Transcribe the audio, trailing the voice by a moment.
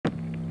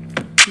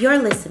You're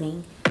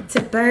listening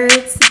to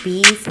Birds,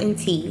 Bees, and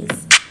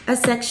Teas, a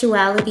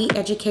sexuality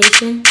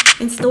education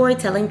and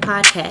storytelling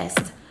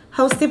podcast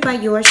hosted by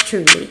yours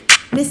truly,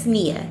 Miss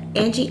Nia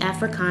Angie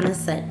Africana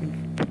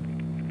Sutton.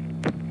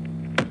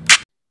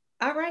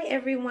 All right,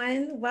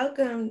 everyone,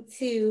 welcome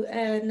to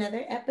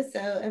another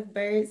episode of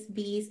Birds,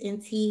 Bees,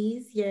 and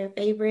Teas, your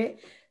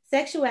favorite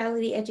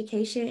sexuality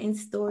education and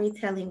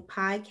storytelling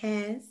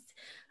podcast,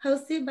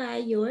 hosted by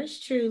yours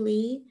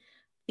truly,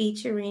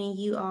 featuring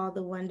you all,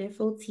 the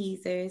wonderful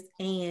teasers,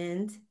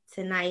 and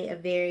tonight a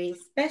very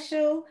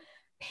special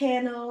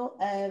panel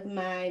of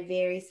my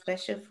very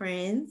special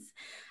friends.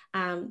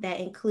 That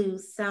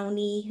includes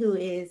Sony, who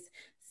is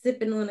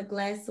sipping on a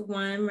glass of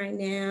wine right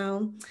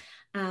now.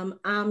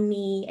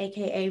 Omni,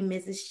 aka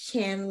Mrs.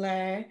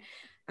 Chandler,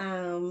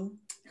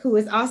 who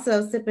is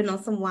also sipping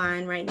on some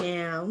wine right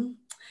now.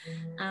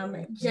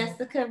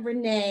 Jessica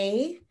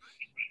Renee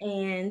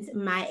and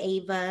my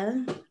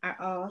Ava are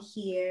all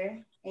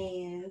here,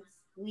 and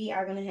we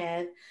are going to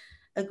have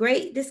a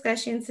great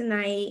discussion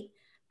tonight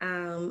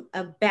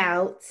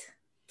about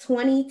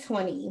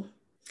 2020,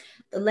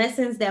 the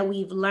lessons that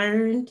we've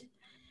learned,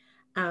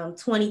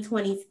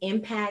 2020's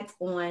impact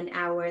on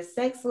our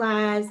sex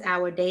lives,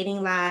 our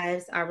dating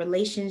lives, our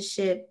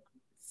relationship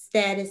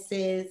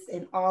statuses,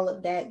 and all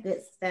of that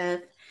good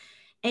stuff,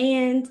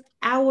 and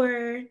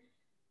our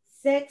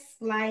sex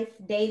life,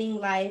 dating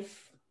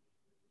life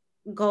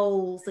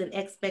goals and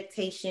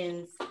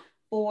expectations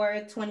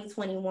for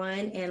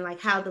 2021, and like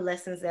how the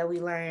lessons that we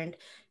learned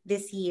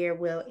this year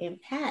will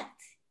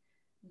impact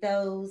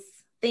those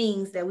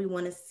things that we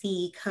want to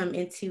see come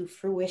into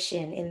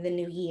fruition in the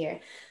new year.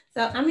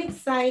 So I'm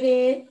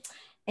excited.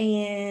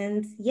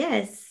 And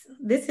yes,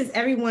 this is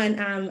everyone.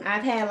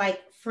 I've had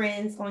like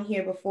friends on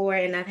here before,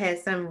 and I've had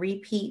some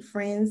repeat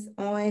friends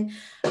on,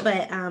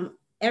 but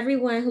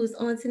everyone who's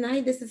on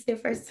tonight, this is their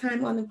first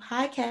time on the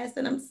podcast,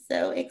 and I'm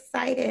so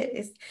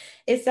excited.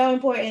 It's so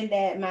important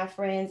that my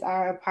friends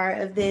are a part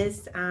of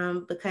this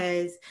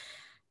because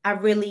I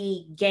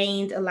really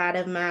gained a lot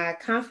of my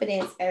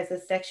confidence as a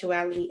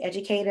sexuality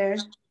educator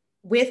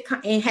with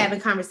and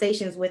having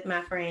conversations with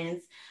my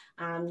friends.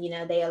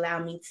 They allow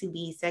me to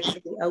be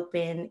sexually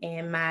open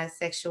and my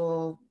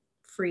sexual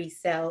free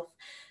self.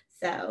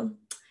 So,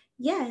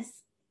 yes,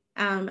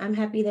 I'm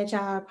happy that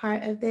y'all are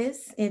part of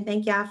this, and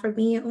thank y'all for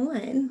being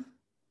on.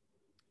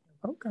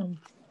 Welcome.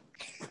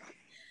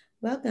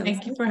 Welcome.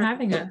 Thank you for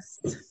having us.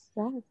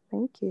 Yes,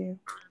 thank you.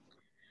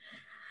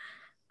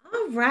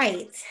 All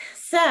right.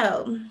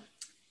 So,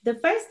 the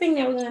first thing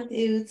that we're going to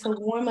do to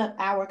warm up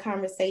our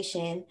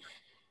conversation,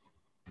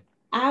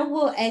 I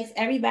will ask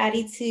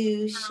everybody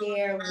to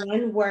share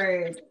one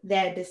word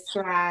that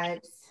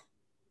describes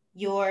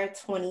your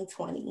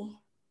 2020.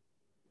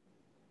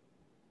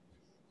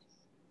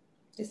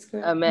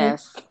 A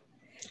mess.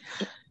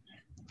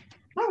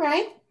 All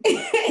right.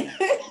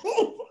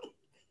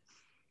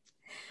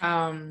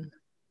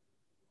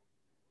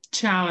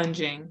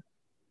 Challenging.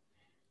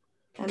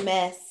 A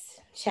mess,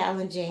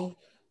 challenging,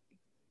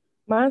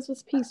 Mine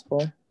was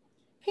peaceful.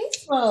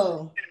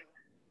 peaceful.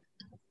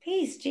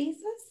 Peace,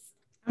 Jesus.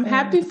 I'm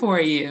happy for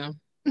you.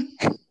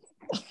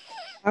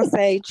 I'll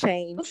say What's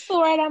change. the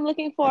word I'm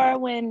looking for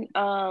when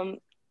oh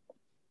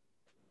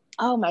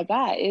my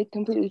god, it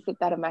completely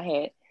slipped out of my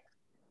head.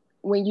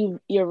 When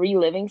you're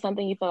reliving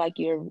something, you feel like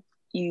you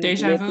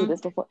Deja lived through vu.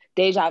 this before.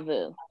 Deja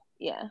vu.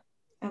 Yeah.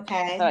 I feel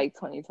Okay. like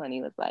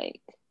 2020 was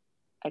like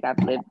I've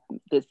lived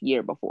this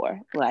year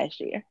before last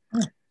year.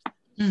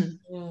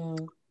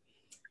 Mm.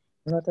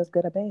 Not that's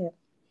good or bad.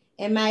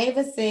 And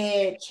Maeva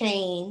said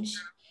change.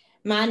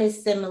 Mine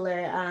is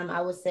similar.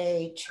 I would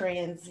say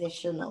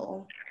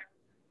transitional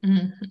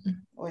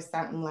or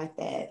something like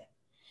that.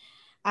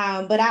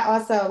 But I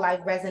also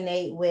like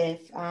resonate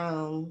with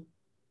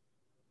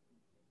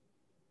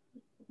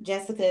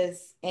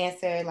Jessica's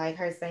answer, like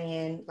her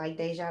saying like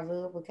deja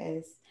vu,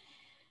 because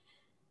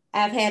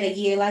I've had a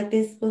year like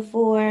this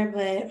before,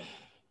 but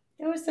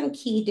there were some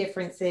key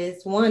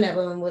differences. One of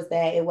them was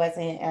that it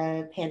wasn't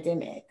a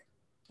pandemic,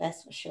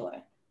 that's for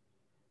sure.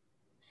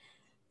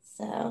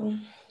 So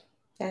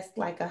that's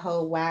like a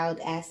whole wild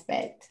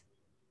aspect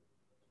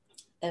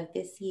of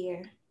this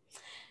year.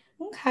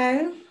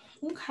 Okay.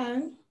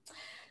 Okay.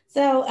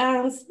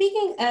 So,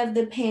 speaking of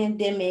the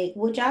pandemic,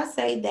 would y'all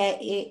say that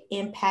it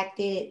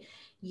impacted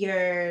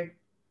your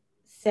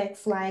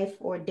sex life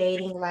or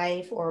dating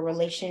life or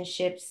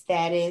relationship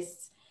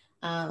status,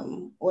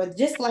 or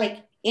just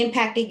like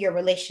impacted your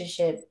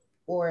relationship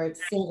or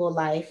single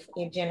life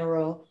in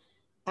general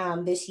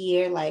this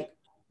year? Like,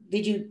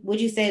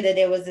 would you say that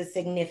there was a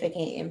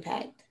significant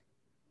impact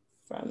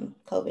from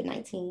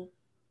COVID-19?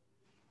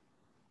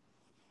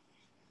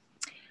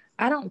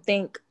 I don't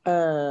think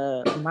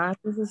mine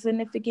was a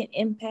significant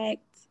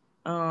impact.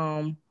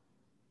 Um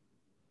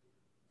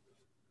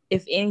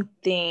if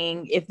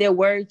anything, if there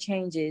were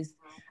changes,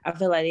 I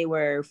feel like they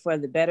were for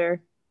the better.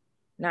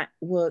 Not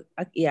well,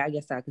 yeah, I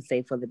guess I could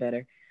say for the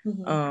better.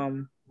 Mm-hmm.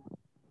 Um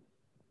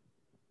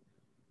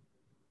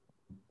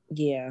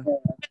yeah,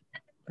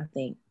 I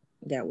think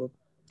that would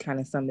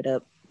kind of sum it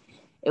up.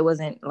 it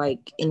wasn't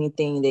like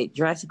anything that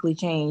drastically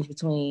changed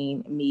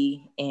between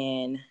me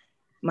and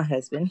my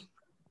husband.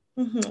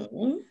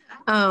 But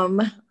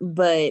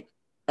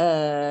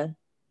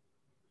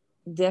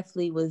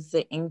definitely was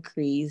the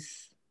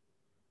increase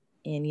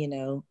in, you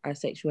know, our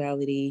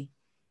sexuality,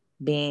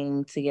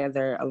 being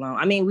together alone.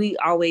 I mean, we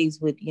always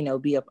would, you know,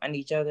 be up on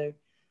each other,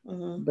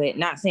 but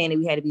not saying that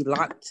we had to be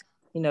locked,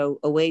 you know,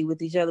 away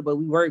with each other, but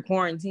we were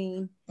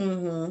quarantined.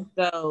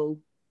 So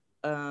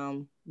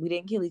we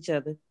didn't kill each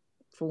other,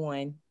 for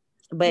one,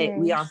 but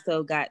we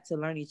also got to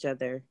learn each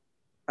other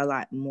a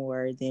lot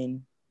more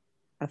than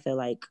I feel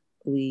like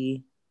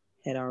we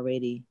had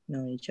already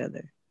known each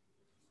other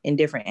in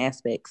different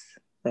aspects.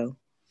 So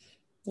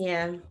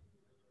yeah,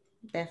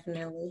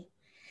 definitely.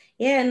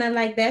 Yeah, and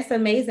like that's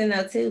amazing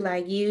though too.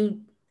 Like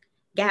you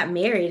got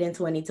married in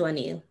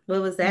 2020.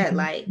 What was that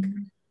like?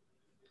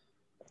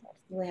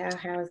 Well,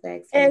 how was that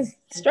experience?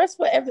 as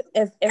stressful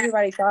as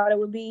everybody thought it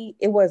would be,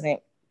 it wasn't,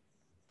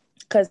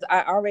 because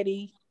I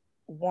already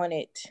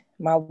wanted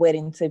my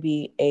wedding to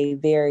be a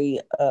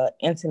very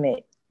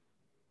intimate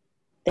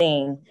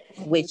thing,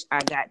 which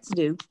I got to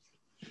do,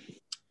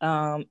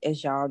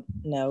 as y'all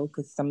know,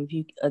 because some of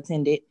you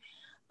attended.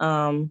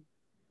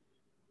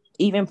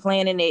 Even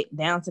planning it,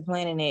 down to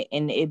planning it,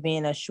 and it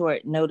being a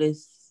short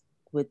notice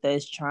with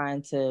us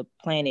trying to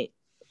plan it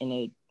in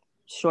a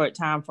short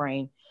time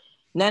frame,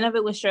 none of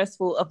it was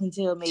stressful up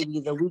until maybe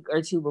the week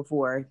or two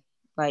before.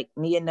 Like,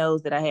 Nia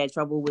knows that I had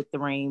trouble with the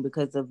ring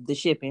because of the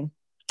shipping.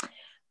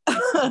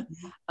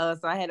 So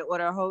I had to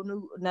order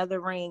another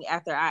ring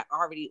after I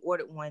already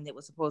ordered one that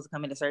was supposed to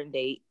come in a certain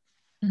date.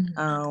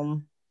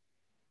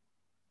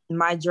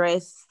 My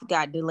dress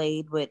got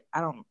delayed, but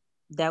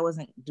that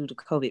wasn't due to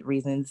COVID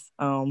reasons.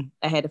 I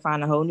had to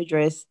find a whole new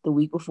dress the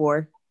week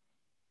before.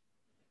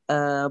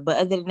 But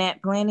other than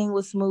that, planning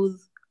was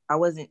smooth. I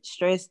wasn't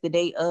stressed the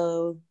day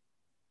of.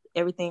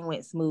 Everything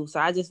went smooth.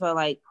 So I just felt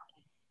like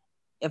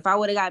if I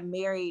would have got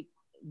married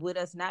with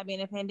us not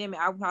being a pandemic,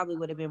 I probably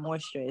would have been more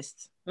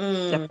stressed.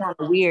 That's kind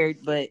of weird,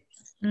 but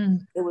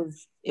it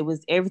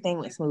was everything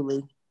went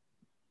smoothly.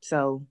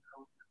 So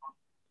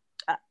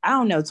I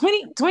don't know.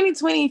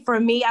 2020 for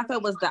me, I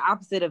felt was the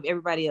opposite of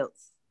everybody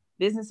else.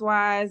 Business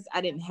wise,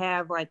 I didn't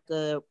have like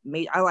I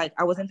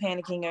wasn't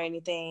panicking or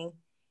anything.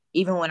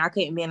 Even when I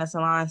couldn't be in a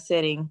salon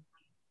setting,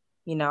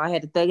 you know, I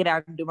had to thug it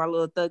out and do my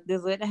little thug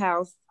dizzle at the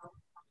house.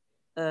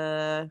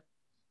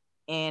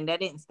 And that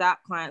didn't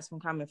stop clients from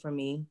coming for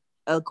me.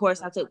 Of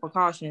course, I took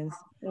precautions,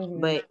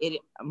 but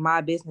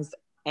my business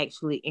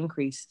actually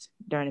increased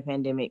during the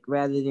pandemic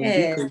rather than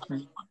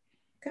decreasing.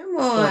 Come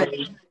on. So,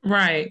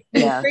 right.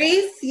 Yeah.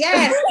 Increase?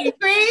 Yes,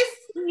 increase.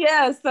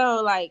 Yeah,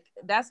 so like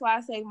that's why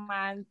I say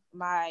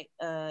my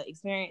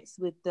experience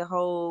with the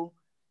whole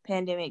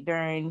pandemic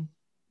during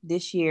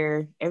this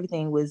year,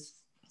 everything was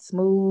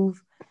smooth.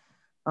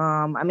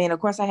 I mean, of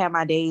course I had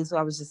my days, so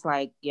I was just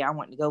like, yeah, I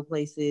want to go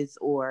places,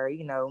 or,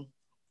 you know,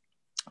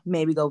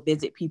 maybe go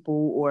visit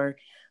people or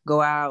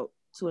go out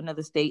to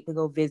another state to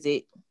go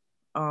visit.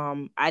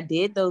 I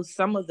did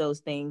some of those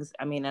things.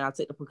 I mean, and I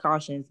took the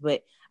precautions,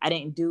 but I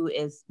didn't do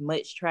as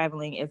much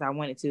traveling as I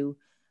wanted to.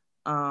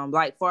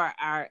 Like for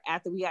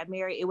after we got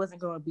married, it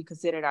wasn't going to be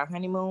considered our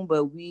honeymoon,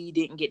 but we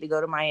didn't get to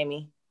go to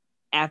Miami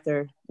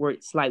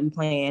afterwards like we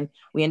planned.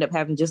 We ended up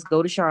having to just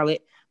go to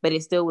Charlotte, but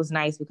it still was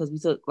nice because we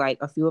took like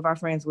a few of our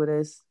friends with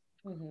us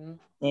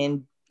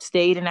and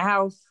stayed in the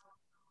house.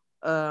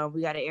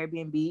 We got an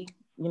Airbnb,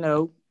 you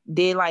know,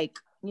 did like,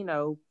 you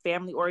know,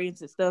 family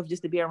oriented stuff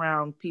just to be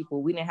around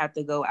people. We didn't have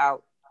to go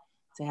out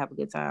to have a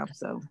good time.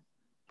 So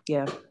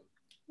yeah.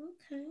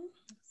 Okay.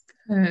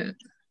 Good.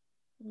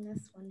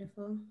 That's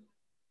wonderful.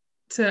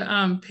 To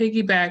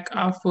piggyback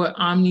off what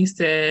Omni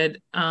said,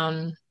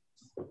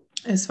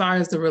 as far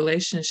as the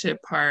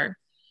relationship part,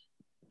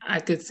 I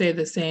could say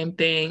the same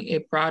thing.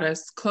 It brought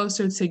us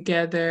closer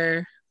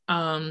together.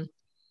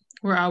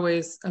 We're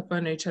always up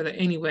under each other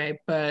anyway,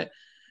 but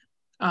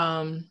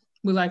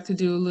we like to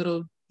do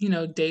little, you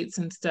know, dates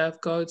and stuff,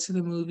 go to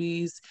the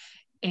movies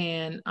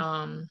and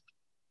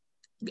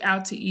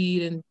out to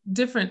eat and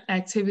different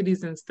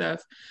activities and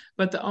stuff.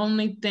 But the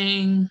only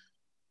thing,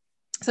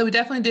 so we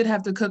definitely did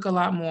have to cook a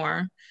lot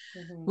more,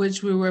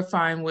 which we were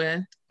fine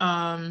with.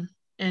 And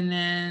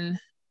then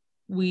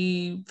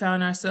we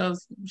found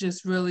ourselves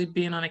just really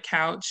being on a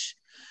couch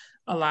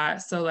a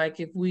lot. So like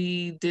if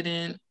we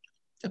didn't,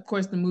 of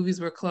course the movies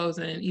were closed,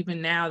 and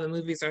even now the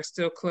movies are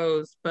still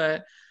closed,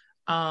 but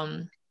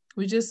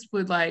we just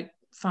would like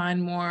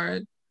find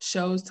more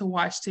shows to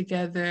watch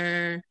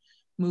together,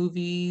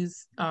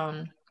 movies.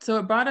 So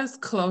it brought us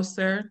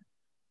closer.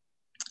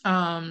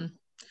 I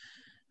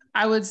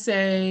would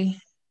say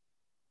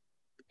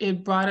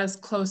it brought us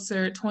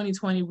closer.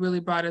 2020 really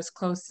brought us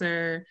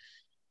closer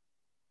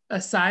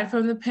aside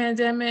from the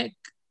pandemic,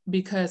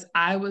 because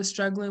I was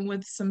struggling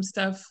with some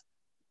stuff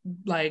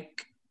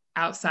like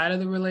outside of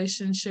the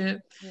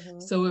relationship.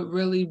 So it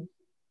really,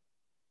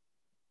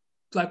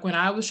 like when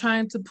I was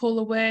trying to pull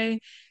away,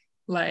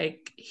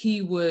 like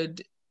he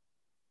would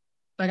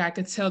like I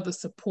could tell the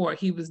support.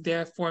 He was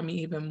there for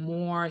me even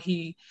more.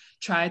 He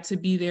tried to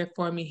be there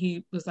for me.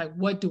 He was like,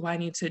 what do I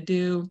need to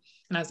do?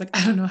 And I was like,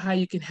 I don't know how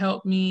you can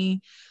help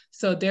me.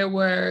 So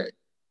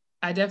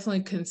I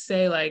definitely can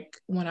say, like,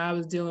 when I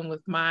was dealing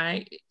with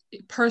my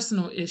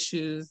personal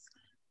issues,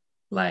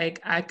 like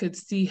I could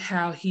see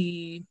how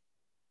he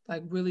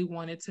like really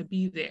wanted to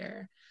be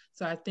there.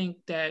 So I think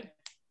that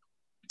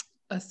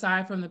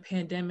aside from the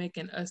pandemic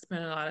and us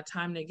spending a lot of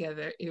time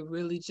together, it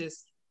really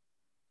just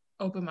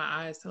opened my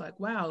eyes to like,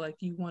 wow, like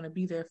you want to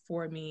be there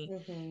for me,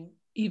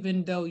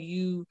 even though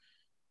you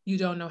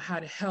don't know how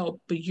to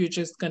help, but you're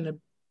just gonna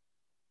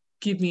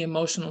give me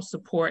emotional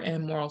support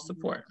and moral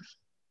support.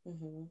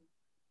 Mm-hmm.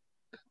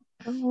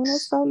 Oh,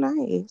 that's so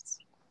nice.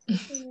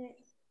 Isn't it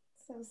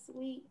so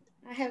sweet?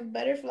 I have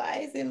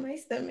butterflies in my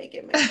stomach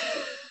and my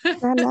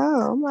I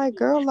know. I'm like,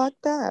 girl, like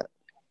that.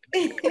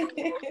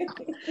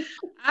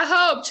 I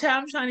hope,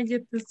 child. I'm trying to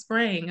get this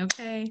ring,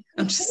 okay?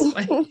 I'm just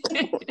like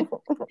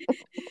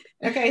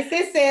okay,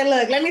 sis said,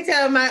 look, let me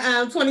tell my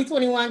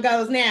 2021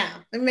 goals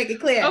now. Let me make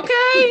it clear.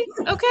 Okay.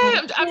 I'm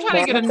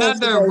trying to get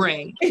another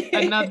ring.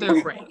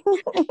 Another ring.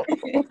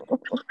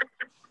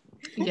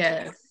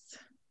 Yes.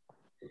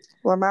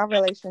 Well, my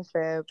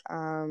relationship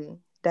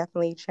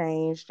definitely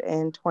changed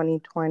in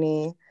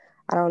 2020.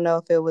 I don't know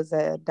if it was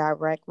a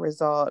direct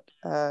result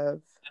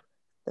of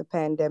the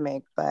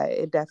pandemic, but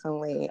it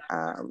definitely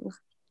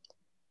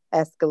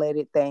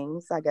escalated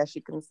things, I guess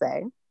you can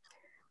say.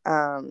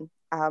 I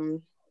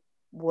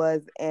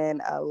was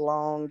in a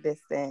long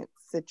distance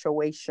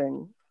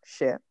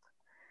situationship,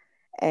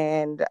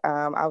 and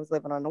I was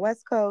living on the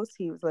West Coast.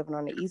 He was living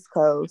on the East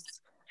Coast,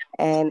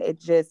 and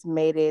it just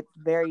made it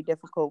very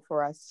difficult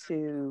for us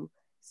to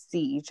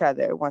see each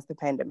other once the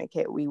pandemic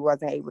hit. We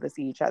wasn't able to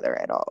see each other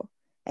at all,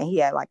 and he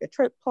had like a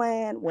trip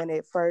planned when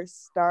it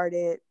first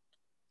started,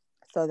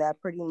 so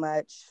that pretty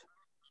much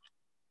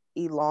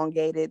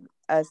elongated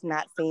us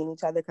not seeing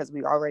each other because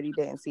we already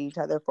didn't see each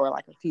other for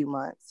like a few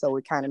months, so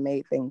it kind of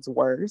made things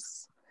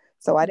worse.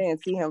 So I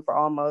didn't see him for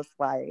almost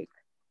like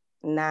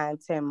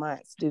 9-10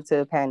 months due to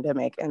the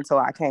pandemic until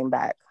I came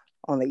back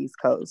on the East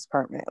Coast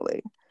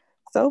permanently.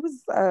 So it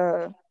was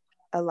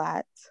a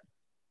lot,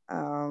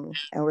 and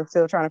we're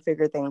still trying to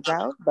figure things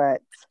out,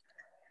 but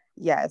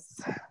yes,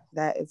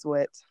 that is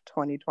what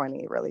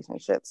 2020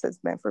 relationships has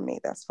been for me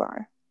thus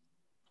far.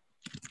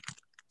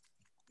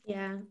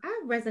 Yeah,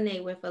 I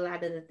resonate with a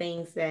lot of the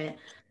things that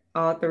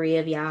all three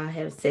of y'all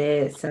have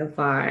said so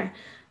far.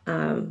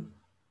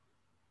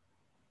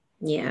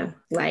 Yeah,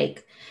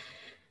 like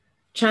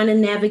trying to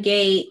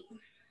navigate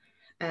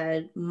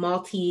a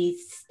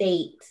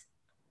multi-state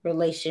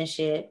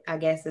relationship, I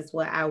guess is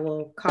what I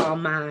will call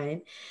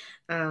mine.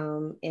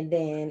 And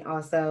then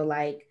also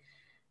like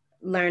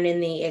learning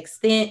the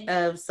extent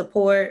of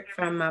support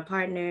from my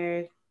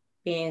partner,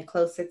 being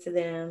closer to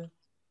them,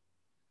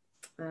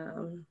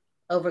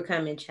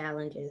 overcoming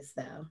challenges.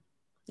 So,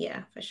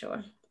 yeah, for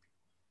sure.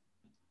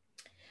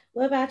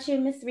 What about you,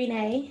 Miss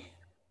Renee?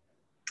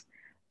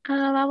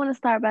 I want to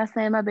start by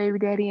saying my baby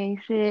daddy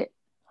ain't shit.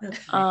 Okay.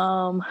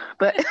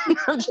 But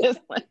I'm just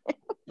like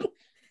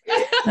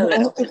a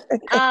little.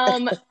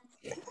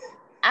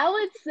 I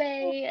would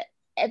say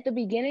at the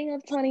beginning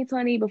of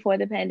 2020, before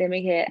the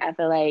pandemic hit, I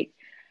feel like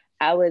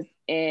I was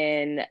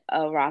in a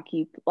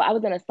I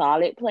was in a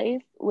solid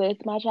place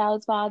with my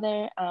child's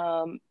father.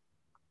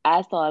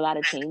 I saw a lot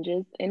of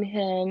changes in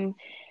him,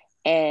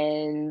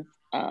 and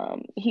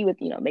he was,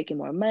 making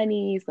more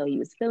money, so he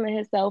was feeling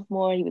himself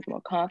more. He was more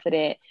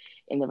confident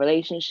in the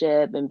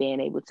relationship and being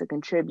able to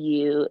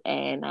contribute,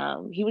 and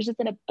he was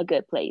just in a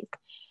good place.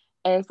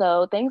 And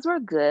so things were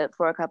good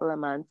for a couple of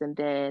months, and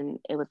then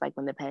it was like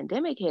when the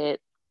pandemic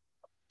hit,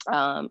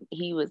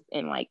 he was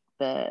in like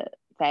the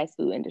fast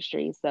food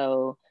industry.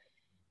 So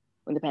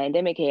when the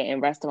pandemic hit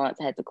and restaurants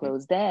had to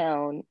close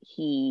down,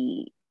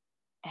 he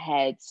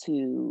had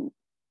to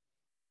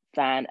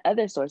find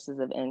other sources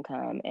of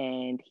income,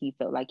 and he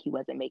felt like he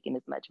wasn't making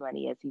as much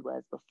money as he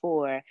was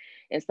before.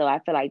 And so I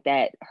feel like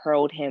that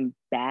hurled him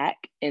back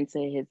into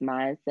his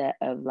mindset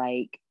of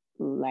like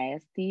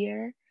last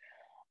year.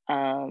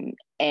 And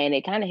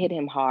it kind of hit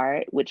him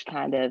hard, which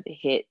kind of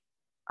hit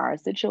our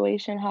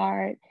situation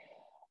hard.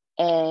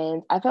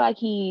 And I feel like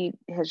he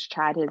has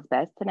tried his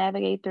best to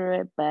navigate through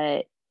it,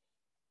 but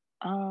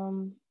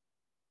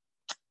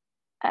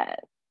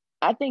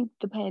I think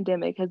the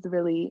pandemic has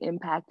really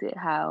impacted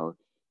how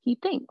he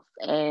thinks,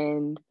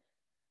 and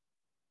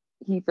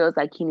he feels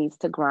like he needs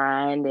to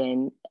grind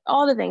and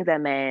all the things that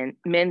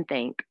men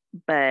think.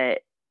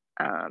 But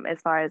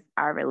as far as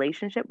our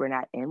relationship, we're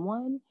not in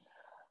one.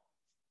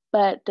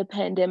 But the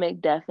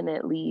pandemic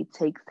definitely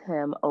takes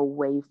him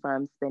away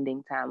from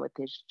spending time with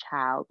his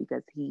child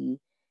because he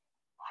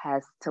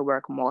has to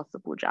work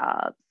multiple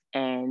jobs.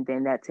 And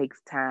then that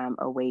takes time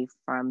away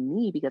from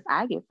me because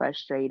I get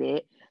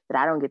frustrated that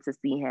I don't get to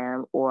see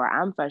him, or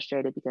I'm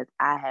frustrated because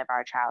I have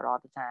our child all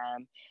the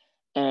time.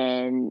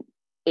 And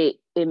it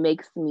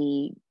makes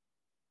me,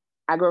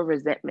 I grow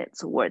resentment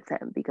towards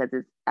him because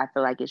I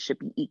feel like it should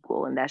be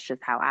equal. And that's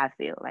just how I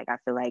feel. Like, I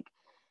feel like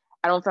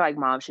I don't feel like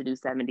mom should do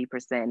 70%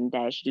 and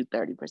dad should do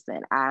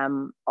 30%.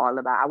 I'm all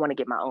about, I want to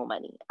get my own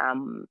money.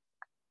 I'm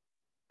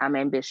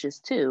ambitious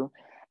too.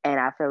 And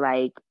I feel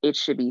like it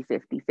should be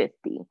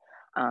 50-50,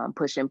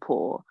 push and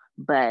pull.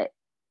 But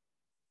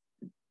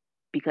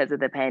because of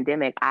the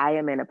pandemic, I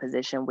am in a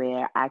position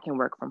where I can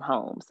work from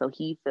home. So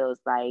he feels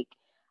like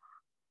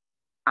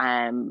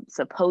I'm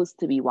supposed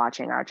to be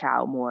watching our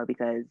child more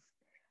because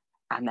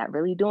I'm not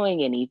really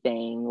doing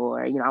anything,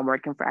 or, you know,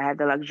 I have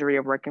the luxury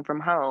of working from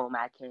home.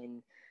 I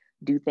can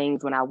do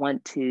things when I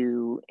want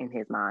to, in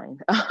his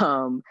mind.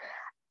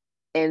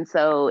 And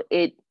so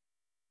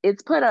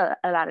it's put a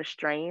lot of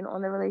strain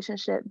on the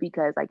relationship,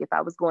 because like if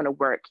I was going to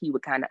work, he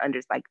would kind of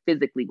like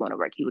physically going to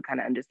work, he would kind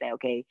of understand,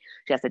 okay,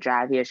 she has to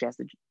drive here, she has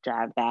to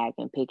drive back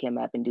and pick him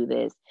up and do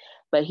this.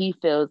 But he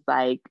feels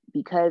like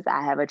because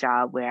I have a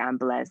job where I'm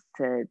blessed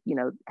to, you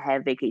know,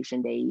 have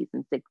vacation days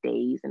and sick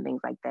days and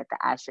things like that, that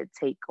I should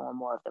take on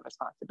more of the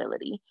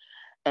responsibility.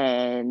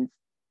 And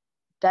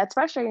that's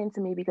frustrating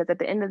to me, because at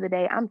the end of the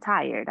day, I'm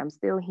tired. I'm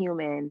still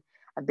human.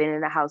 I've been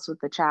in the house with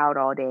the child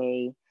all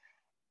day.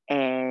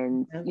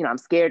 And, you know, I'm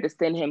scared to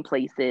send him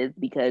places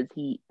because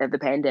of the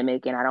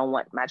pandemic, and I don't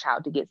want my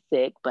child to get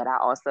sick, but I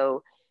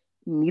also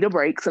need a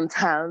break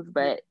sometimes.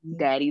 But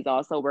daddy's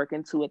also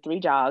working 2 or 3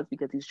 jobs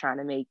because he's trying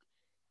to make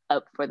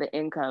up for the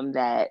income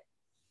that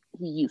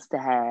he used to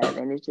have.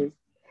 And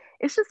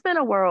it's just been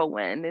a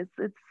whirlwind.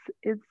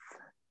 It's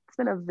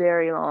been a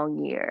very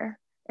long year.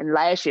 And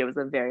last year was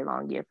a very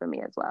long year for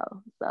me as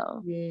well.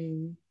 So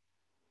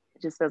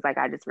it just feels like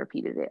I just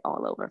repeated it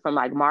all over from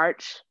like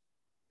March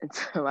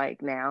to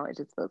like now. It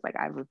just feels like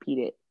I've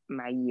repeated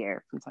my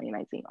year from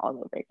 2019 all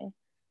over again.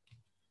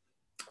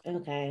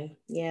 Okay.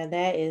 Yeah,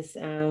 that is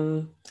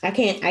I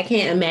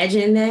can't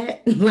imagine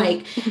that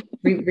like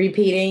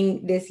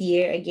repeating this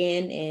year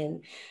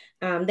again.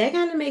 And that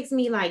kind of makes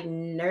me like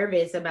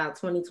nervous about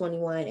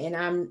 2021. And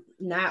I'm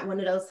not one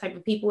of those type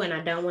of people, and I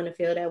don't want to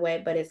feel that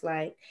way, but it's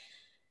like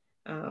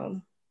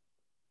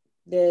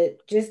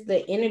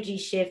the energy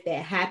shift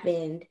that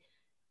happened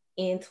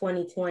in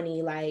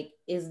 2020, like,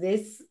 is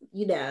this,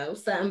 you know,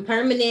 something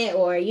permanent,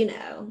 or, you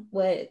know,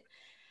 what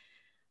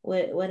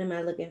am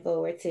I looking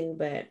forward to?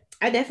 But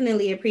I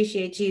definitely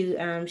appreciate you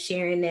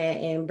sharing that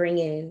and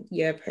bringing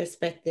your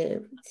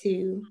perspective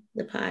to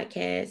the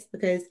podcast,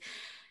 because,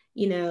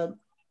 you know,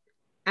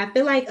 I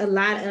feel like a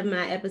lot of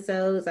my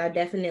episodes are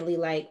definitely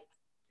like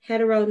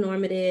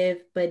heteronormative,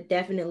 but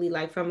definitely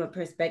like from a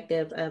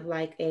perspective of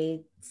like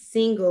a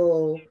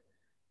single,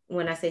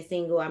 when I say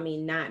single, I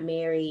mean not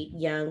married,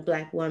 young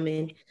Black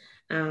woman,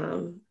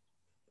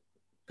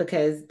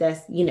 because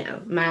that's, you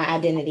know, my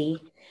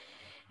identity.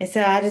 And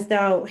so I just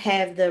don't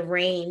have the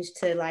range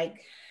to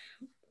like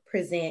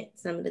present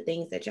some of the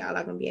things that y'all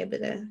are going to be able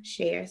to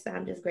share. So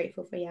I'm just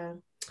grateful for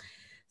y'all.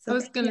 So I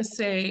was going to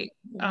say,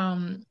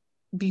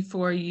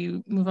 before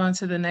you move on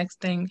to the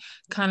next thing,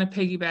 kind of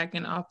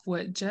piggybacking off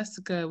what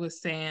Jessica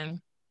was saying,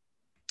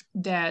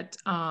 that,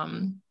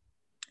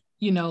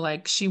 you know,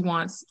 like she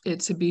wants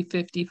it to be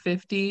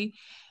 50-50.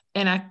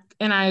 And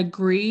I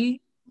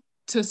agree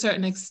to a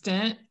certain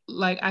extent.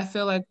 Like, I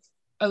feel like,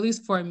 at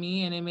least for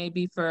me, and it may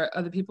be for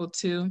other people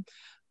too,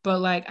 but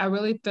like, I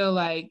really feel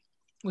like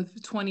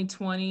with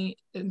 2020,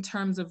 in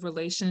terms of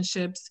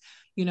relationships,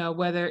 you know,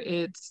 whether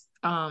it's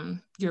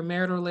your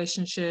marital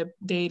relationship,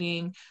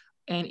 dating,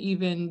 and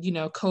even, you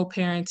know,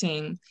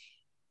 co-parenting,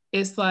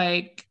 it's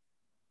like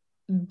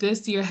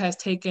this year has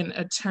taken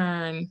a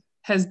turn,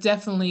 has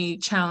definitely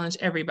challenged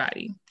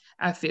everybody,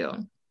 I feel.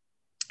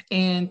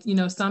 And, you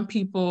know, some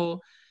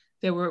people,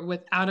 they were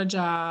without a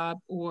job,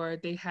 or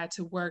they had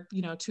to work,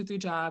 you know, 2, 3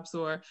 jobs,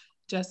 or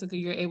Jessica,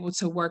 you're able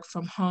to work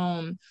from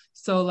home.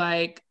 So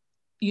like,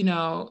 you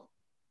know,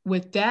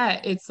 with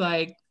that, it's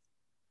like,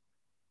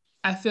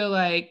 I feel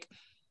like,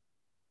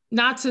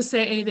 not to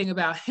say anything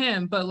about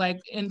him, but like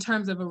in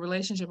terms of a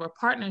relationship or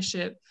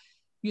partnership,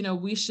 you know,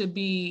 we should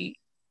be,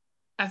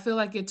 I feel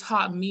like it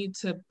taught me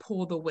to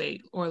pull the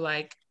weight, or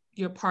like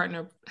your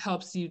partner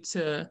helps you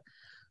to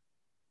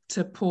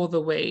pull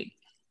the weight.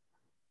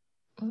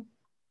 Can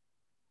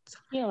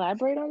you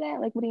elaborate on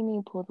that? Like, what do you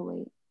mean pull the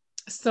weight?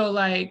 So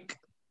like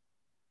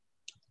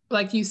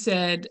you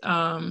said,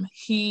 so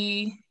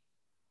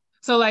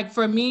like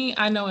for me,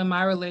 I know in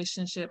my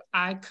relationship,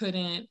 I could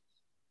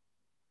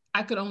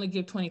only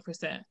give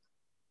 20%.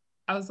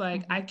 I was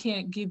like, I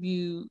can't give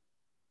you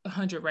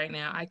 100 right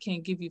now. I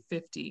can't give you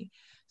 50.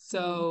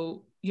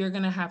 So you're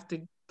going to have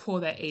to pull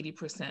that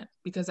 80%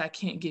 because I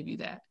can't give you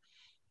that.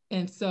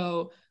 And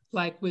so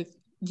like with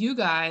you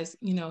guys,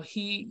 you know,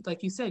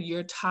 like you said,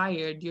 you're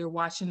tired, you're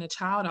watching the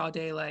child all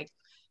day. Like,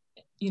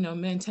 you know,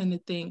 men tend to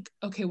think,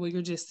 okay, well,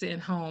 you're just sitting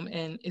home,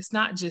 and it's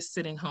not just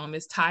sitting home,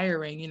 it's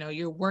tiring. You know,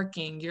 you're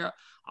working, you're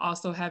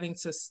also having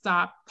to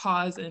stop,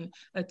 pause, and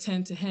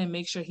attend to him,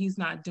 make sure he's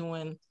not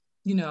doing,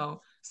 you know,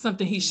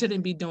 something he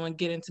shouldn't be doing,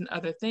 get into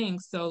other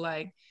things. So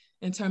like,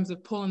 in terms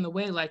of pulling the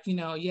weight, like, you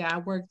know, yeah, I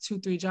work 2,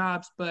 3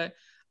 jobs, but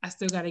I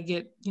still got to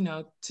get, you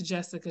know, to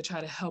Jessica,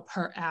 try to help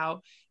her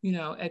out, you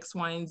know, X,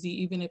 Y, and Z,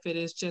 even if it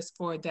is just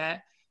for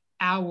that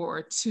hour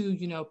or two,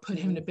 you know, put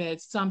him to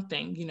bed,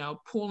 something, you know,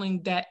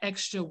 pulling that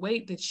extra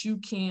weight that you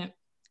can't,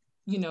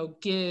 you know,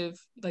 give,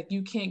 like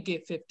you can't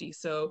give 50.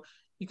 So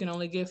you can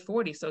only give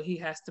 40. So he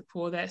has to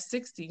pull that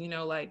 60, you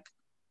know, like,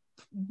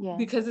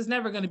 because it's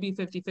never going to be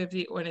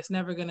 50-50, or it's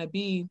never going to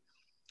be,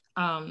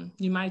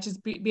 you might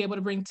just be able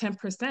to bring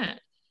 10%.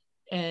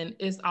 And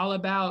it's all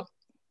about,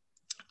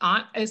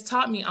 it's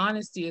taught me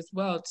honesty as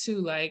well too.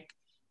 Like,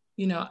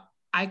 you know,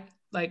 I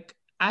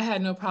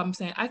had no problem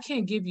saying, I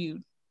can't give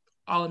you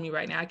all of me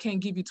right now. I can't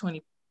give you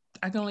 20.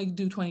 I can only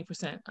do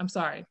 20%. I'm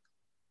sorry.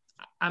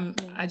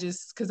 I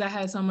just, cause I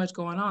had so much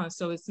going on.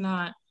 So it's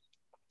not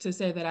to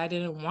say that I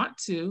didn't want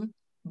to,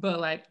 but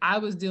like I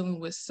was dealing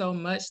with so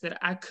much that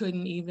I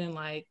couldn't even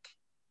like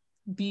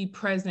be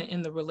present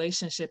in the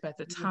relationship at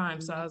the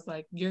time. So I was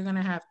like, you're going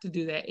to have to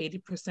do that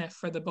 80%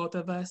 for the both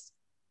of us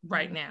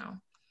right now.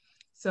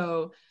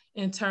 So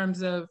in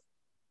terms of,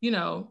 you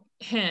know,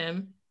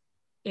 him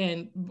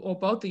or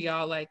both of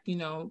y'all, like, you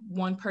know,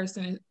 one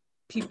person,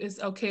 it's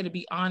okay to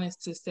be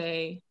honest, to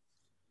say,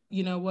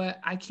 you know what,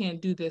 I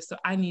can't do this. So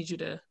I need you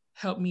to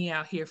help me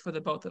out here for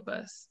the both of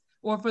us,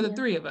 or for the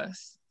three of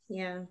us.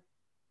 Yeah.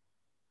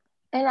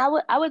 And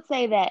I would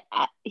say that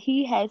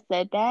he has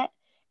said that,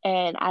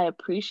 and I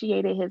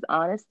appreciated his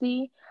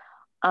honesty.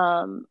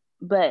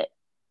 But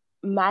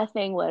my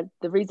thing was,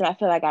 the reason I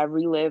feel like I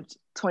relived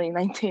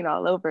 2019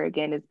 all over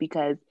again is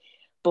because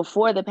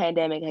before the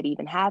pandemic had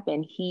even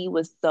happened, he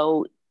was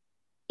so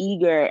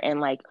eager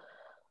and like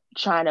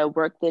trying to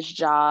work this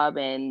job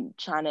and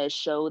trying to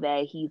show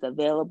that he's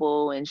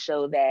available and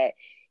show that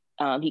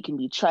he can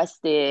be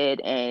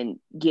trusted and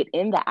get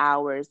in the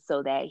hours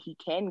so that he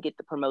can get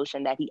the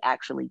promotion that he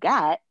actually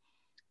got,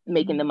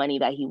 making the money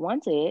that he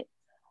wanted.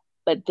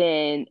 But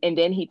then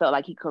he felt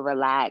like he could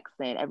relax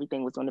and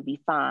everything was going to be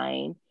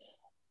fine.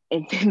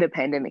 And then the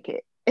pandemic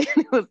hit.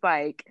 It was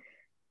like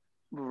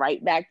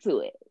right back to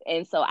it.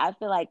 And so I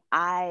feel like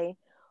I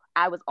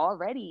was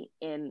already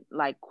in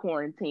like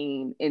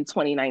quarantine in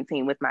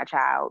 2019 with my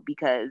child,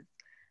 because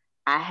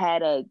I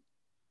had a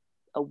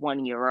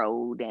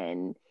 1-year-old,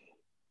 and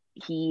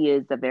he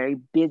is a very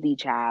busy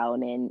child,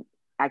 and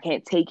I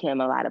can't take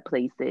him a lot of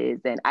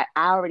places. And I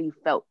already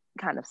felt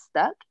kind of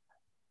stuck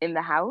in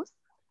the house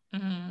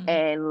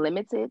and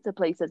limited to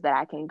places that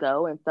I can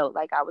go, and felt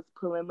like I was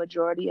pulling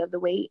majority of the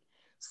weight.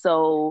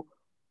 So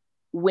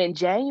when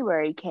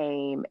January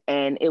came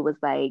and it was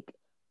like,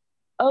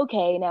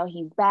 okay, now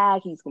he's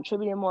back, he's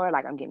contributing more,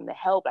 like I'm getting the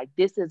help, like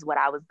this is what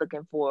I was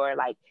looking for,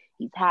 like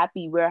he's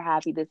happy, we're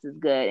happy, this is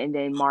good. And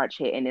then March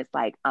hit, and it's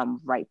like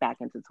I'm right back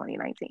into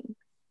 2019.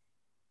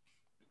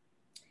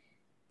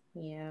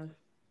 Yeah.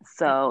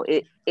 So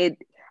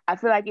I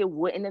feel like it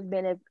wouldn't have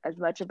been as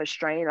much of a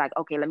strain, like,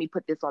 okay, let me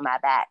put this on my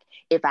back,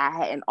 if I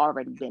hadn't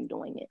already been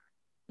doing it.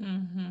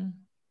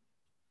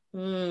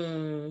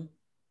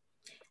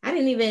 I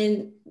didn't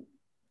even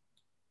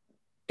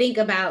think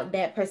about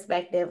that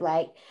perspective.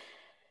 Like,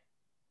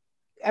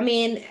 I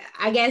mean,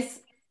 I guess,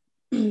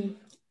 you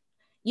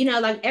know,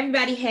 like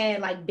everybody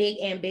had like big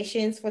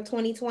ambitions for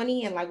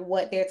 2020 and like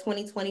what their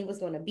 2020 was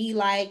going to be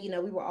like. You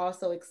know, we were all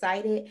so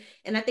excited.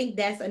 And I think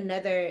that's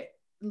another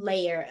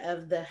layer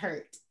of the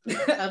hurt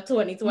of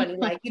 2020.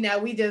 Like, you know,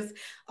 we just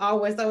all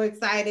were so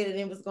excited and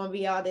it was going to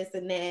be all this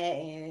and that.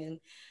 And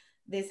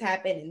this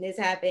happened and this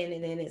happened.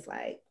 And then it's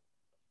like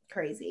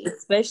crazy.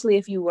 Especially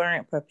if you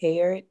weren't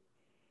prepared.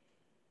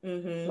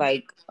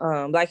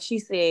 Like she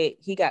said,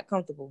 he got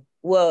comfortable.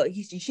 Well,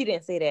 she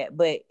didn't say that,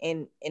 but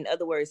in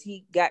other words,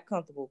 he got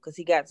comfortable because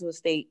he got to a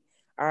state.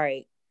 All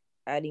right,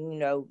 I didn't, you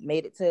know,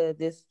 made it to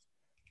this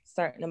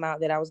certain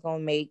amount that I was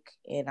gonna make,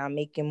 and I'm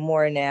making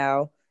more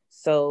now.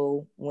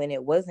 So when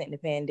it wasn't the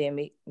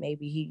pandemic,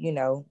 maybe he, you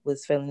know,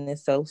 was feeling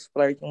himself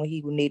splurging when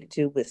he needed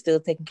to, but still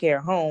taking care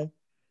of home,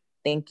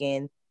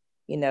 thinking,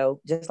 you know,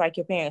 just like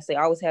your parents say,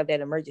 always have that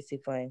emergency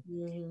fund.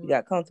 You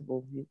got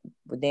comfortable,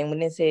 but then when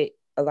this hit,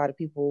 a lot of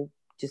people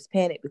just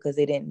panicked because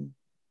they didn't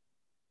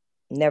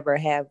never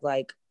have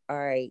like, all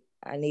right,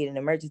 I need an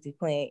emergency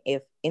plan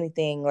if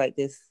anything like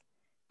this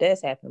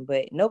does happen.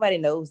 But nobody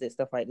knows that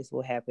stuff like this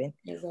will happen,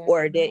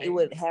 or that it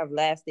would have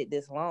lasted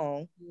this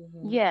long.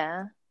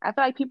 Yeah, I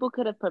feel like people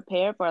could have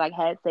prepared for, like,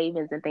 had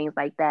savings and things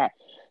like that,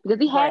 because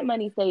he had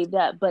money saved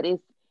up. But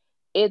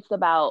it's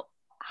about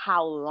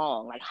how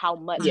long, like how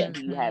much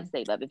do you have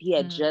saved up? If he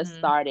had just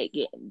started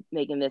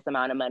making this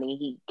amount of money,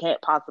 he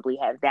can't possibly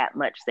have that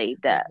much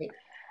saved up.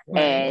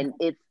 And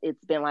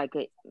it's been like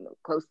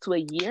close to a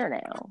year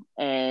now,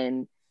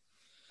 and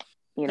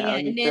you know,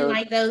 and then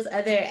like those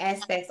other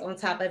aspects on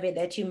top of it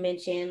that you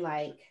mentioned,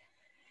 like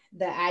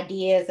the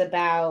ideas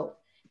about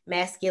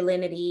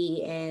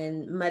masculinity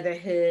and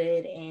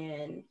motherhood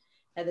and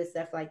other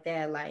stuff like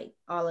that, like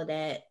all of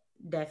that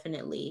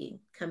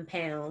definitely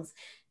compounds.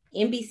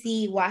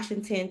 NBC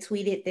Washington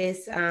tweeted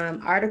this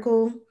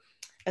article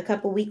a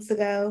couple weeks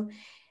ago,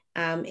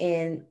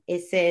 and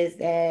it says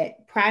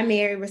that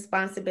primary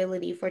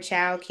responsibility for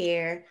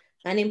childcare,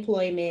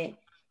 unemployment,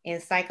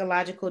 and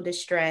psychological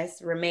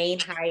distress remain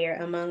higher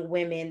among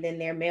women than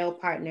their male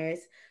partners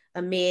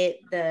amid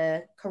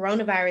the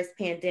coronavirus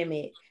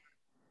pandemic,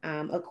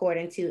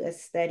 according to a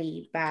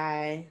study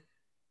by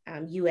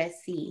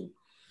USC.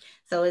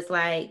 So it's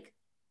like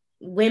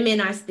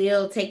women are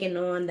still taking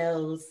on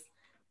those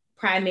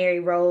primary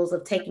roles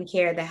of taking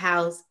care of the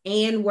house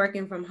and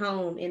working from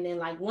home. And then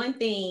like one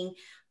thing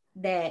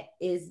that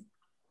is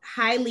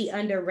highly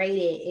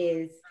underrated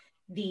is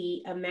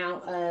the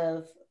amount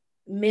of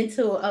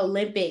mental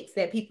Olympics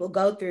that people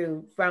go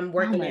through from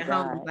working at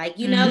home. Like,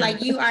 you know,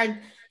 like you are,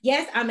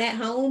 yes, I'm at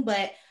home,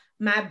 but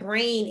my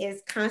brain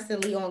is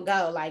constantly on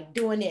go, like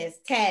doing this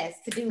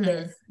task, to-do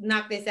list,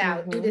 knock this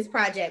out, do this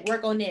project,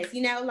 work on this,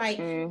 you know, like,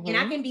 and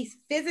I can be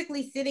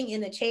physically sitting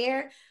in a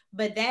chair,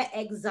 but that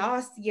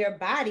exhausts your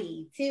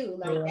body too.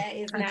 Like that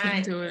is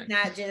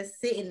not just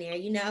sitting there,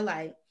 you know,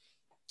 like,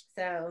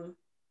 so.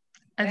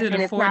 I did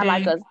a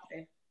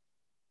 4-day.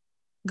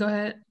 Go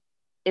ahead.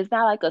 It's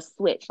not like a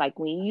switch. Like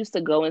when you used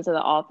to go into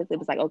the office, it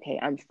was like, okay,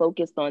 I'm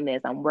focused on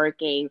this. I'm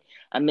working.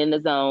 I'm in the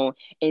zone.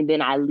 And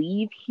then I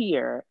leave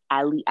here.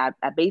 I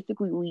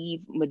basically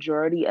leave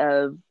majority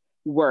of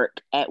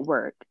work at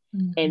work,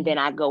 and then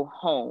I go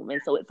home.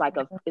 And so it's like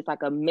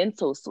a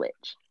mental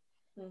switch.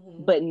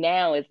 But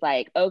now it's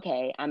like,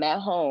 okay, I'm at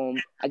home.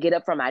 I get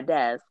up from my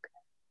desk,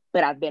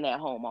 but I've been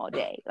at home all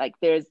day. Like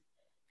there's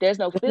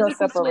no physical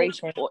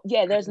separation.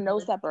 There's no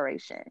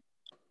separation.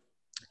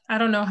 I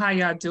don't know how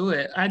y'all do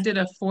it. I did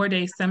a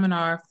 4-day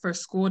seminar for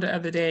school the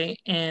other day,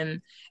 and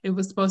it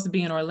was supposed to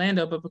be in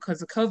Orlando, but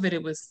because of COVID,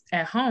 it was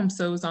at home.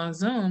 So it was on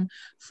Zoom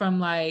from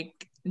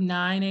like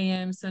 9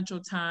 a.m. Central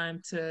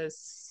Time to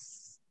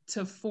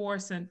 4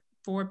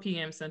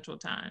 p.m. Central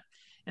Time.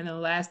 And the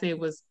last day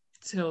was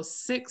till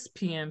 6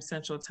 p.m.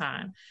 Central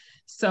Time.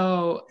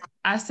 So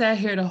I sat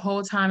here the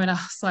whole time and I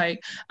was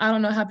like, I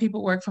don't know how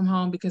people work from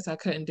home because I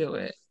couldn't do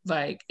it.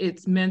 Like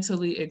it's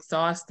mentally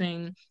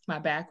exhausting. My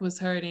back was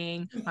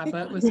hurting. My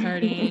butt was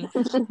hurting.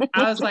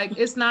 I was like,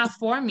 it's not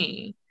for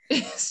me.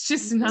 It's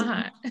just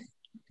not.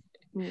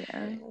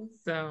 Yeah.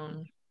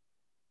 So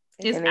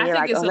I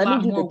think it's a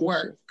lot more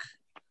work.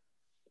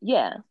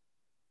 Yeah.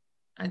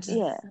 I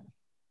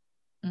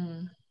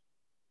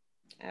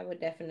would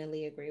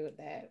definitely agree with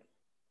that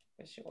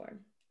for sure.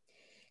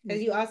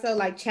 Because you also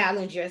like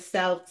challenge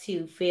yourself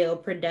to feel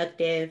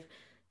productive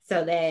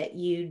so that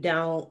you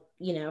don't,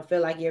 you know,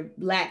 feel like you're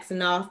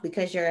laxing off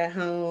because you're at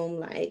home.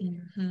 Like,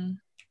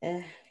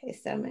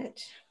 it's so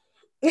much.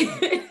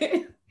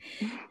 It's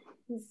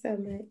so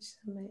much.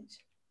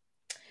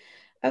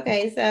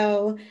 Okay,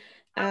 so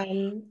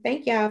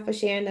thank y'all for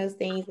sharing those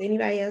things.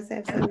 Anybody else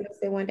have something else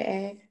they wanted to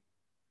add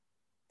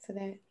to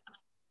that?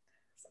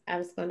 I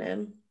was going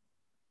to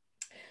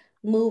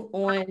move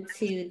on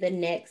to the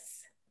next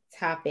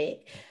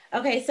topic.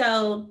 Okay,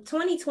 so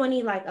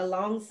 2020, like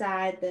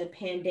alongside the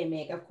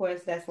pandemic, of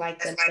course, that's like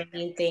the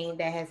main thing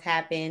that has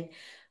happened.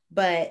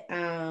 But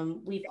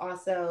we've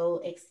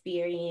also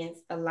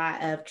experienced a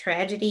lot of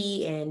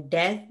tragedy and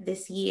death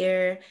this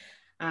year.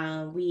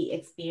 We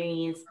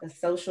experienced the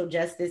social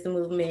justice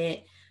movement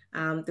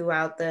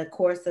throughout the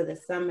course of the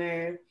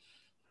summer.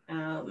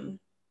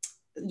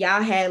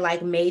 Y'all had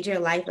like major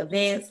life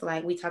events,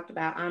 like we talked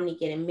about Omni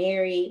getting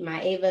married.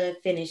 My Ava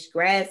finished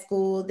grad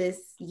school this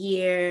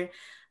year.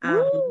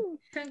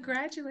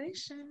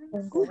 Congratulations.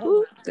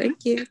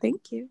 Thank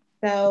you.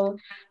 So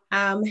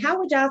how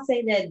would y'all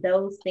say that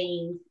those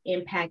things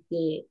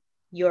impacted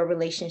your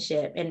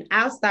relationship? And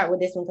I'll start with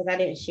this one because I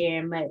didn't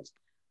share much.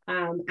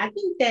 I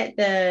think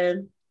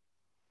that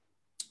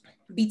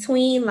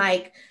between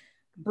like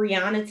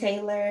Breonna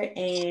Taylor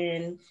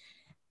and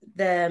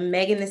the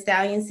Megan Thee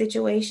Stallion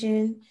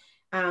situation,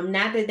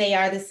 not that they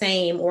are the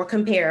same or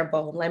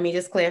comparable, let me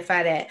just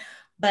clarify that,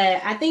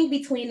 but I think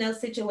between those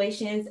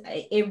situations,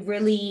 it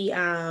really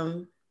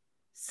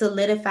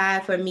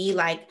solidified for me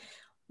like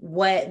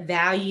what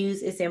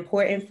values is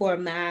important for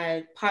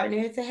my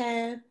partner to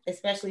have,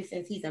 especially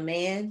since he's a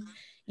man,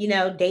 you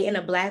know, dating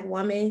a Black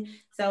woman.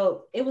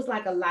 So it was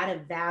like a lot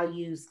of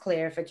values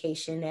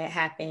clarification that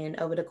happened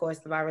over the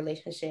course of our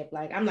relationship.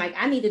 Like, I'm like,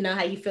 I need to know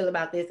how you feel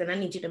about this, and I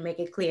need you to make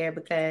it clear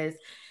because,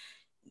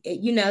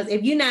 you know,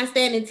 if you're not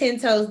standing 10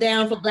 toes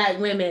down for Black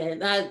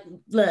women,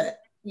 look,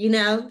 you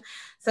know.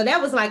 So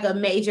that was like a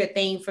major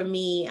thing for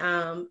me.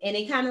 And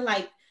it kind of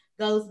like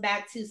goes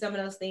back to some of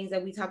those things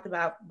that we talked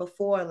about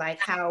before, like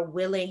how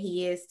willing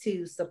he is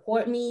to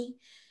support me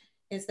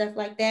and stuff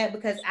like that.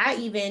 Because I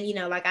even, you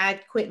know, like I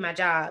quit my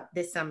job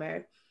this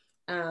summer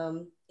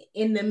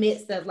in the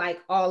midst of like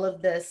all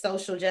of the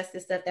social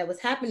justice stuff that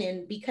was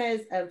happening because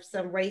of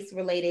some race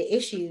related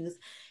issues.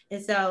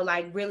 And so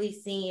like really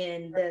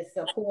seeing the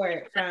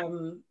support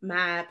from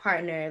my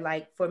partner,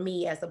 like for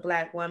me as a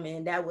Black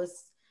woman, that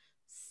was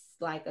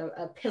like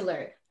a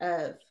pillar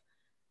of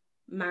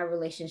my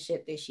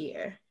relationship this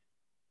year.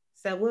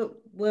 So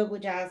what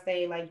would y'all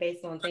say, like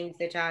based on things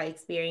that y'all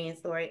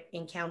experienced or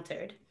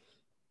encountered?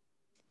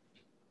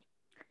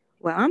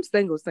 Well, I'm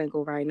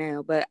single right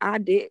now, but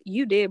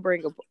you did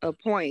bring a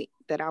point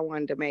that I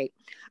wanted to make.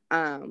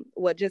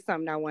 Just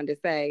something I wanted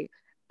to say.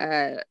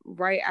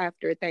 right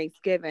after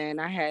Thanksgiving,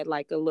 I had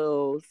like a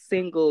little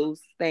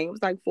singles thing. It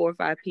was like 4 or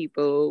 5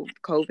 people,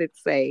 COVID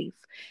safe.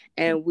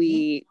 And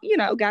we,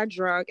 got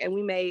drunk and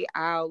we made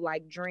our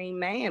like dream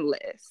man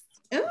list.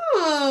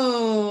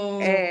 Oh.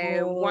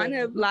 And one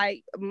of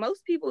like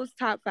most people's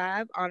top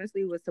 5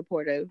 honestly was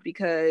supportive,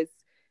 because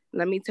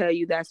let me tell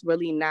you, that's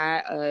really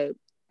not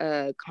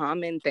a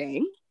common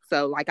thing.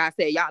 So like I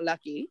said, y'all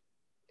lucky.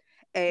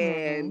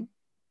 And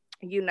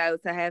to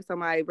have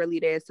somebody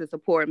really there to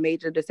support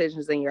major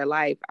decisions in your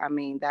life, I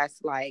mean,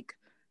 that's like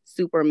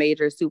super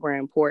major, super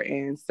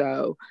important.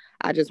 So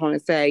I just want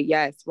to say,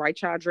 yes,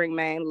 write y'all dream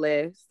man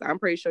list. I'm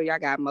pretty sure y'all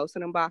got most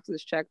of them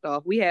boxes checked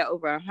off. We had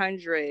over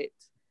 100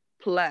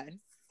 plus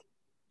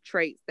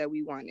traits that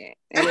we wanted,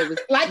 and it was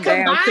like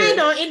combined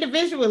or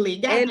individually?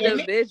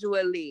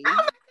 Individually.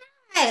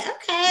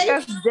 Okay.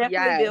 That's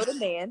definitely build a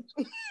man.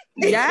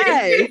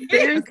 Yes,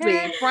 seriously.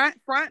 Okay.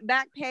 Front,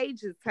 back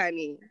pages,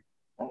 honey.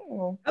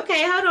 Oh.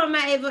 Okay, hold on,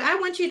 Maeva. I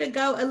want you to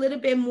go a little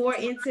bit more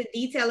into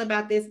detail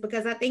about this,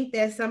 because I think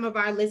that some of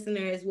our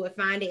listeners would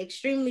find it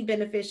extremely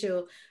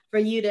beneficial for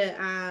you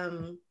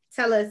to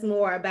tell us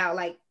more about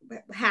like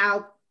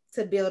how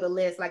to build a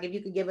list. Like if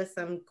you could give us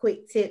some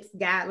quick tips,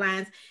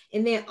 guidelines.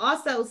 And then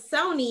also,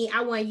 Sony,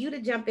 I want you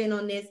to jump in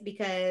on this,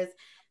 because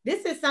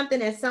this is something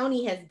that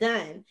Sony has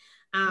done.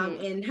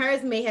 And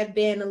hers may have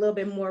been a little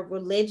bit more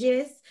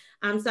religious.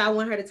 So I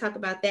want her to talk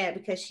about that,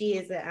 because she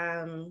is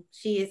a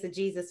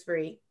Jesus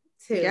freak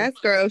too. Yes,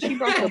 girl. She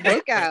brought the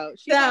book out.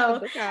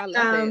 I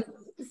love it.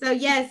 So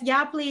yes,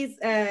 y'all please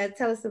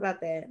tell us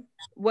about that.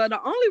 Well,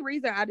 the only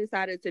reason I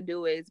decided to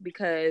do it is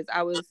because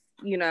I was,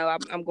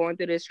 I'm going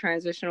through this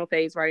transitional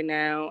phase right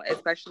now,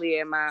 especially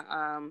in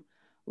my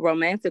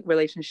romantic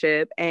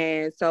relationship.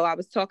 And so I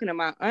was talking to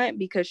my aunt,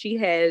 because she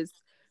has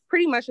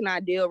pretty much an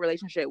ideal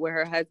relationship with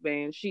her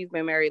husband. She's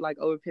been married like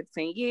over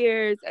 15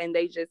 years, and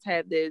they just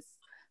have this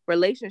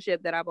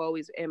relationship that I've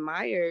always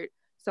admired.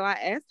 So I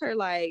asked her,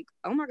 like,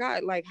 oh my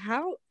God, like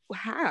how,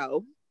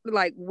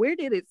 like, where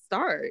did it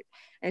start?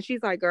 And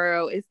she's like,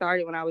 girl, it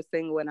started when I was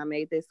single and I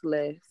made this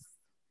list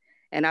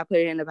and I put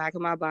it in the back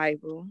of my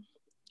Bible.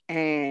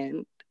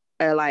 And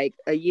like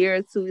a year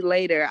or 2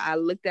 later, I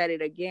looked at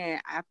it again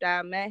after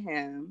I met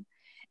him.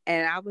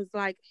 And I was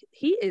like,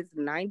 he is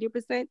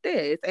 90%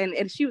 this.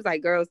 And she was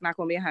like, girl, it's not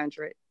going to be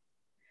 100.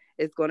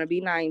 It's going to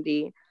be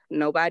 90.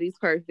 Nobody's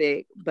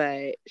perfect.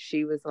 But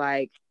she was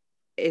like,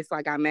 it's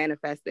like I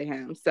manifested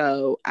him.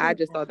 So I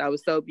just thought that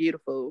was so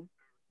beautiful.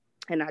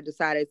 And I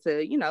decided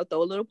to,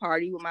 throw a little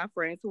party with my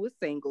friends who was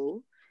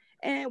single.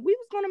 And we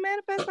was going to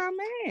manifest our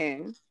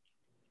man.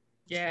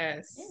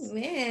 Yes.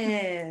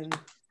 Man.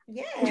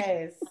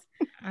 Yes.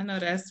 I know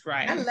that's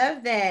right. I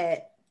love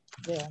that.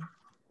 Yeah.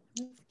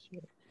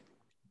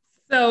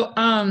 So,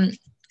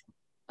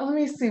 let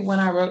me see when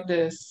I wrote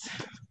this.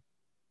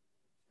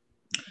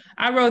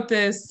 I wrote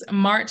this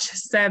March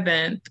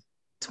 7th,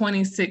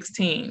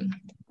 2016.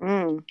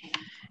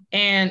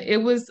 And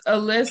it was a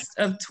list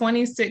of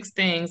 26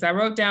 things. I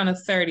wrote down a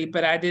 30,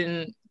 but I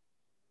didn't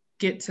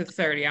get to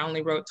 30. I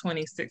only wrote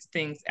 26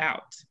 things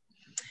out.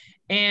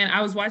 And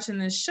I was watching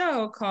this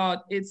show called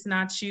It's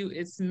Not You,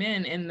 It's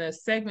Men. And the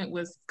segment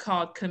was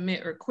called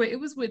Commit or Quit. It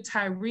was with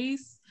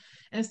Tyrese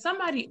and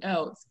somebody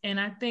else. And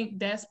I think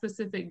that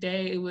specific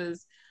day, it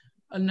was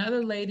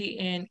another lady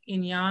in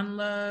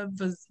Iyanla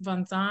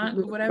Vanzant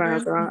or whatever.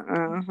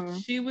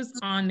 She was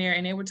on there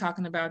and they were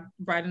talking about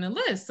writing a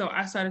list. So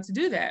I started to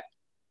do that.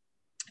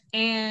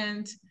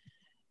 And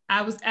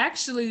I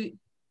actually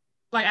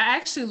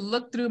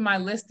looked through my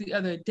list the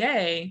other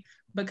day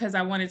because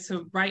I wanted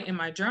to write in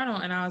my journal.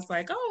 And I was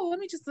like, oh, let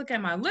me just look at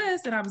my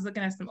list. And I was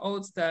looking at some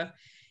old stuff.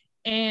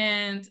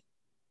 And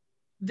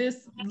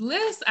this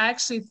list, I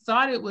actually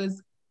thought it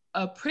was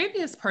a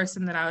previous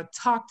person that I had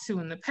talked to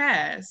in the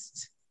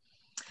past.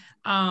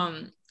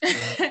 And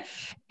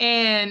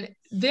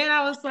then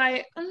I was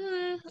like,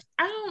 I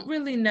don't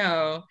really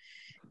know.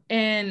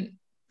 And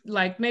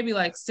like maybe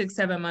like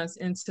 6-7 months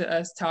into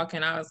us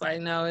talking, I was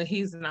like, no,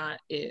 he's not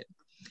it.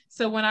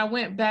 So when I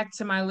went back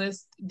to my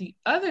list the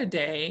other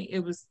day,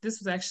 this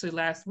was actually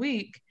last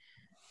week.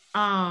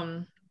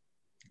 I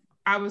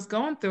was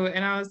going through it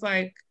and I was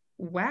like,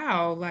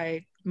 wow,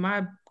 like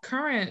my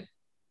current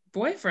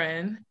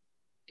boyfriend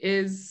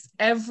is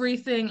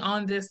everything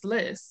on this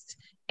list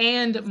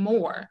and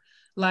more,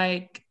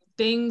 like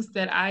things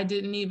that I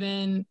didn't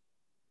even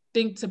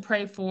think to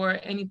pray for,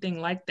 anything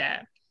like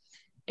that.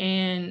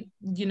 And,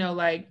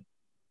 like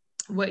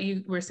what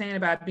you were saying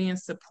about being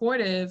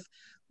supportive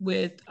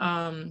with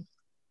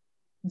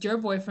your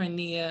boyfriend,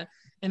 Nia,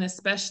 and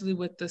especially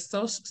with the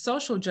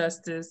social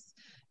justice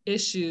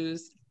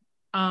issues,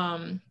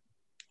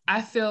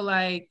 I feel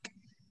like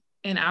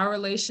in our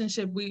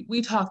relationship,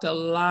 we talked a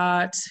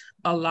lot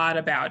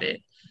about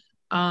it.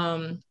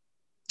 The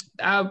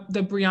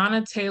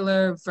Breonna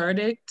Taylor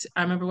verdict,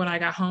 I remember when I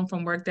got home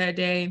from work that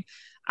day,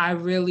 I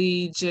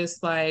really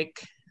just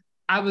like,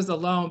 I was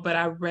alone, but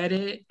I read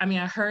it. I mean,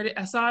 I heard it,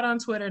 I saw it on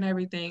Twitter and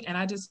everything, and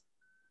I just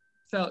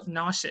felt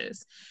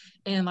nauseous.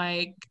 And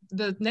like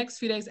the next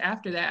few days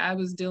after that, I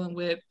was dealing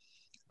with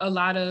a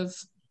lot of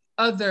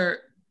other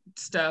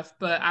stuff,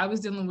 but I was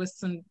dealing with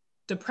some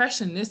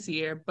depression this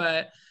year.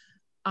 But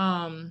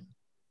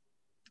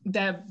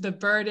that the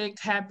verdict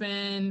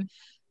happened,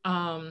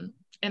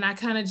 and I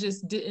kind of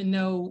just didn't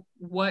know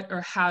what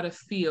or how to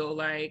feel.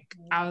 Like,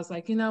 I was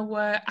like, you know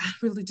what? I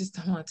really just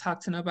don't want to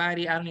talk to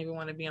nobody. I don't even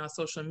want to be on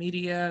social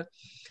media.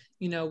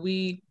 You know,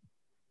 we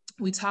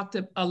talked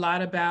a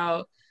lot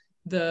about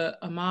the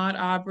Ahmaud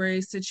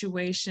Arbery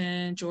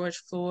situation, George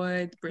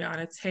Floyd,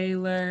 Breonna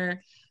Taylor,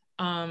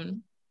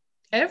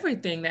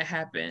 everything that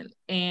happened.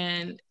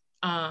 And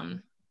I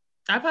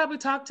probably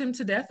talked him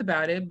to death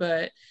about it,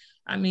 but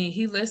I mean,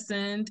 he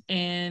listened.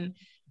 And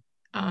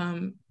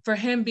for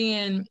him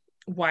being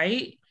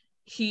white,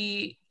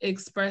 he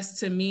expressed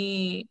to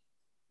me,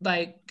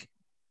 like,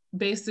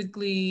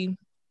 basically,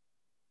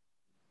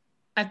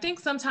 I think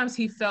sometimes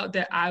he felt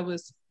that I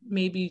was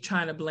maybe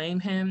trying to blame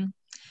him.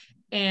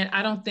 And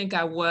I don't think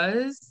I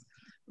was,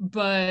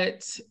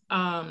 but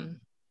I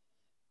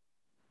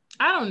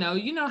don't know.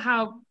 You know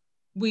how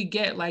we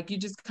get, like, you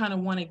just kind of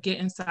want to get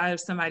inside of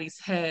somebody's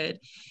head.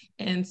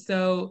 And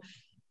so,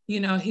 you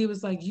know, he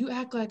was like, you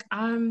act like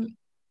I'm,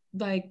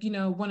 like, you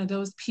know, one of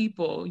those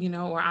people, you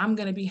know, or I'm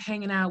going to be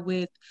hanging out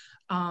with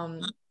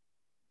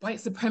white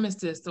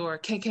supremacists or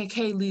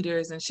KKK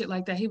leaders and shit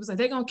like that. He was like,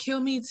 they're going to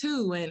kill me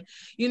too. And,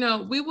 you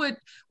know, we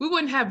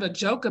wouldn't have a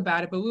joke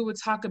about it, but we would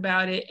talk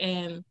about it.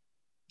 And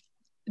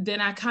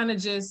then I kind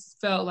of just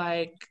felt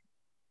like,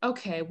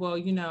 okay, well,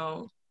 you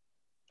know,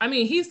 I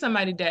mean, he's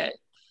somebody that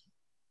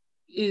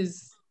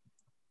is,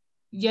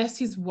 yes,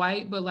 he's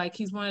white, but like,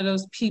 he's one of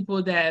those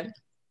people that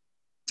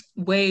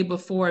way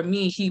before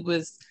me, he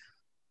was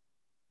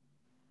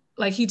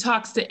like, he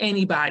talks to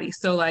anybody.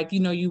 So, like, you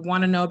know, you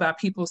want to know about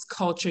people's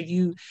culture,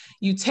 you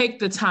take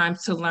the time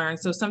to learn.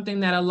 So something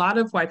that a lot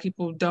of white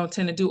people don't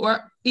tend to do,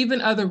 or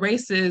even other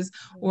races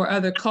or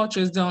other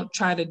cultures don't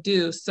try to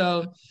do.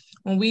 So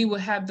when we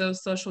would have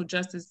those social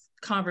justice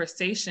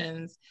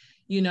conversations,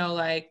 you know,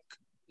 like,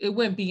 it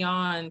went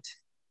beyond,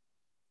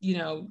 you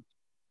know,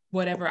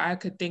 whatever I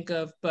could think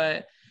of.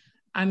 But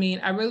I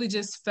mean, I really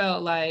just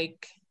felt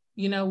like,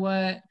 you know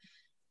what,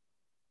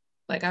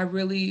 like, I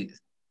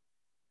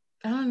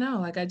don't know,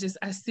 like,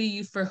 I see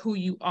you for who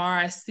you are.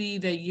 I see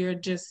that you're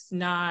just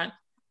not,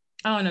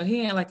 I don't know,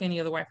 he ain't like any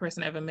other white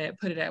person I ever met,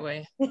 put it that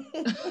way.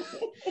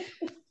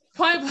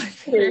 Point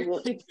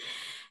blank.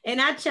 And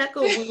I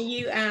chuckled when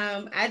you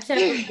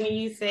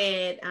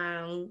said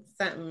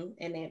something,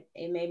 and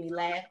it made me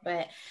laugh.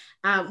 But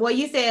well,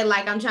 you said,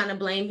 like, I'm trying to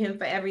blame him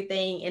for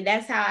everything, and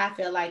that's how I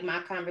feel like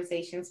my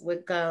conversations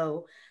would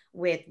go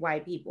with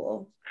white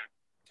people.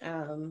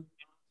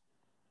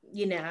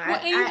 You know, well,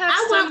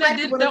 I want black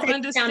people to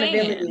take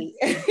accountability.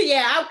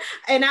 Yeah,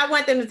 and I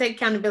want them to take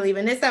accountability,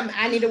 and it's something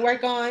I need to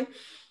work on.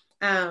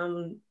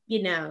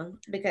 You know,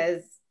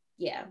 because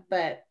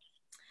but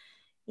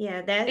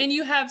yeah, that. And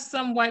you have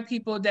some white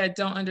people that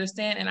don't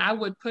understand, and I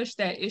would push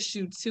that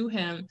issue to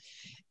him,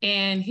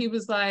 and he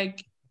was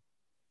like,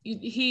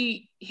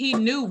 he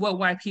knew what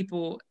white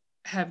people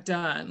have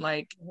done,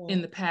 like,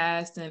 in the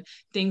past, and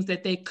things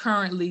that they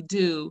currently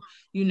do,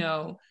 you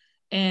know,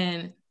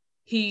 and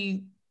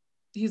he's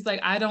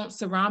like, I don't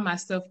surround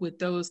myself with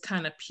those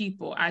kind of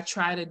people. I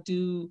try to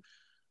do,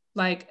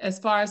 like, as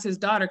far as his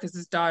daughter, because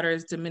his daughter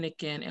is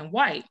Dominican and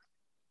white,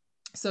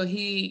 so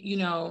he, you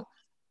know,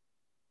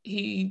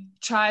 he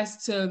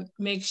tries to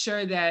make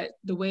sure that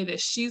the way that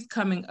she's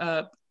coming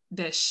up,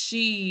 that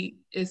she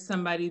is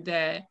somebody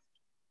that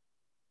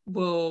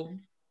will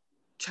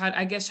try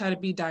to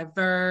be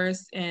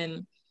diverse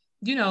and,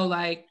 you know,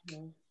 like,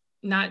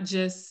 not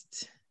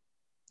just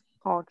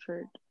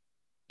cultured.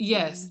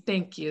 Yes,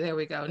 thank you. There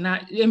we go.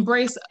 Not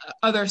embrace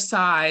other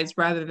sides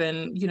rather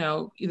than, you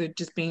know, either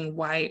just being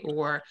white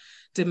or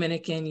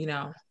Dominican, you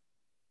know.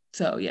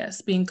 So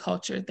yes, being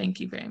cultured. Thank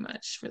you very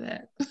much for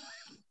that.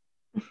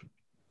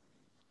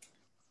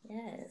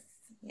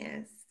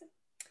 Yes.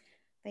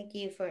 Thank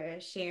you for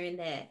sharing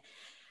that.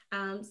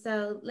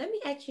 So let me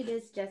ask you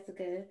this,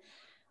 Jessica.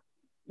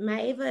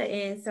 Maeva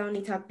and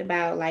Sony talked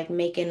about, like,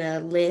 making a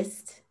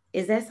list.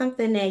 Is that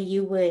something that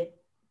you would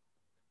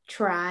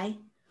try?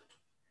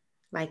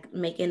 Like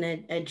making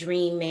a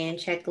dream man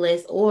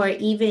checklist, or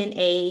even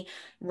a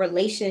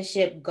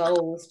relationship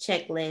goals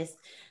checklist,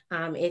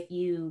 if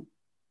you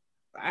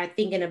are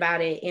thinking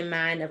about it in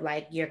mind of,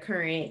 like, your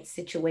current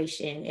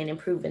situation and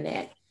improving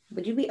that.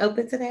 Would you be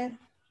open to that?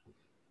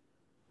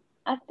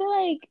 I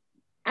feel like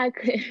I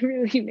couldn't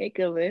really make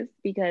a list,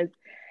 because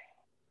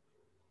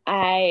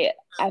I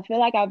feel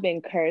like I've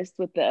been cursed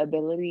with the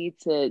ability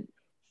to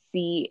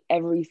see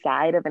every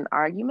side of an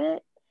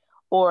argument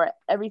or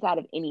every side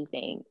of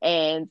anything.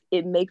 And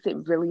it makes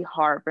it really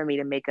hard for me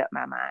to make up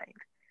my mind,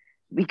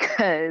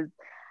 because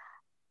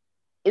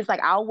it's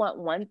like, I'll want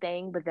one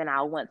thing, but then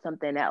I'll want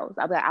something else.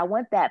 I'll be like, I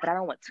want that, but I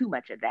don't want too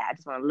much of that. I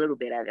just want a little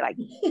bit of it, like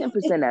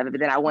 10% of it, but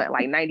then I want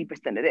like 90% of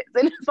this.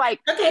 And it's like,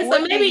 okay, so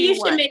maybe you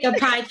should make a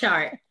pie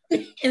chart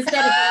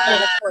instead of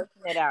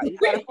forcing it out. You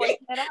gotta force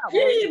it out.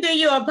 You do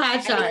you a pie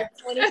chart.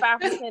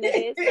 25% of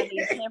this, I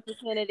need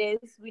 10% of this,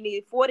 we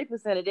need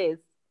 40% of this.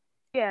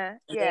 Yeah.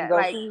 And then go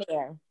like, from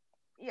there.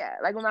 yeah,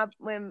 like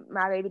when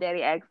my baby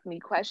daddy asks me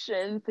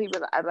questions,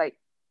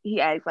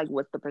 he asks like,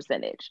 what's the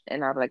percentage?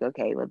 And I'm like,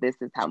 okay, well, this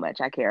is how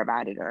much I care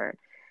about it, or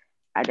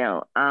I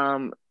don't.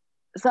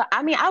 So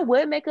I mean, I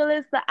would make a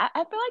list, but I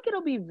feel like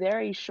it'll be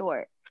very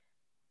short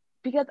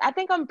because I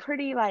think I'm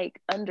pretty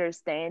like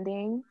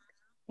understanding.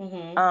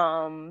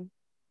 Mm-hmm.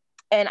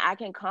 And I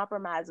can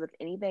compromise with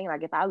anything.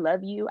 Like if I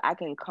love you, I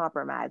can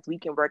compromise. We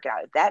can work it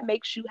out. If that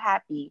makes you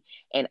happy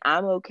and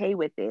I'm okay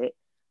with it,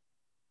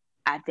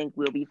 I think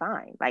we'll be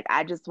fine. Like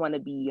I just want to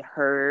be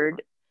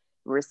heard,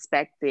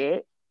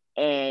 respected,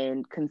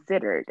 and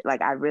considered.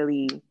 Like I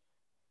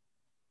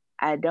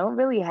don't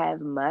really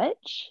have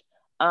much.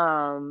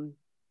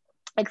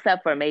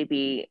 Except for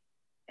maybe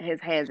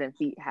his hands and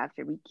feet have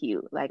to be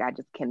cute. Like I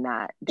just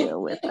cannot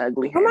deal with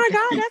ugly hands. Oh my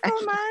God, that's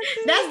on mine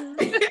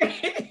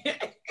too.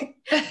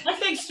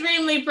 That's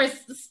extremely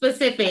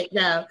specific,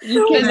 though.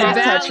 You cannot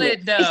touch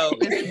valid, though.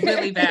 It's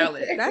really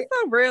valid. That's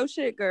some real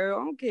shit, girl.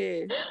 I don't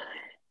care.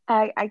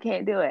 I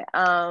can't do it.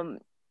 I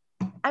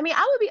mean,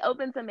 I would be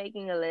open to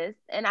making a list,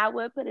 and I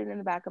would put it in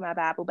the back of my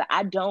Bible, but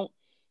I don't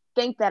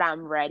think that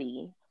I'm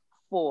ready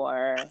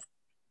for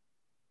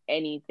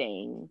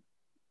anything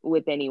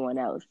with anyone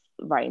else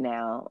right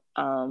now.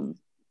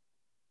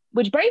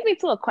 Which brings me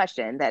to a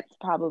question that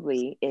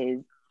probably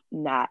is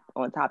not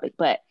on topic,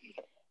 but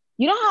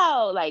you know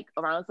how like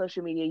around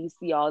social media you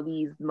see all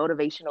these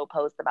motivational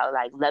posts about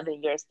like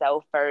loving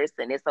yourself first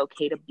and it's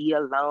okay to be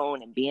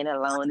alone and being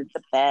alone is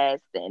the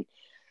best and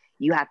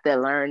you have to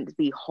learn to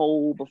be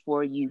whole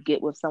before you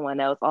get with someone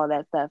else, all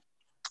that stuff.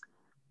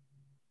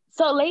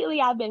 So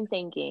lately I've been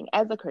thinking,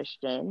 as a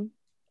Christian,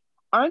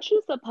 aren't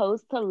you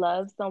supposed to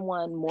love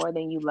someone more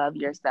than you love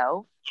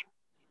yourself?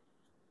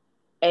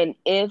 And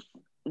if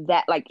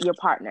that, like your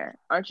partner,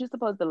 aren't you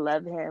supposed to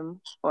love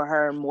him or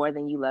her more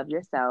than you love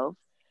yourself?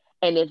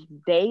 And if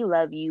they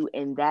love you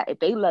in that, if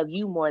they love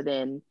you more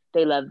than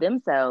they love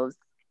themselves,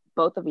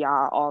 both of y'all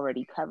are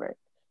already covered.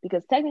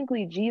 Because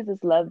technically Jesus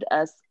loved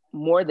us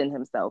more than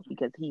himself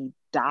because he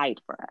died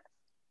for us.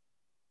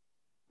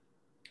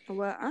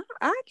 Well,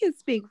 I can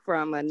speak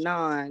from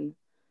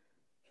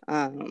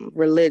a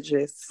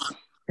religious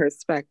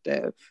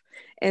perspective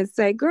and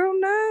say, girl,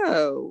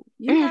 no,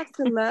 you have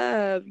to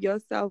love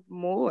yourself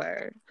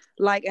more.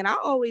 Like, and I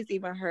always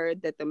even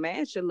heard that the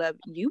man should love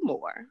you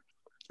more,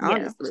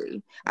 honestly. Yeah.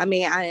 I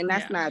mean, and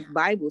that's not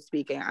Bible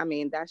speaking. I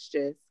mean, that's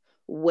just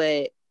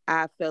what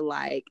I feel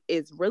like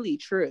is really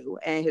true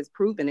and has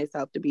proven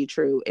itself to be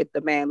true if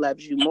the man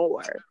loves you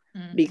more.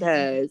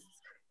 Because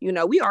you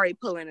know, we already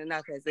pulling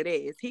enough as it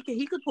is. He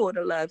could pull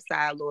the love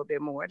side a little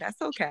bit more. That's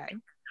okay.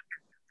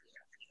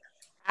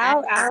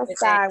 I'll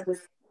side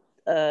with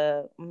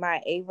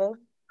my Ava.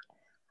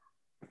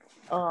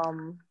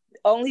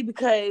 Only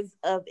because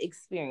of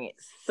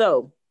experience.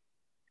 So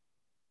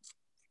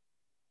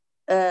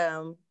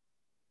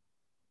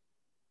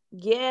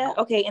yeah,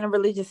 okay, in a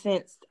religious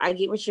sense, I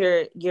get what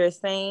you're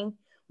saying,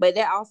 but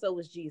that also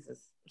was Jesus.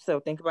 So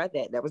think about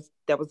that. That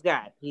was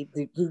God. He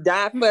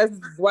died for us. This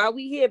is why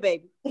we here,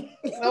 baby.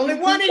 Only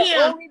one of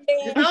him.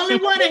 Only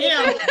one of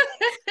him.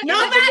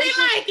 Nobody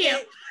like him.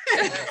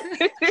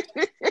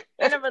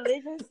 In a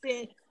religious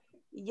sense,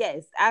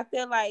 yes, I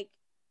feel like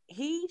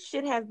he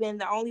should have been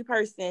the only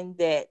person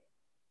that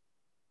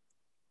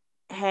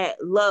had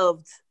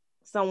loved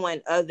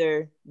someone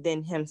other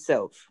than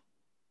himself.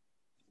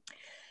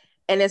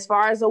 And as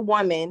far as a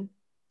woman,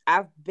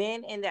 I've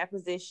been in that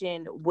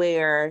position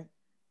where,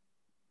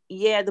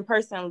 yeah, the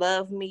person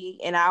loved me,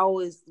 and I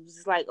always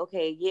was like,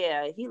 okay,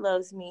 yeah, he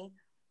loves me.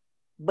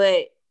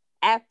 But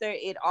after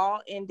it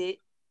all ended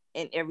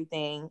and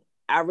everything,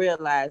 I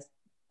realized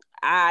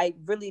I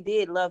really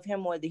did love him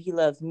more than he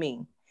loves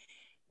me.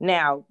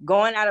 Now,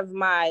 going out of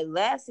my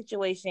last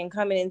situation,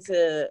 coming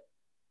into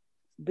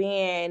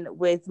being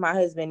with my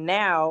husband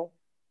now,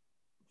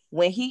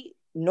 when he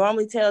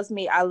normally tells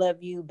me I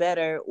love you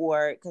better,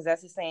 or because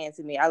that's his saying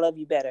to me, I love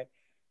you better,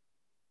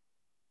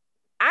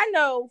 I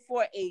know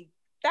for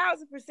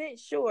 1,000%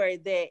 sure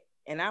that,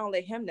 and I don't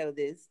let him know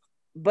this,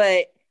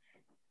 but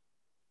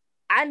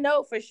I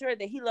know for sure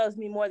that he loves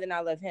me more than I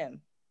love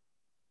him.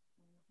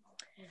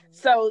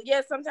 So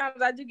yeah,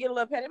 sometimes I do get a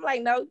little petty. I'm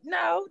like, no,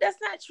 that's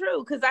not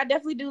true, because I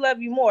definitely do love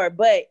you more.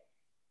 But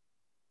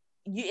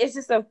it's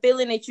just a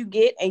feeling that you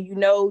get, and you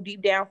know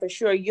deep down for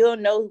sure, you'll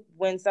know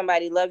when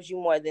somebody loves you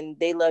more than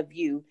they love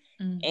you.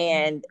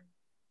 And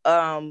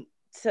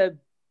to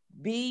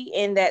be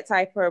in that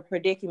type of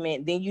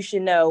predicament, then you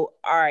should know,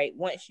 all right,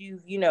 once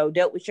you've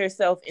dealt with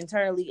yourself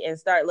internally and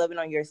start loving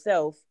on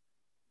yourself,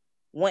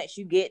 once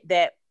you get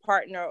that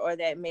partner or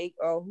that mate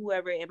or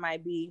whoever it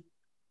might be,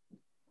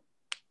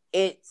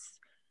 it's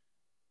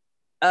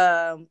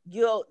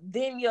you'll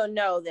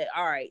know that,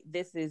 all right,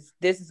 this is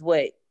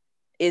what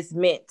it's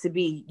meant to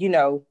be,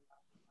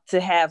 to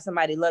have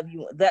somebody love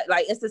you, that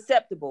like it's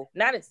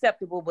not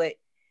acceptable, but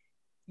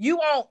you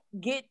won't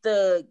get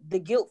the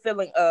guilt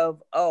feeling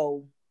of,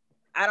 oh,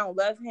 I don't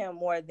love him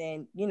more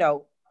than he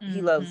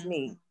loves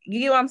me. You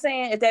get what I'm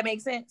saying? If that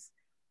makes sense.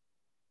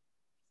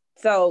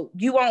 So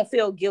you won't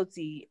feel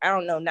guilty. I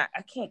don't know.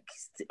 I can't.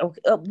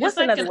 Okay, what's it's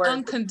like another an word?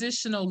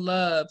 Unconditional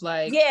love.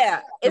 Like,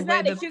 yeah, it's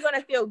not that you're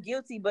gonna feel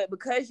guilty, but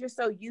because you're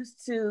so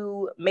used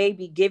to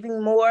maybe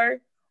giving more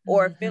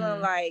or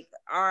feeling like,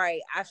 all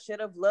right, I should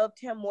have loved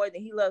him more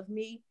than he loved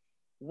me.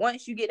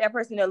 Once you get that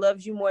person that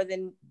loves you more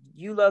than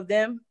you love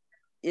them,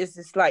 it's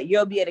just like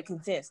you'll be at a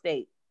content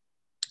state.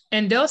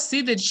 And they'll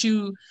see that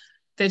you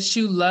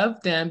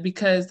love them,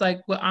 because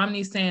like what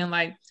Omni's saying,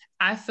 like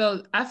I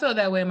felt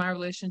that way in my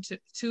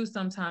relationship too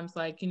sometimes.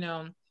 Like,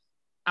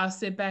 I'll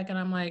sit back and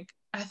I'm like,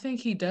 I think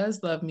he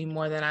does love me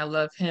more than I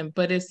love him.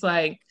 But it's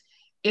like,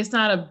 it's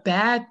not a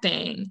bad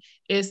thing.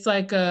 It's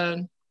like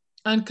a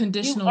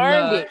unconditional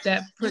love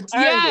that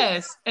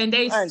yes, and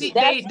they see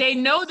they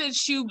know that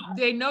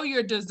they know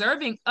you're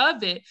deserving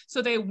of it,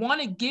 so they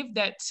want to give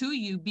that to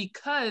you,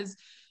 because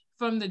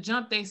from the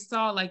jump they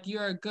saw like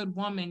you're a good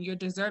woman, you're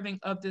deserving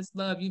of this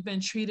love, you've been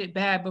treated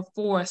bad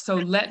before, so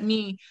let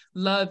me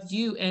love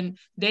you. And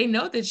they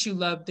know that you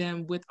love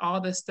them with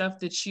all the stuff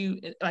that you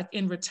like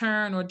in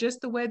return, or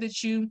just the way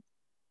that you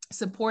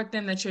support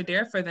them, that you're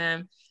there for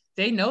them.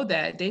 They know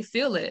that, they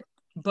feel it,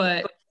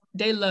 but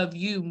they love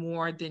you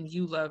more than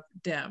you love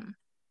them.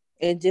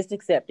 And just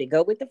accept it.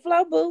 Go with the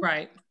flow, boo.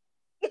 Right.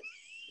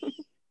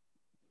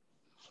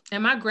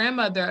 And my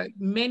grandmother,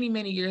 many,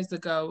 many years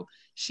ago,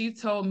 she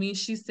told me,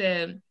 she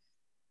said,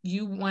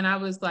 when I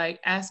was like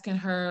asking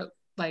her,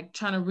 like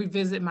trying to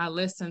revisit my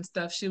list and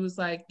stuff, she was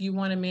like, you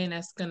want a man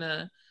that's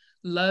gonna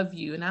love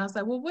you. And I was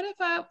like, well, what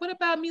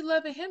about me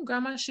loving him,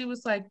 Grandma? She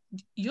was like,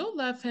 you'll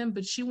love him,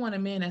 but you want a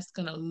man that's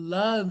gonna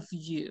love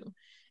you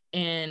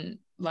and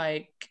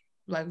like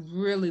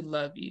really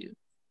love you.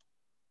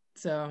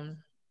 So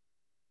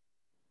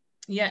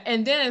yeah.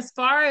 And then as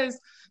far as,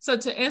 so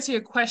to answer your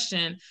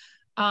question,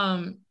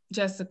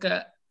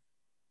 Jessica,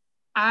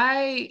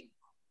 I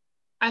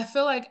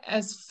feel like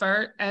as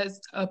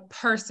a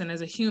person,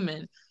 as a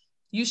human,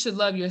 you should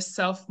love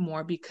yourself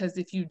more, because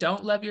if you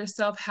don't love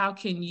yourself, how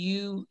can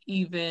you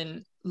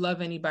even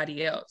love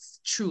anybody else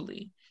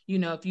truly?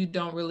 If you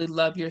don't really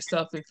love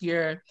yourself, if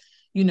you're,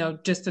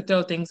 just to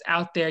throw things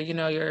out there,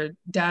 you're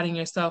doubting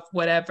yourself,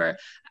 whatever.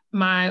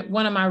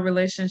 One of my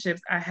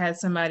relationships, I had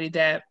somebody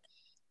that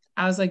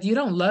I was like, you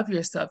don't love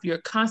yourself. You're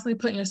constantly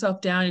putting yourself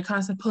down. You're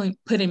constantly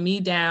putting me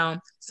down.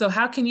 So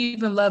how can you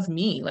even love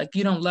me? Like,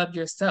 you don't love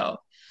yourself.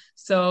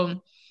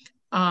 So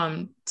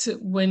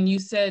when you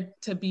said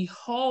to be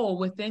whole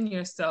within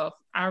yourself,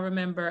 I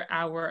remember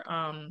our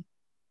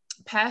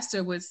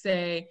pastor would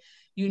say,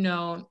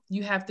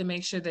 you have to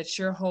make sure that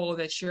you're whole,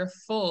 that you're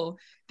full.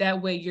 That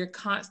way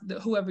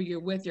whoever you're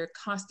with, you're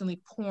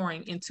constantly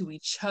pouring into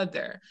each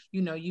other.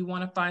 You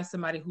want to find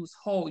somebody who's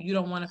whole. You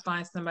don't want to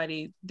find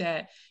somebody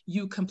that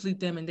you complete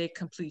them and they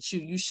complete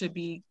you. You should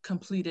be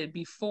completed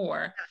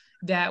before.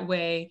 That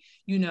way,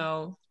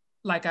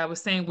 like I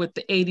was saying with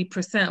the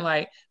 80%,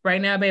 like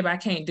right now, babe, I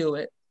can't do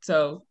it.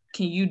 So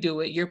can you do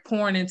it? You're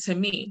pouring into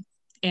me.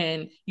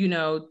 And,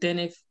 then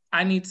if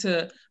I need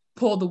to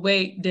pull the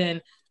weight,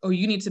 or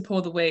you need to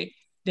pull the weight,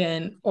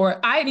 or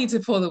I need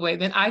to pull the weight,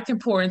 then I can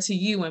pour into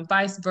you, and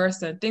vice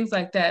versa, things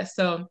like that.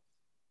 So,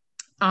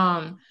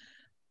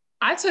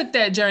 I took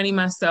that journey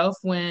myself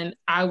when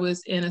I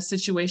was in a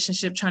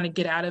situationship trying to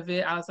get out of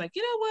it. I was like,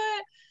 you know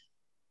what?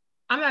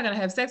 I'm not going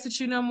to have sex with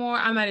you no more.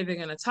 I'm not even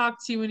going to talk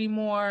to you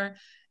anymore.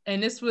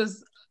 And this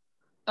was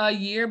a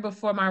year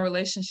before my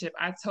relationship.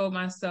 I told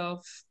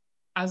myself,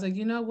 I was like,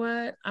 you know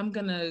what? I'm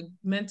going to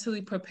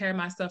mentally prepare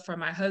myself for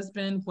my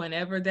husband,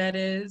 whenever that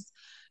is,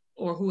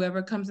 or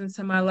whoever comes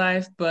into my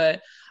life,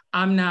 but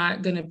I'm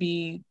not going to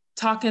be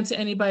talking to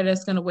anybody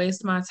that's going to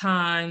waste my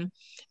time.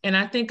 And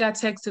I think I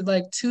texted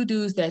like 2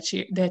 dudes that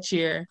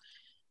year.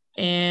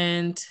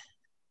 And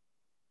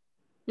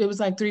it was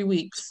like 3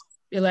 weeks.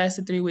 It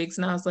lasted 3 weeks.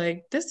 And I was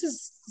like, this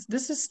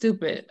is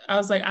stupid. I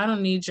was like, I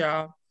don't need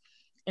y'all.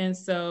 And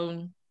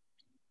so,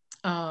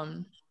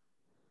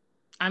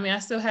 I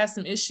still had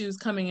some issues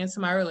coming into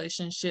my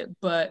relationship,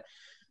 but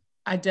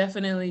I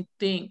definitely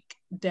think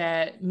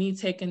that me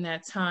taking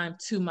that time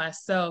to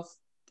myself,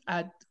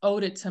 I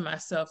owed it to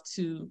myself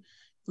to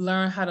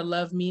learn how to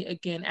love me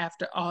again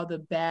after all the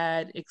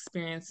bad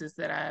experiences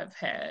that I've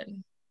had.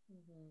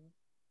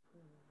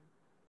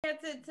 Yeah,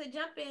 to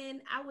jump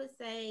in, I would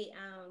say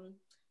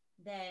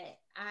that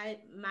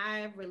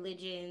my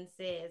religion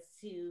says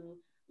to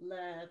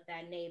love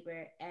thy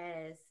neighbor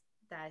as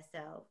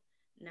thyself,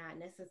 not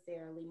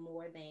necessarily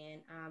more than.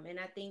 And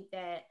I think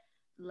that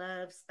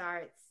love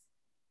starts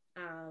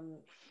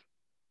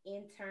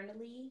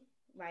internally,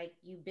 like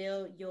you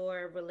build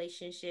your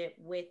relationship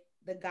with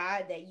the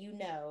God that you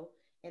know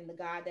and the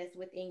God that's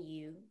within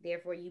you.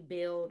 Therefore, you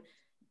build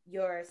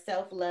your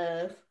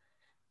self-love,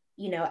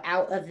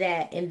 out of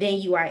that, and then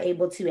you are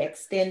able to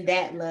extend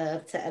that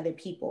love to other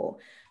people.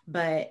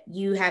 But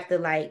you have to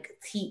like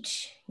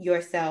teach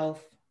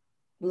yourself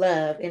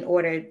love in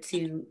order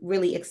to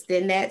really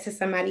extend that to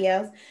somebody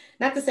else.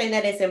 Not to say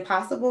that it's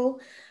impossible,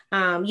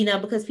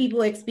 because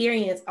people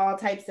experience all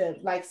types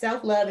of, like,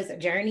 self-love is a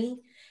journey.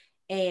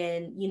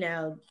 And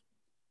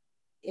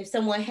if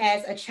someone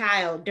has a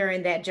child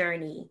during that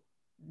journey,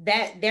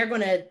 that they're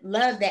going to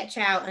love that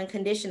child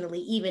unconditionally,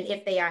 even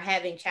if they are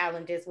having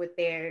challenges with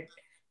their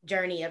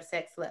journey of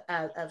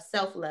of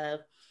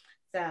self-love.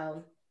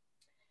 So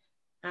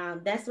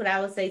that's what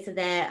I would say to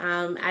that.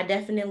 I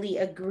definitely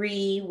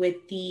agree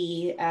with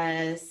the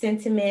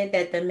sentiment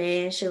that the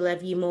man should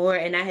love you more.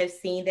 And I have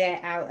seen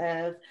that out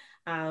of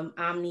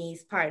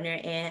Omni's partner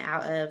and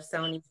out of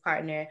Sony's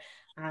partner.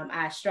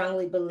 I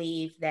strongly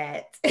believe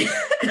that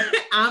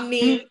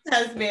Omni's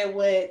husband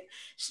would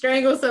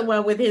strangle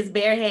someone with his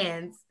bare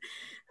hands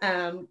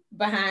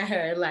behind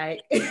her.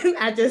 Like,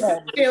 I just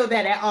feel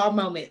that at all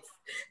moments.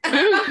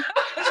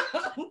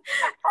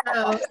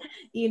 So,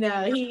 he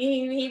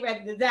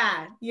ready to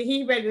die.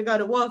 He ready to go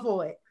to war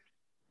for it.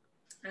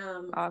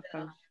 Awesome.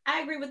 So I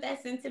agree with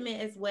that sentiment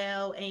as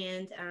well.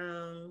 And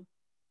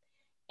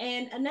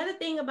another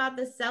thing about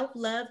the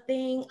self-love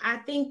thing, I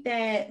think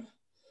that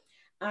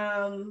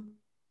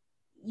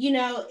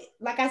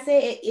like I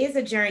said, it is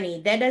a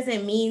journey. That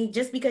doesn't mean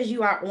just because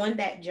you are on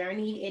that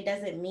journey, it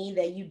doesn't mean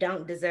that you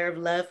don't deserve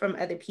love from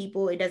other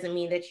people. It doesn't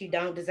mean that you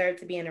don't deserve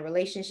to be in a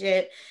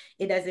relationship.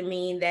 It doesn't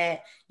mean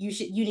that you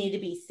need to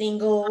be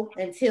single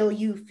until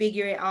you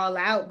figure it all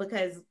out,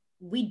 because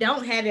we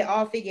don't have it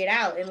all figured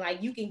out. And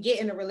like, you can get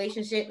in a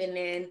relationship and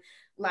then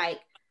like,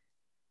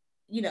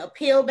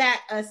 peel back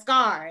a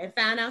scar and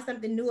find out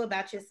something new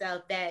about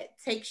yourself that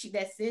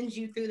sends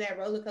you through that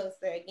roller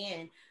coaster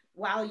again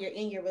while you're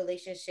in your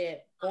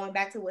relationship, going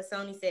back to what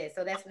Sony said.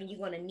 So that's when you're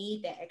going to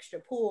need that extra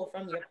pull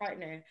from your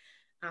partner.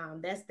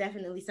 That's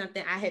definitely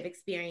something I have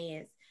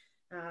experienced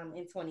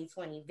in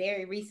 2020,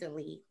 very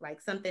recently,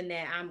 like something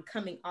that I'm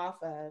coming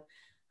off of.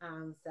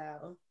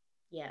 So,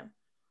 yeah.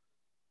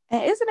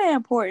 And isn't it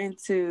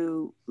important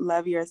to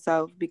love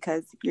yourself,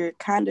 because you're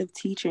kind of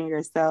teaching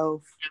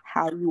yourself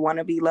how you want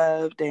to be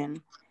loved?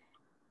 And,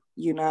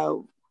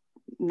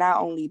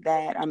 not only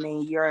that, I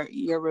mean,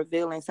 you're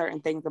revealing certain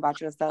things about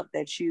yourself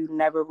that you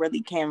never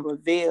really can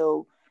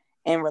reveal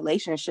in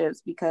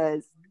relationships,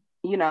 because,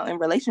 in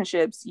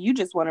relationships, you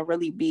just want to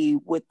really be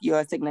with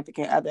your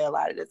significant other a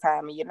lot of the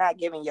time, and you're not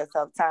giving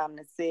yourself time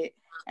to sit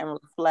and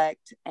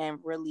reflect and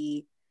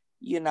really,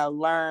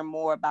 learn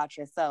more about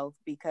yourself,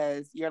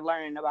 because you're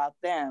learning about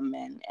them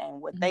and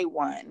what they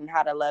want and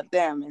how to love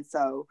them. And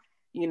so,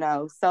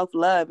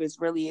 self-love is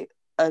really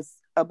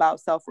about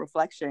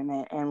self-reflection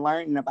and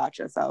learning about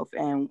yourself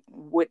and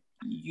what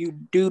you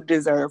do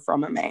deserve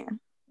from a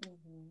man.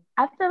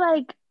 I feel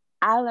like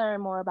I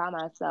learn more about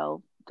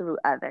myself through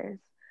others,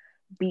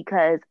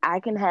 because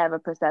I can have a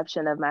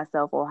perception of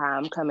myself or how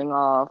I'm coming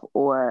off,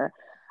 or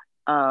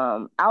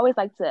I always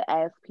like to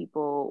ask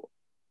people,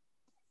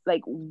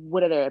 like,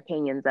 what are their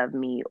opinions of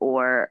me?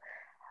 Or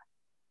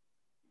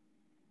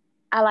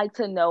I like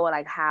to know,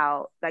 like,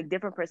 how, like,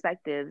 different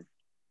perspectives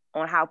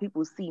on how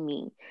people see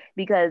me,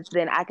 because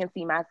then I can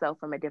see myself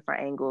from a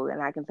different angle,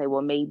 and I can say,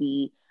 well,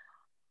 maybe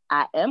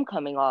I am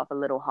coming off a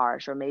little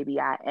harsh, or maybe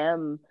I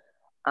am,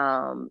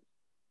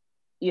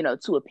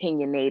 too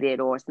opinionated,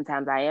 or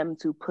sometimes I am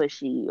too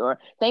pushy, or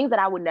things that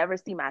I would never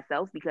see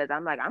myself, because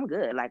I'm like, I'm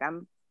good. Like,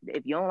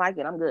 if you don't like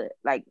it, I'm good.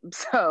 Like,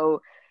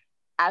 so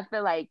I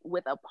feel like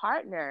with a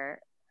partner,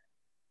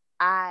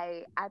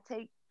 I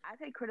take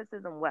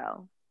criticism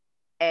well,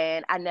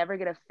 and I never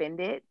get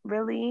offended,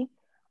 really.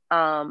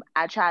 Sometimes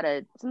I try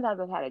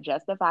to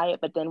justify it,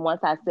 but then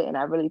once I sit and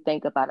I really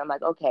think about it, I'm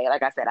like, okay,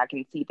 like I said, I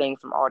can see things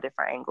from all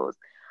different angles.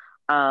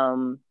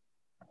 And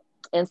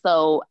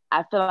so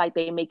I feel like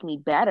they make me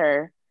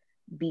better,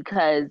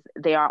 because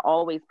they are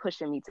always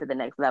pushing me to the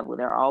next level.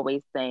 They're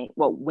always saying,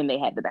 well, when they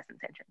had the best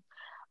intentions,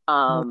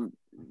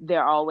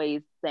 they're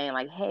always saying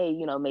like, hey,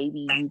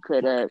 maybe you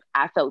could have,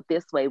 I felt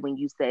this way when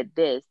you said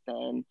this,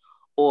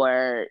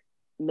 or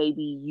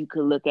maybe you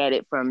could look at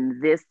it from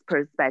this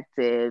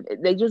perspective.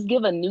 They just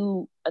give a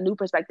new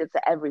perspective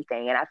to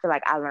everything. And I feel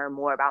like I learn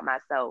more about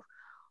myself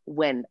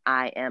when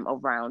I am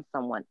around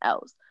someone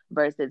else,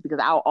 versus, because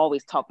I'll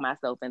always talk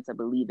myself into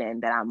believing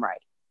that I'm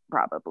right,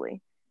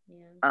 probably.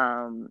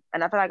 Yeah.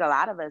 And I feel like a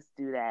lot of us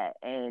do that.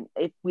 And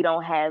if we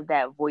don't have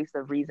that voice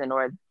of reason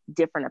or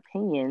different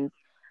opinions,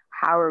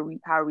 how are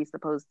we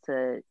supposed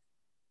to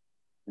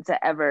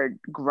ever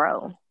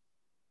grow?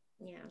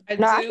 Yeah.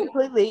 I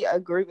completely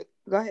agree with.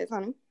 Go ahead,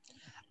 Sonny.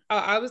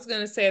 I was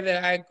going to say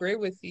that I agree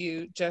with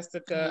you,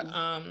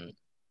 Jessica.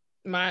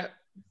 My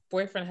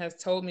boyfriend has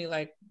told me,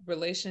 like,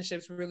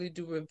 relationships really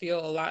do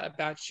reveal a lot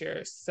about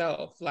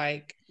yourself.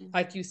 Like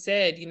you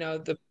said,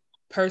 the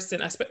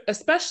person,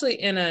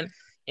 especially in an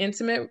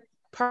intimate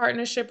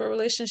partnership or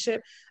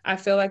relationship, I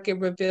feel like it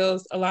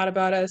reveals a lot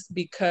about us,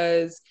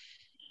 because,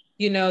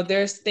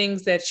 there's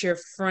things that your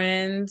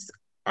friends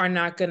are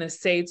not going to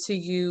say to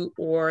you,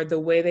 or the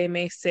way they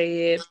may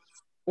say it,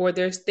 or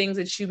there's things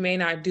that you may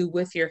not do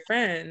with your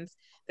friends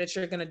that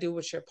you're going to do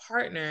with your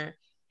partner,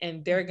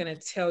 and they're going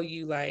to tell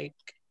you, like,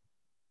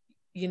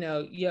 you're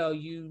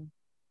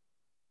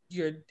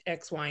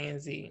X, Y,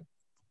 and Z.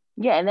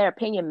 Yeah, and their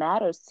opinion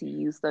matters to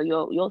you, so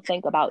you'll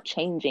think about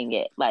changing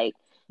it. Like,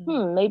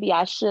 maybe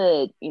I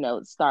should,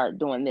 start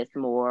doing this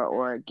more,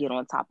 or get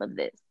on top of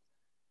this.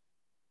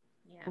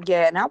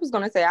 Yeah, and I was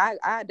going to say,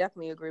 I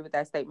definitely agree with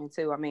that statement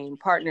too. I mean,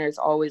 partners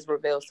always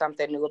reveal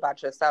something new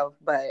about yourself,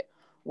 but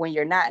when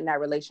you're not in that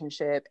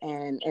relationship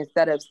and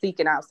instead of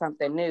seeking out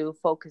something new,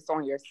 focus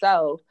on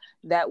yourself.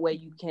 That way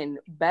you can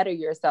better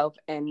yourself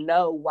and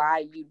know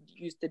why you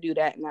used to do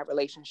that in that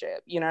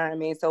relationship. You know what I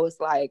mean? So it's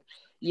like,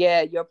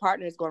 yeah, your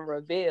partner is going to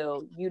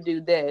reveal you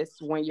do this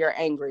when you're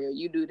angry or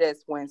you do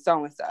this when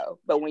so-and-so.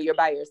 But when you're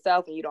by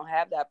yourself and you don't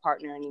have that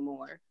partner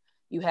anymore,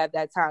 you have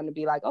that time to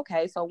be like,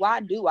 okay, so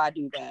why do I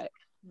do that?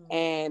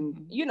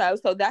 And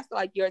so that's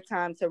like your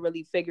time to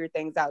really figure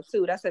things out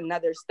too. That's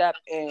another step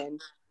in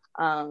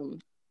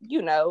and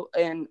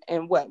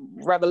what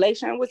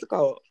revelation, what's it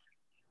called?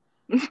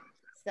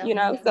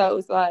 So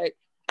it's like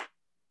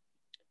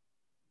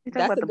you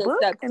talking about the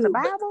book in the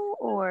Bible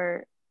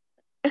or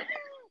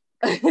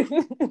I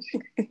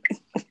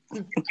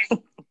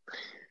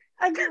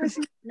get what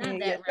you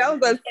that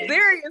was a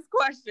serious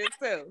question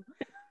too.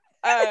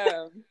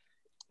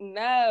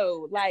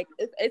 No, like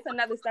it's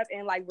another step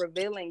in like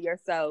revealing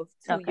yourself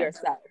to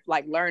yourself,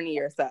 like learning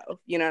yourself.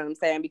 You know what I'm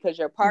saying? Because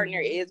your partner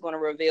is going to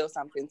reveal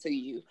something to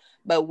you.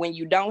 But when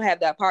you don't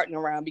have that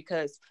partner around,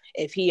 because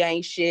if he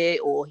ain't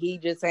shit or he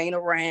just ain't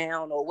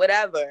around or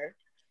whatever,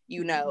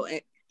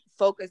 and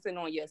focusing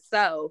on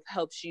yourself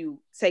helps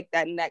you take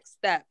that next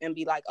step and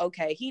be like,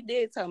 okay, he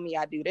did tell me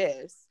I do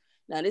this.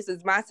 Now this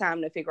is my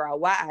time to figure out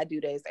why I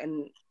do this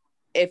and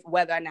if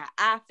whether or not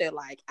I feel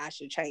like I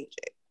should change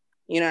it.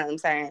 You know what I'm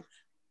saying?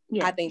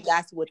 Yeah. I think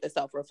that's what the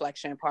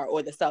self-reflection part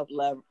or the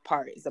self-love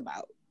part is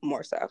about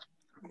more so.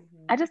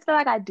 I just feel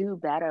like I do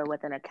better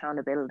with an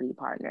accountability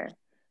partner.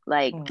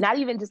 Like not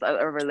even just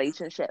a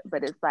relationship,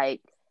 but it's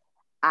like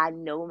I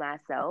know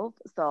myself,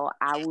 so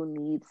I will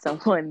need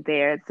someone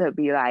there to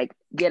be like,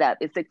 get up,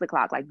 it's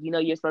 6:00. Like,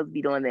 you're supposed to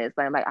be doing this.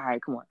 But I'm like, all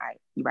right, come on. All right,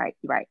 you're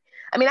right.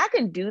 I mean, I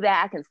can do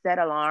that. I can set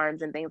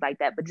alarms and things like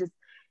that, but just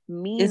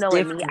me it's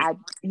knowing different.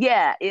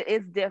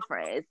 it's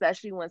different,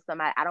 especially when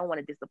I don't want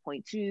to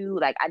disappoint you.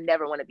 Like, I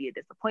never want to be a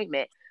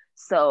disappointment.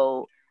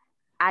 So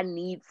I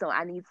need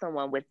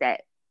someone with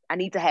that. I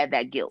need to have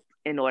that guilt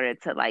in order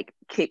to like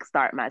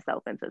kickstart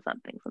myself into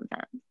something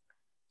sometimes.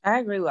 I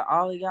agree with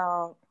all of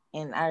y'all.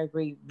 And I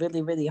agree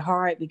really, really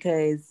hard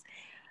because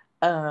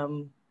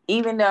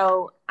even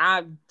though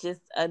I'm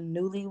just a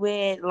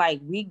newlywed,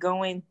 like we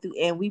going through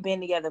and we've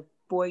been together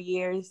 4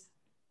 years.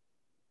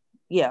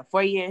 Yeah,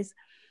 4 years.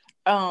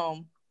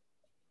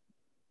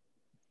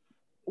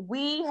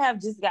 We have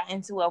just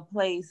gotten to a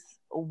place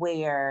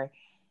where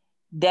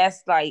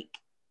that's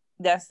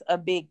a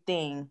big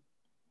thing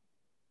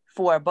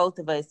for both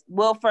of us.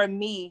 Well, for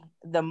me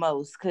the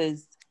most,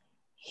 because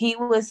he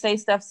would say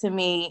stuff to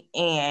me,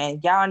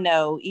 and y'all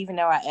know, even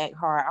though I act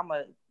hard, I'm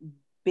a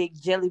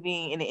big jelly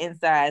bean in the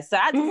inside. So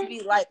I just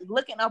be like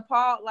looking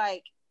appalled,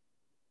 like,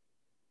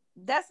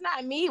 that's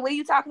not me. What are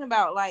you talking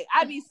about? Like,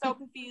 I'd be so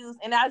confused.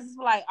 And I was just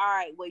like, all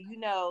right,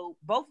 well,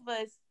 both of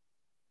us,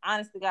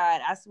 honest to God,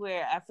 I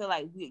swear, I feel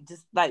like we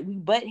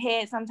butt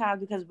heads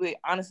sometimes because we're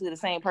honestly the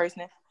same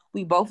person.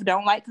 We both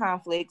don't like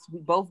conflicts. We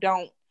both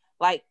don't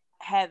like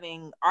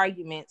having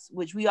arguments,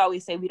 which we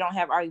always say we don't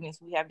have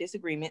arguments. We have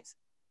disagreements.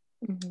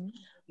 Mm-hmm.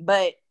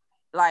 But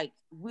like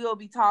we'll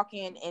be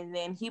talking and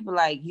then he'll be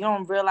like, you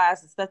don't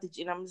realize the stuff that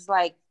and I'm just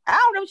like, I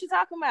don't know what you're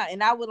talking about.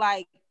 And I would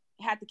like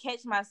have to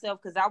catch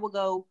myself because I would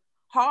go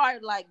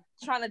hard like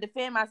trying to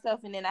defend myself,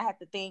 and then I have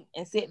to think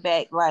and sit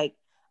back like,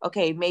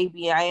 okay,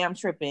 maybe I am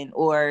tripping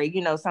or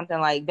something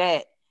like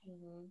that.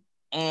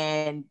 Mm-hmm.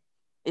 And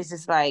it's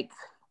just like,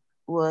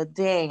 well,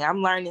 dang,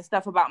 I'm learning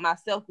stuff about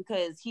myself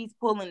because he's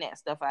pulling that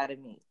stuff out of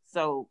me.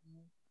 So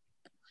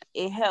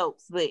it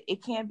helps, but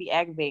it can be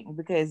aggravating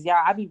because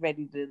y'all, I be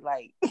ready to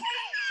like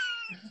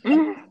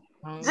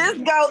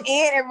just go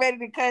in and ready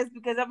to cuss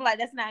because I'm like,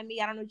 that's not me.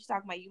 I don't know what you're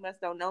talking about. You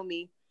must don't know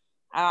me.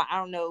 I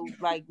don't know,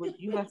 like,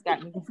 you must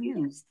got me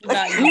confused. You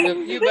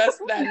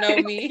must not know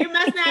me. You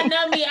must not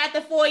know me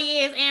after 4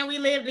 years and we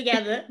live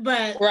together.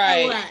 But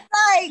right,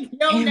 like,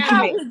 don't know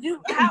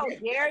how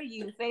dare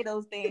you say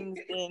those things?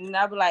 And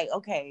I'll be like,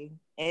 okay.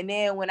 And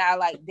then when I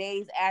like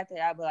days after,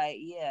 I'll be like,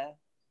 yeah,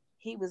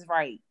 he was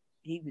right.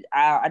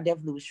 I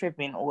definitely was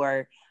tripping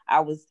or I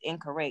was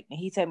incorrect. And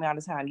he tell me all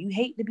the time, you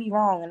hate to be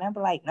wrong. And I'll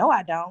be like, no,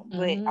 I don't.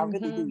 But I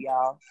really do,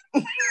 y'all.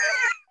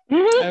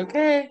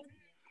 Okay.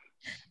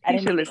 I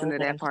should listen to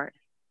that part.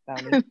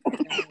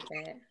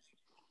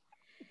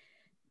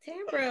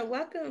 Tambra,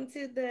 welcome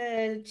to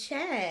the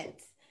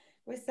chat.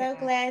 We're so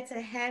glad to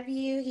have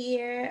you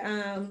here.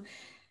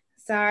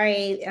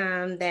 Sorry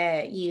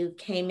that you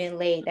came in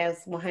late. That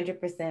was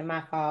 100%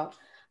 my fault.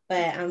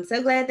 But I'm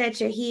so glad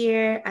that you're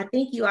here. I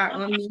think you are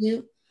on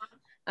mute.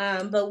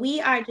 But we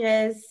are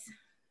just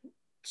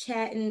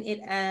chatting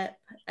it up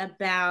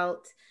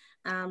about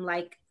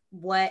like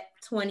what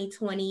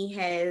 2020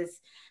 has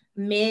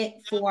meant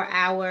for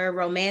our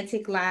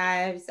romantic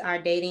lives, our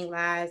dating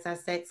lives, our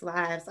sex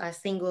lives, our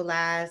single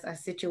lives, our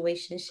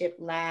situationship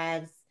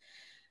lives,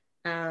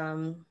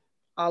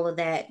 all of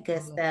that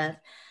good stuff.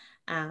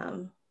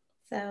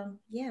 So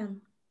yeah.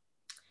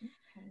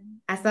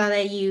 I saw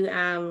that you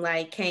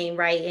like came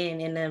right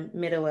in the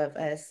middle of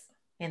us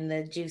and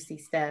the juicy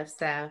stuff.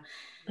 So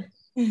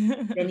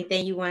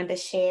anything you wanted to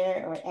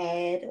share or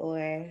add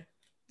or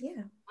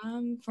yeah.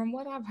 From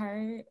what I've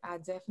heard, I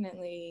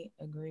definitely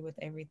agree with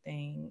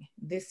everything.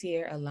 This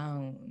year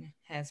alone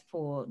has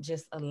pulled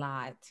just a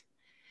lot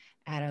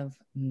out of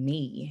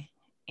me.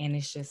 And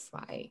it's just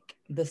like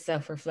the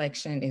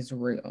self-reflection is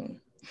real.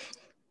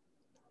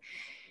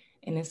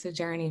 And it's a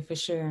journey for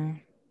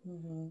sure.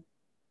 Mm-hmm.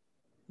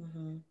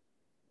 Mm-hmm.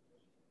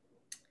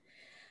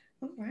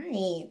 All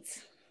right.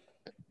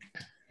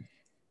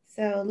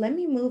 So let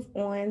me move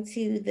on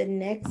to the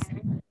next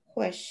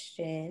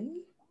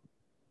question,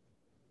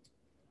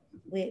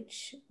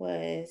 which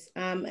was,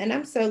 and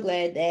I'm so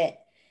glad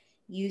that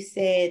you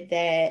said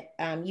that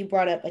you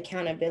brought up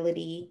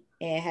accountability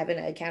and having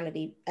an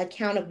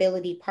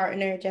accountability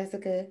partner,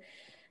 Jessica,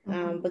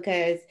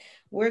 because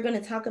we're going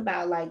to talk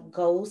about like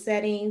goal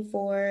setting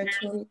for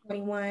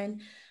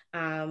 2021.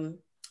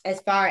 As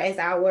far as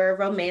our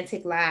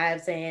romantic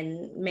lives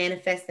and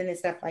manifesting and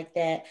stuff like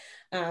that.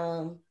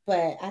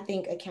 But I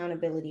think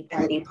accountability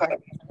part is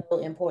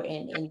so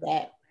important in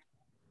that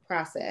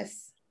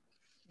process.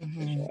 For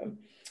sure.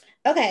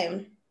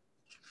 Okay.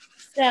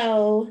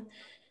 So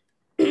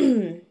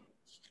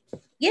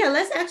yeah,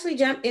 let's actually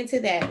jump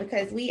into that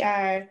because we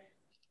are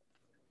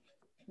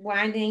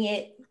winding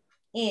it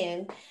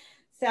in.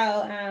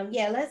 So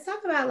yeah, let's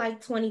talk about like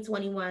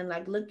 2021,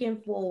 like looking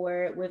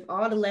forward with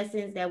all the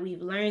lessons that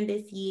we've learned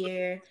this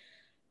year,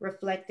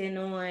 reflecting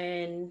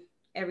on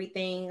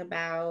everything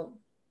about,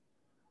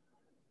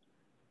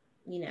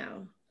 you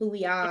know, who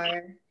we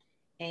are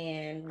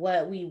and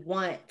what we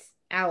want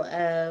out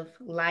of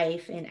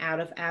life and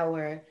out of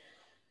our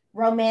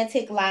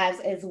romantic lives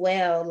as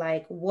well.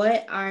 Like,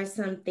 what are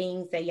some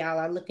things that y'all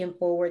are looking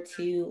forward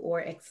to or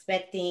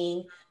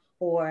expecting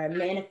or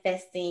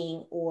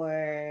manifesting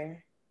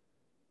or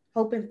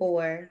hoping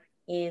for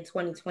in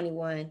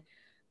 2021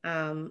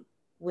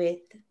 with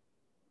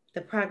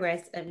the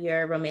progress of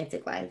your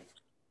romantic life?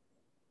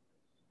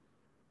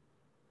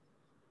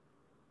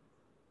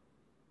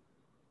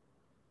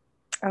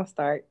 I'll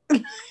start.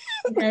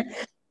 Okay.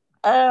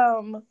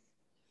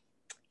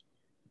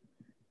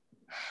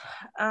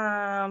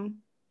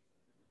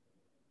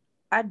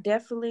 I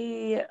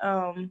definitely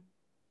I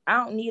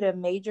don't need a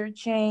major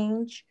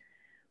change,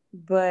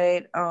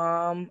 but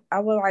I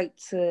would like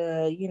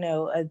to, you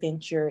know,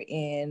 adventure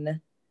in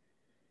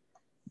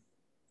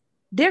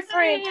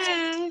different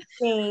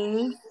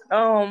things.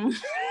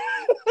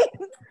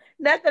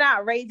 Nothing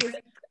outrageous,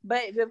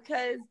 but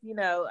because, you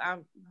know,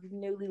 I'm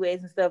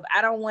newlyweds and stuff,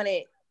 I don't want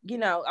it, you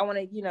know, I want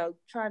to, you know,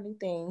 try new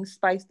things,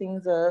 spice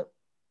things up.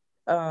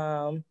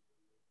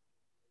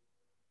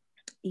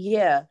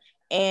 Yeah.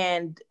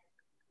 And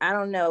I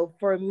don't know,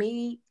 for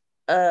me,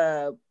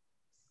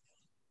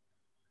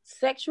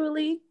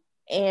 sexually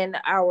in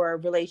our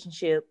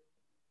relationship,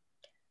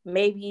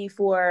 maybe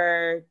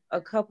for a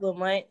couple of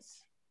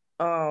months,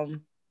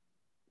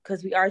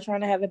 because we are trying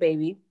to have a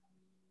baby.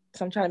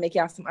 So I'm trying to make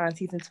y'all some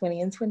aunties in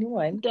 20 and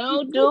 21.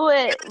 Don't do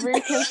it.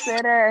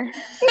 Reconsider.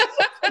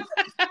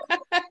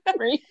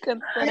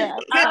 Reconsider.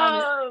 Tell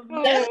her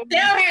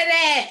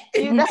that.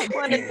 You don't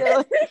want to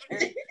do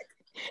it.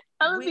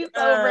 I'm gonna be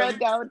so real.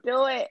 Don't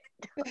do it.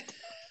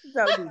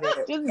 Don't do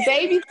that. Just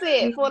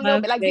babysit for a little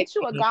bit. Like, get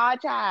you a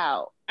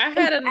godchild. I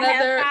have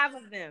 5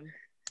 of them.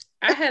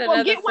 I had Well,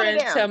 another get one of friend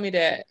them. tell me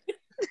that.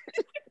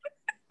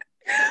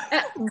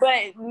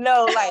 But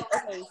no, like,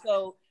 okay,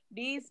 so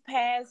these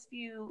past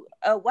few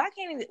why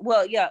can't even,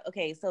 well, yeah,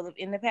 okay, so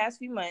in the past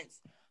few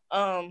months,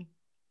 you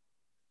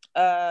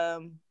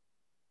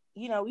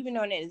know, we've been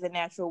doing it as a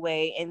natural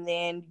way, and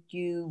then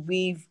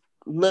we've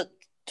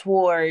looked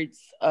towards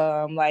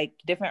like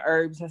different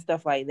herbs and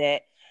stuff like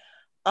that.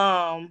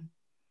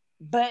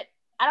 But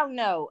I don't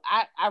know.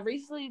 I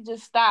recently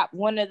just stopped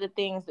one of the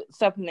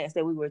supplements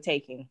that we were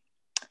taking.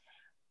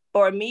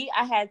 For me,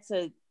 I had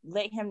to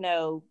let him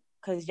know,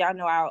 because y'all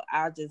know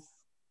I'll just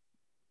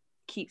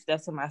keep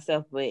stuff to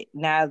myself. But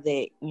now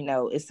that, you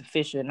know, it's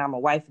official and I'm a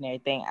wife and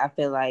everything, I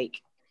feel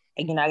like,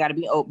 you know, I got to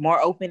be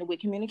more open with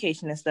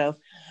communication and stuff.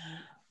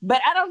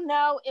 But I don't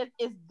know if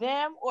it's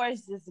them or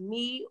it's just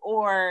me,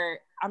 or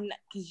I'm not,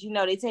 because, you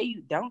know, they tell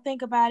you don't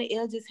think about it,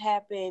 it'll just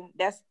happen.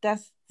 That's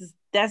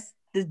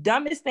the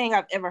dumbest thing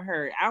I've ever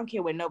heard. I don't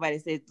care what nobody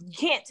says. You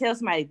can't tell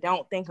somebody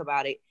don't think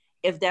about it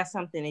if that's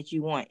something that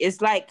you want.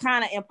 It's like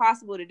kind of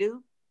impossible to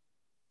do.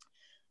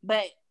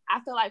 But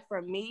I feel like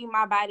for me,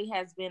 my body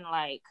has been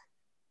like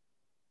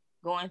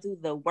going through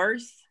the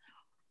worst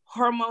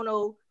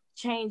hormonal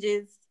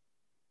changes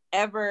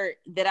ever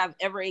that I've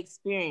ever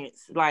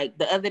experienced. Like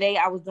the other day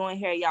I was doing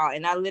hair, y'all,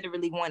 and I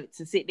literally wanted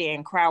to sit there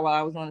and cry while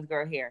I was doing this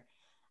girl hair.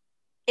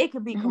 It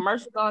could be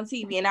commercials on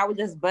TV and I would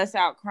just bust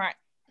out crying.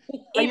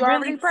 It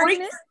really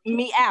freaks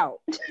me out.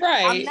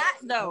 Right. I'm not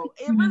though.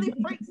 It really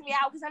freaks me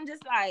out because I'm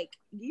just like,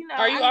 you know.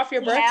 Are you off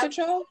your birth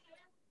control?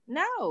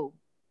 No.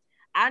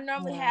 I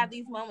normally have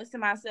these moments to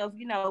myself,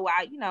 you know,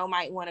 I, you know,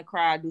 might want to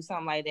cry, do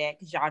something like that,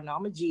 because y'all know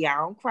I'm a G. I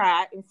don't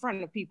cry in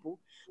front of people.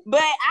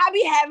 But I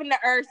be having the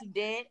urge to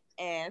dead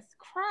ass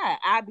cry.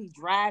 I be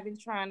driving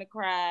trying to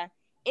cry.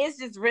 it's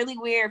just really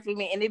weird for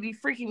me, and it be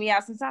freaking me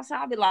out sometimes. So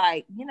I'll be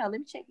like, let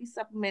me check these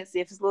supplements, see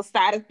if it's little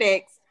side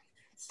effects.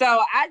 So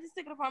I just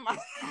took it upon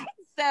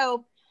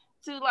myself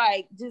to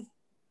like just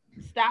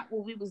stop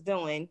what we was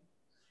doing,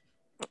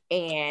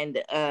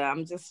 and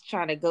I'm just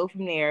trying to go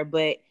from there.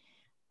 But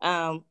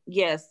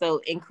yeah,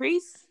 so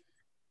increase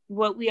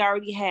what we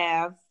already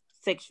have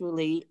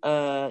sexually,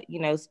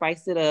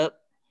 spice it up.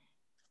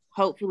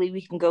 Hopefully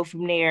we can go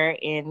from there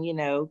and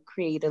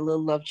create a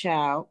little love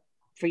child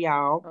for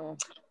y'all.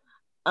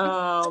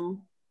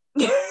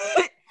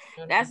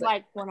 That's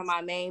like one of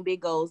my main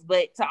big goals,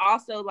 but to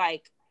also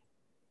like,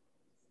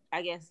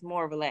 I guess,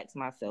 more relax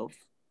myself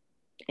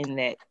in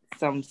that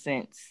some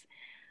sense.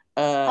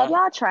 Have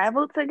y'all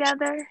traveled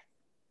together?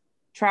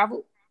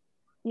 Travel?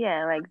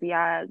 Yeah, like do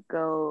y'all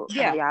go?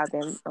 Yeah. Have y'all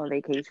been on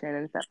vacation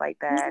and stuff like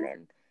that?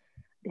 And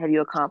have you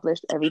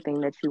accomplished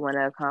everything that you want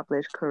to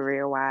accomplish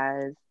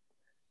career-wise?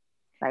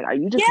 Like, are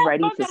you just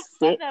ready to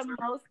sit? For the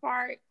most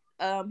part,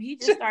 he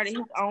just started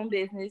his own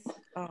business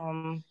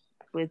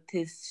with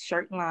his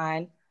shirt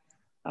line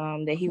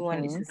that he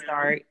wanted to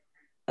start.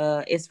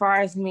 As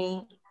far as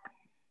me,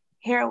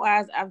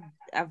 hair-wise,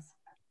 I've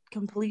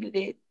completed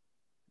it.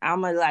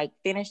 I'm gonna like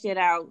finish it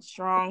out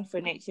strong for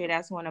next year.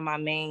 That's one of my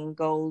main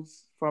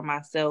goals for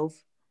myself.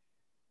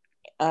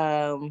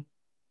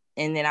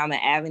 And then I'm an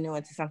avenue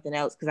into something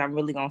else because I'm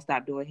really gonna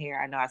stop doing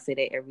hair. I know I say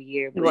that every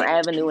year. But you're an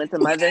avenue into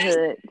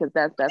motherhood because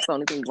that's the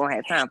only thing you're gonna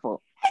have time for.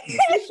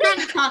 She's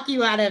trying to talk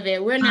you out of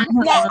it. We're not.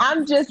 No,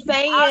 I'm just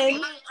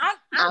saying.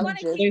 I'm gonna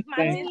keep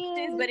my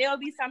business, but it'll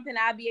be something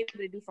I'll be able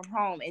to do from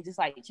home and just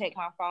like check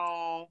my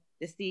phone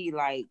to see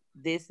like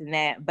this and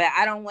that. But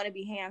I don't want to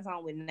be hands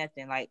on with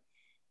nothing. Like,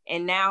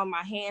 and now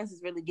my hands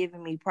is really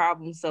giving me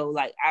problems. So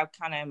like I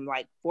kind of am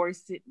like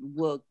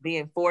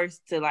being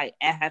forced to like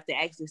I have to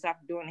actually stop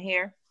doing the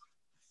hair.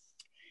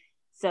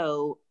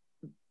 So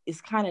it's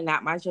kind of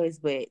not my choice,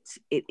 but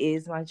it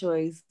is my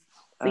choice.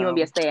 So you want to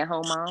be a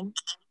stay-at-home mom?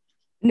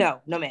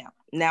 No, ma'am.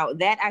 Now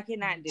that I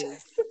cannot do.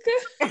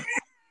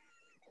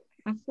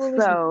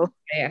 So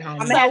I'm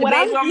gonna have a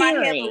baby on my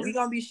head, but we're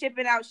gonna be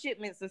shipping out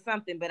shipments or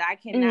something. But I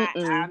cannot.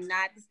 I'm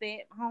not the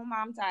stay-at-home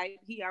mom type.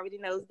 He already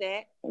knows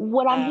that.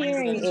 What I'm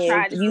hearing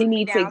is you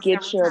need to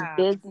get your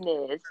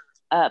business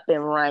up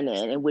and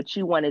running and what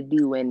you want to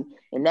do and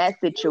that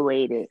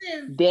situated,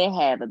 then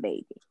have a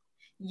baby.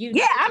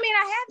 Yeah, I mean,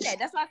 I have that.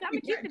 That's why I'm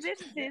gonna keep the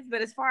businesses.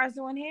 But as far as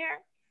doing hair,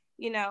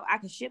 I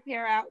can ship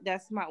hair out.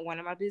 That's one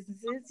of my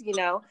businesses.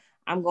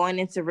 I'm going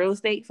into real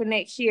estate for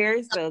next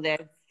year, so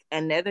that's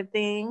another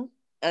thing.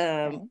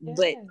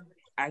 But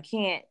I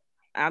can't.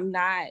 I'm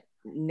not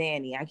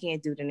nanny. I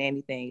can't do the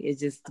nanny thing. It's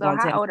just. So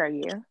how old are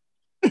you?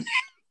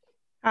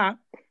 Huh?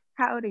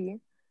 How old are you?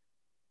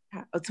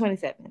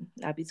 27.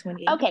 I'll be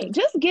 28. Okay,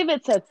 just give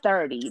it to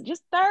 30.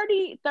 Just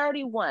 30,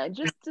 31.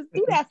 Just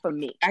do that for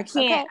me. I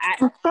can't.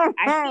 Okay?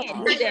 I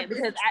can't do that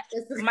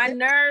because my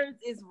nerves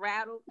is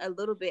rattled a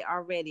little bit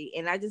already,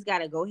 and I just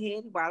gotta go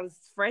ahead while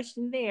it's fresh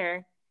in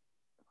there.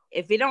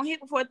 If it don't hit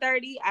before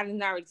 30, I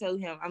didn't already tell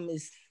him. I'm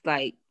just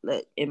like,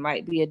 look, it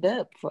might be a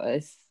dub for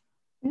us.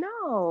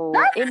 No,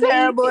 that's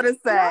terrible to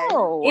say.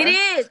 No. It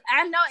is.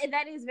 I know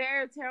that is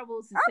very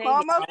terrible to say. I'm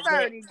almost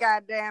 30.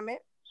 God damn it.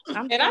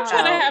 I'm trying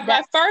to have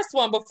my first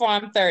one before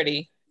I'm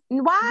 30.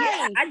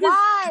 Why? Yeah,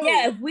 Why?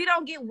 Yeah, if we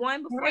don't get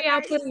one before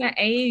y'all putting an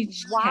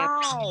age cap.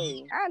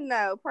 I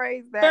know.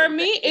 Praise that. For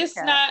me, it's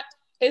not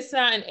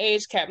an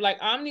age cap. Like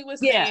Omni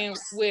was saying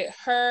with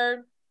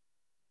her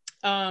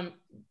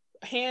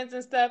hands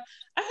and stuff.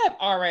 I have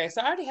RA,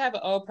 so I already have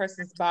an old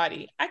person's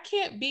body. I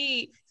can't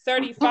be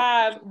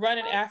 35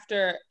 running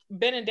after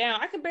bending down.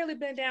 I can barely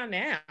bend down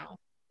now.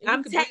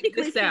 I'm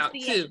technically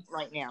 68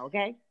 right now,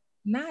 okay?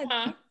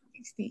 Not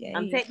 68.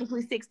 I'm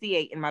technically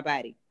 68 in my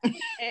body. and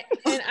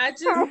I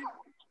just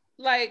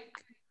like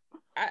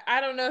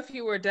I don't know if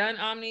you were done,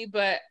 Omni,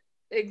 but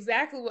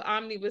exactly what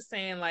Omni was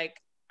saying,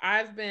 like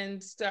I've been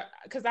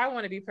because I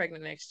want to be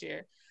pregnant next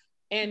year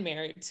and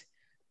married.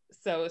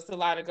 So it's a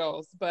lot of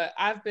goals, but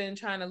I've been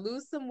trying to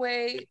lose some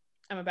weight.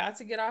 I'm about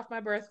to get off my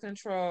birth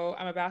control.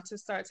 I'm about to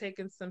start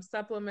taking some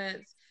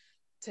supplements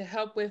to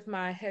help with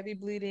my heavy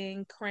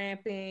bleeding,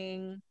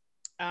 cramping,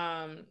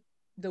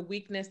 the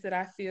weakness that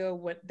I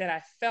feel that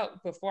I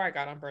felt before I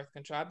got on birth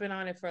control. I've been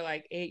on it for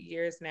like 8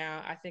 years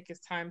now. I think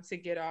it's time to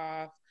get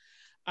off.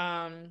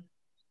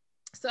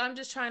 So I'm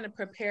just trying to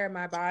prepare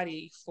my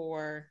body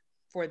for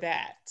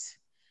that.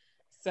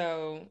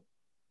 So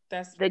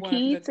that's the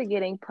key to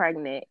getting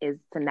pregnant is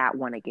to not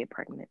want to get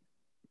pregnant.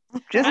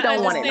 Just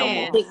don't want it no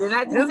more. Just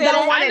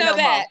don't want it no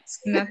more.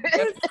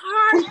 It's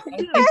hard.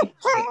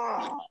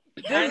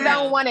 Just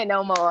don't want it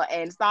no more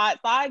and start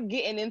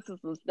getting into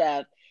some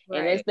stuff. Right.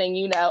 And next thing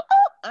you know,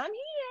 I'm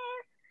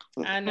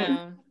here. I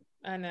know.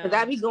 Because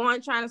I be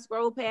trying to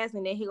scroll past,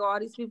 and then hear all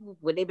these people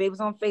with their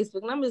babies on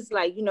Facebook, and I'm just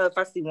like, if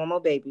I see one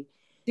more baby,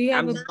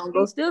 I'm just gonna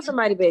go steal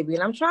somebody's baby,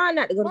 and I'm trying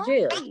not to go to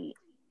jail.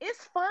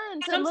 It's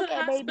fun to look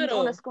at babies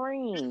on a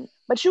screen,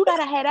 but you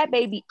gotta have that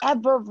baby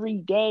every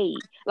day.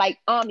 Like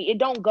it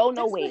don't go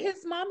nowhere.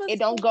 It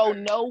don't go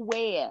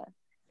nowhere.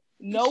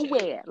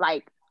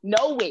 Like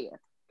nowhere.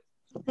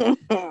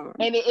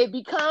 And it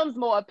becomes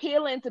more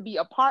appealing to be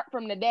apart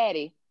from the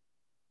daddy,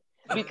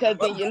 because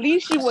then at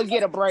least you will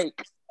get a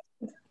break.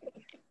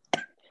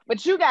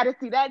 But you got to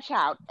see that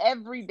child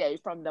every day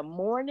from the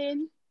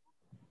morning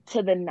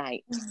to the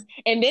night.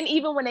 And then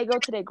even when they go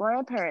to their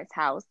grandparents'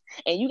 house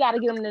and you got to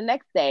get them the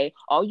next day,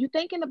 all you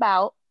thinking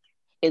about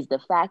is the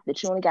fact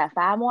that you only got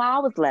 5 more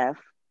hours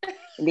left.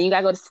 And then you got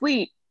to go to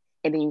sleep.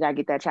 And then you got to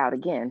get that child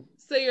again.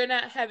 So you're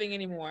not having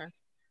any more?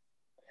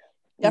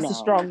 That's a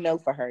strong no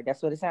for her.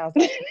 That's what it sounds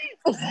like.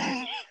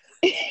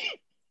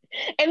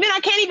 And then I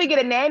can't even get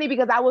a nanny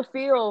because I would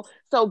feel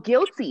so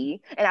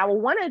guilty and I would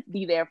want to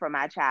be there for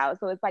my child.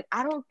 So it's like,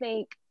 I don't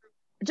think,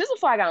 just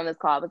before I got on this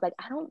call, I was like,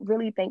 I don't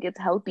really think it's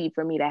healthy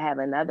for me to have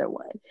another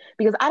one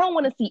because I don't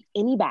want to see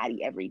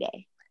anybody every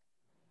day.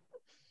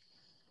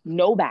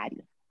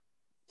 Nobody.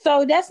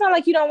 So that's not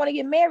like you don't want to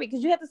get married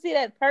because you have to see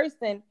that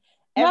person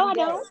every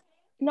day.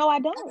 No, I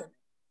don't.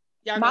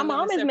 My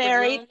mom is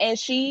married and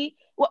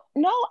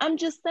no, I'm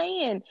just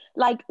saying,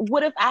 like,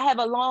 what if I have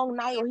a long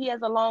night or he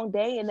has a long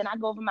day and then I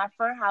go over to my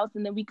friend's house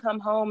and then we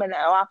come home and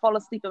I fall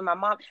asleep with my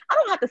mom? I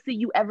don't have to see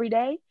you every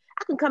day.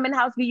 I can come in the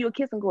house, give you a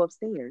kiss and go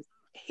upstairs.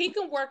 He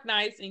can work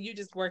nights and you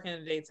just work in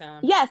the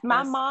daytime. Yes,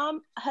 my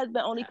mom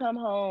husband only come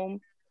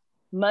home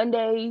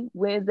Monday,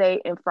 Wednesday,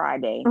 and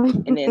Friday,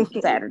 and then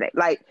Saturday.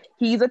 Like,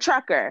 he's a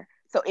trucker.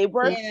 So it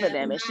works for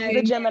them. And she's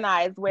a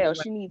Gemini as well.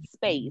 She needs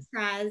space.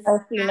 I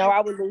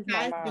would lose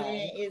my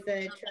mind. Is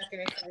a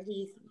trucker, so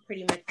he's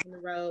pretty much on the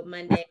road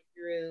Monday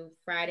through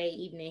Friday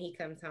evening. He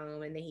comes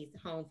home and then he's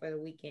home for the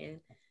weekend.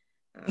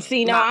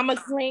 See, no, I'm a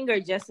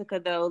clinger, Jessica,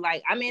 though.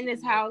 Like, I'm in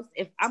this house.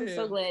 I'm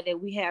so glad that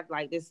we have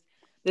like this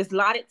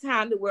allotted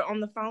time that we're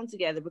on the phone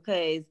together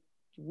because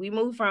we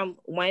moved from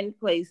one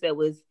place that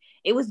was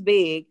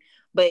big.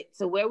 But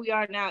so where we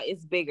are now,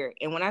 it's bigger.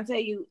 And when I tell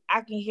you, I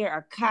can hear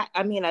a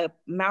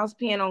mouse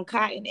peeing on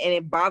cotton and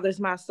it bothers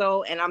my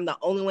soul. And I'm the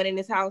only one in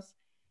this house.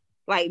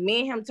 Like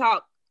me and him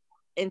talk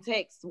and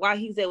text while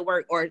he's at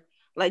work or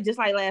like, just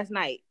like last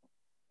night.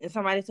 And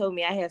somebody told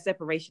me I had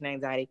separation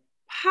anxiety.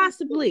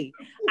 Possibly.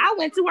 I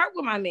went to work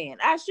with my man.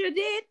 I sure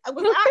did. I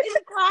was out in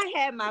the car. I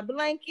had my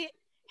blanket,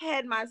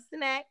 had my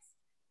snacks.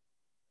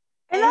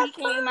 And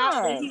he came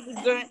out and he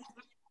was doing...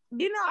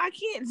 I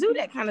can't do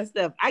that kind of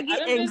stuff. I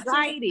get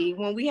anxiety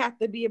when we have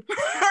to be apart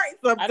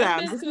sometimes.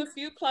 I've been to a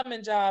few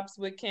plumbing jobs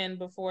with Ken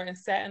before and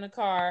sat in a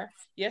car.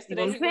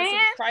 Yesterday, he went to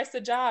price the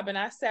job and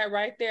I sat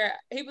right there.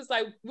 He was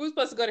like, we were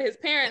supposed to go to his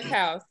parents'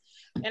 house.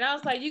 And I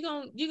was like, you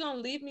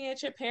gonna leave me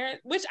at your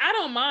parents', which I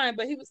don't mind,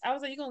 but I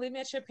was like, you gonna leave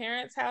me at your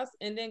parents' house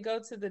and then go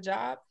to the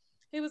job?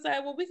 He was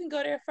like, well, we can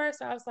go there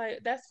first. I was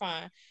like, that's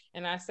fine.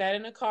 And I sat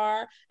in a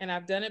car and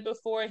I've done it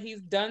before.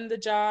 He's done the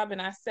job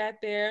and I sat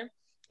there.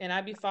 And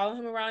I'd be following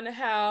him around the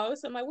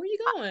house. I'm like, where are you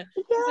going?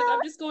 He's like, I'm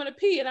just going to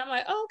pee. And I'm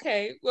like, oh,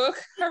 okay, well,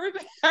 hurry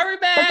back.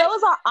 But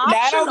those are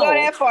optional. I don't go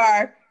that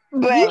far.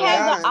 But you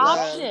have the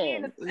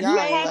option. You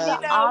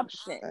have the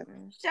option.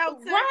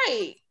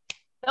 Right.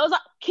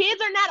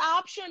 Kids are not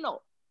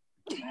optional.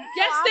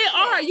 Yes, they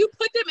are. You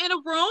put them in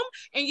a room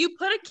and you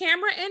put a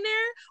camera in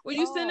there or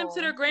you send them to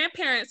their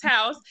grandparents'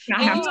 house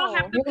and you don't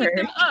have to pick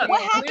them up.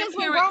 What happens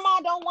when grandma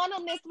don't want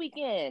them this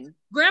weekend?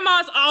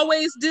 Grandmas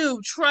always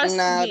do. Trust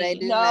me. They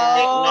do not.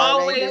 They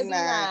always do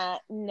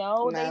not.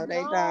 No,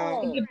 they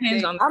don't. It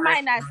depends on I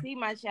might not see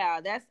my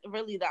child. That's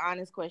really the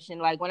honest question.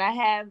 Like when I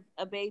have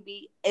a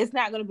baby, it's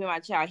not going to be my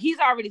child. He's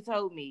already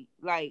told me,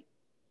 like,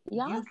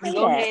 y'all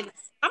go ahead.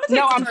 I'm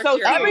so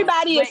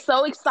everybody is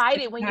so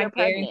excited when you're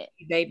pregnant.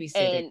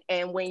 Babysitter.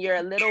 And when you're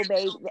a little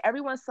baby,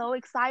 everyone's so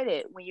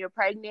excited when you're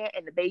pregnant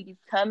and the babies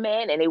come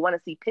in and they want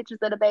to see pictures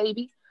of the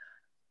baby.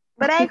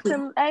 But ask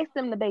them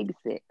to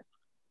babysit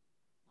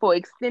for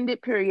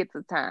extended periods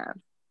of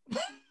time.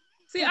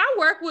 See, I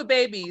work with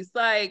babies,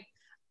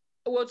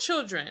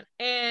 children,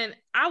 and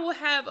I will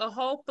have a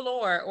whole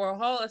floor or a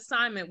whole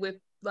assignment with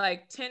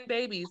like 10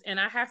 babies, and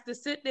I have to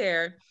sit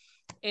there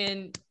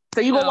and.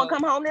 So you gonna want to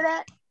come home to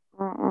that?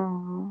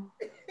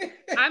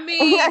 I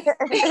mean,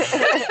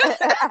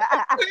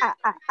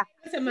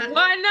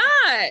 why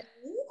not?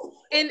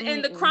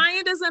 And the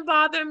crying doesn't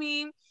bother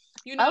me.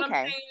 You know what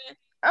I'm saying?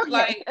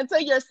 Okay, until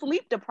you're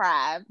sleep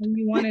deprived.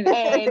 You do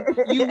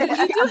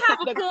have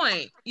a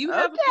point. You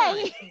have a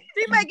point.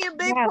 She making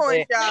big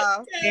points,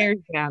 y'all.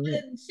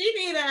 She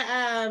need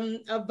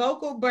a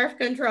vocal birth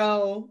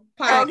control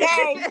part.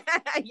 Okay.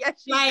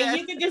 Yes,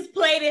 you can just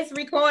play this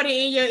recording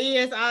in your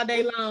ears all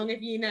day long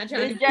if you're not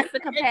trying to.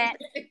 Jessica Pat.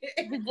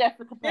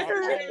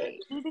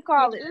 You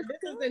call it.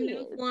 This is a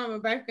new form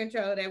of birth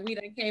control that we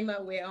done came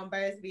up with on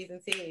Birds, Bees,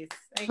 and Teas.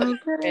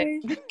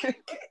 Okay.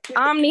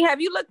 Omni,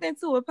 have you looked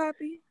into a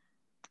puppy?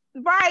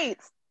 Right.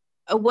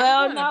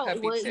 Well, no.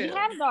 We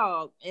had a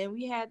dog, and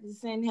we had to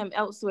send him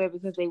elsewhere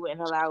because they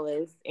wouldn't allow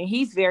us. And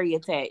he's very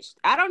attached.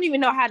 I don't even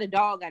know how the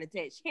dog got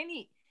attached.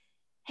 Kenny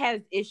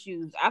has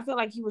issues. I feel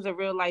like he was a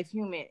real life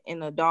human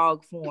in a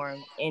dog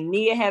form, and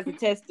Nia has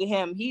attested to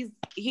him. He's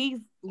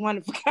one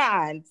of a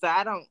kind. So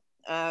I don't.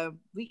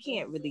 We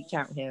can't really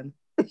count him.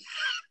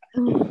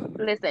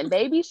 Listen,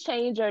 babies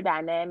change your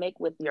dynamic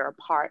with your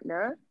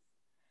partner.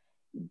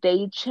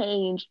 they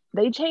change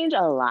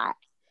a lot.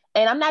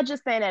 And I'm not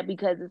just saying that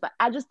because it's like,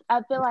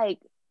 I feel like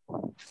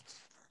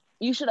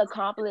you should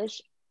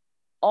accomplish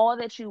all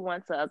that you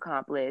want to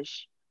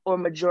accomplish, or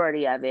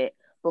majority of it,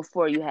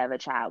 before you have a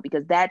child,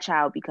 because that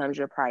child becomes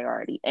your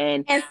priority.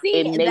 And see,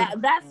 it makes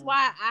that's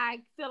why I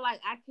feel like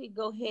I could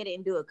go ahead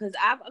and do it, because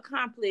I've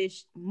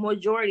accomplished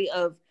majority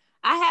of.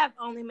 I have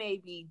only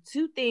maybe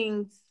 2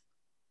 things,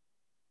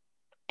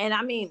 and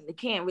I mean,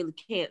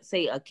 can't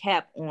say a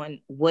cap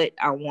on what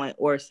I want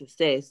or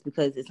success,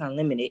 because it's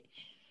unlimited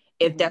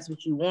if that's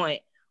what you want.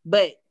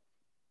 But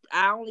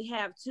I only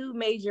have 2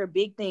 major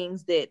big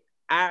things that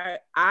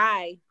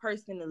I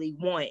personally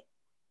want,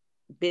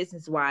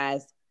 business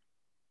wise,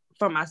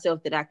 for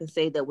myself, that I can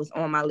say that was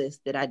on my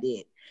list that I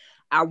did.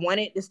 I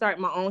wanted to start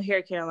my own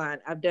hair care line.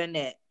 I've done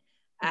that.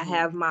 I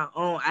have my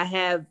own. I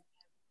have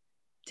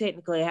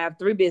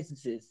 3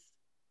 businesses.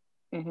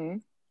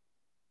 The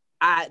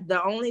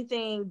only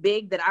thing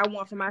big that I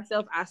want for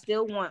myself, I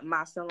still want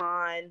my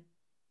salon,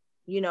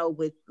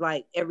 with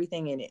like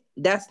everything in it.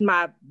 That's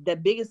the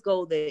biggest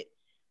goal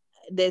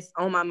that's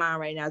on my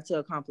mind right now to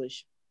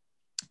accomplish.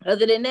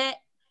 Other than that,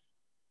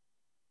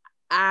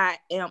 I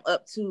am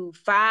up to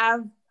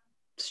 5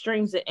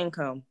 streams of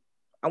income.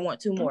 I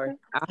want 2 more. Okay.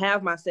 I'll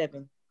have my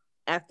 7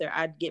 after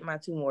I get my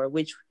 2 more,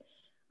 which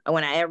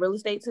when I add real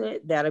estate to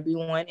it, that'll be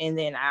 1. And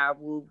then I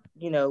will,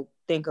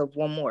 think of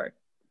 1 more.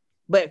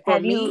 But for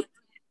me,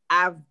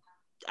 I've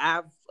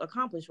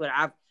accomplished what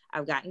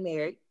I've gotten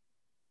married.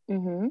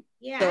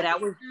 Yeah. So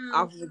that was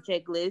off of the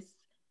checklist.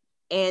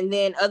 And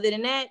then other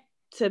than that,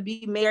 to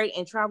be married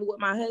and travel with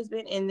my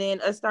husband and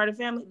then us start a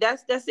family,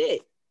 that's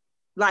it.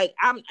 Like,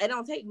 it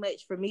don't take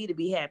much for me to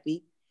be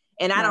happy.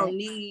 And I don't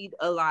need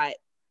a lot.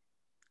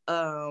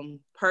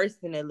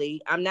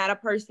 Personally, I'm not a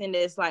person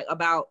that's like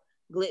about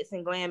glitz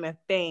and glam and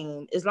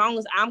fame. As long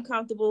as I'm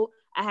comfortable,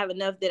 I have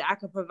enough that I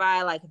can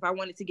provide. Like, if I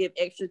wanted to give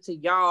extra to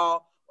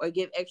y'all or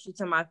give extra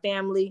to my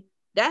family,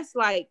 that's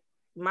like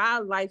my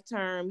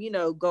life-term,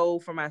 goal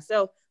for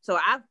myself. So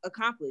I've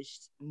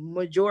accomplished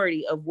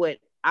majority of what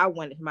I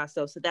wanted for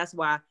myself. So that's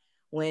why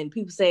when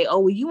people say, "Oh,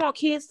 well, you want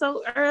kids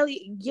so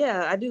early?"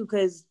 Yeah, I do,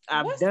 because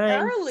I've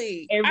done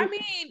early. I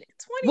mean,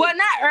 20. Well,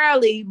 not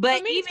early, but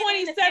for me, even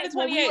 27,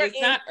 28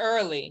 is not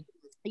early.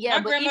 Yeah,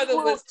 my grandmother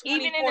was 24.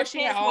 Even in the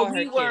sense where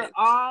we were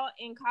all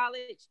in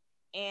college,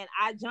 and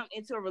I jumped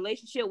into a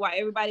relationship while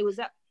everybody was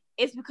up.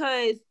 It's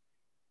because,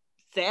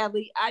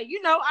 sadly, I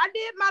did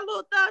my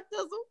little thug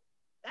thizzle.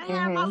 I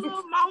had my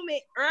little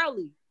moment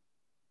early.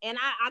 And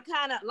I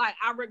kind of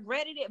I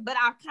regretted it, but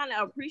I kind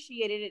of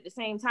appreciated it at the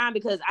same time,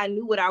 because I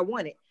knew what I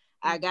wanted.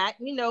 I got,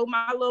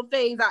 my little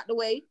phase out the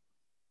way.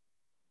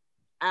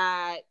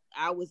 I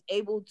was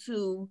able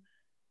to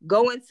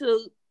go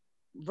into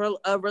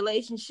a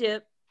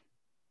relationship,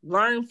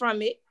 learn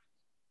from it,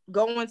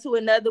 go into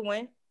another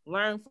one,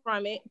 learn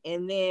from it,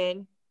 and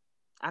then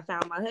I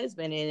found my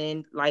husband.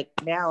 And then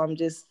now I'm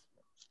just,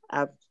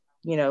 Do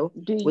you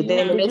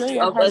and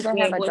your husband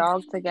have a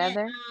dog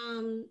together?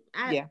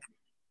 Yeah.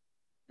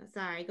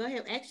 Sorry, go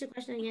ahead. Ask your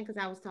question again,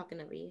 because I was talking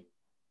over you.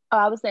 Oh,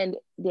 I was saying,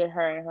 did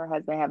her and her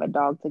husband have a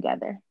dog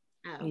together?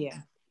 Oh.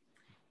 Yeah.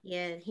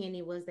 Yeah,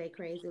 Henny was that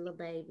crazy little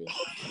baby.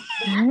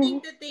 I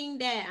think the thing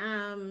that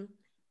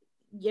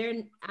you're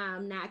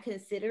not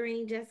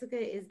considering, Jessica,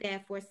 is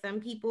that for some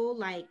people,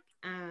 like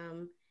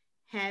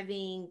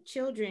having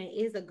children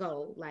is a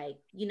goal. Like,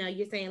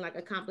 you're saying like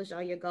accomplish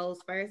all your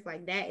goals first.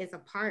 Like, that is a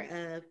part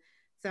of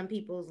some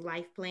people's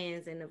life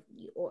plans,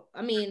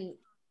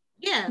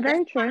 yeah,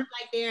 very true.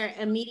 Like their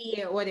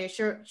immediate or their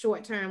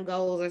short-term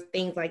goals or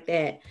things like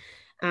that.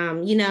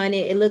 And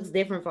it looks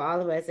different for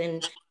all of us,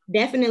 and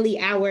definitely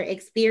our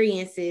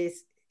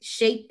experiences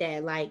shape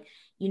that. Like,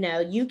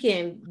 you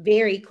can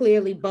very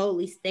clearly,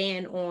 boldly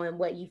stand on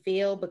what you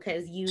feel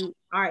because you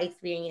are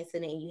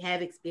experiencing it and you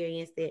have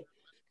experienced it,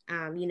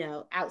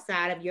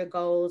 outside of your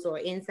goals or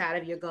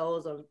inside of your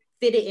goals or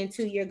fit it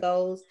into your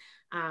goals.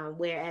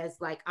 Whereas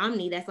like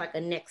Omni, that's like a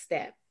next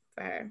step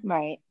for her.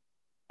 Right.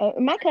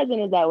 My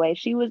cousin is that way.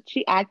 She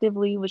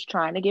actively was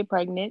trying to get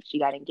pregnant. She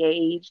got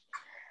engaged,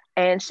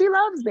 and she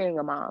loves being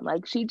a mom.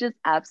 Like, she just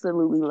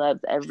absolutely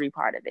loves every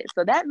part of it.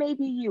 So that may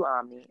be you,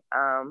 Omni.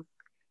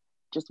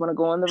 Just want to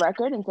go on the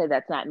record and say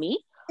that's not me.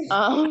 But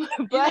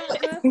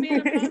you love being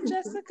a mom,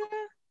 Jessica?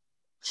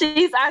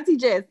 She's Auntie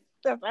Jess.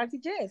 That's Auntie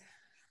Jess.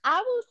 I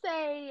will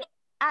say,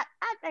 I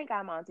think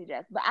I'm Auntie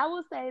Jess, but I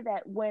will say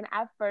that when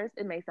I first,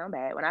 it may sound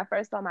bad, when I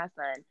first saw my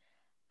son,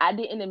 I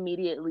didn't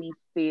immediately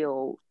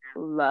feel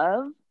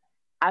love.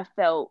 I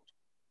felt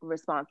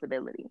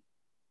responsibility.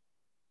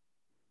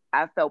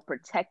 I felt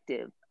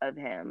protective of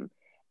him,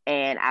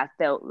 and I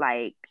felt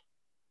like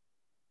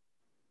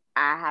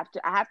I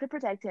have to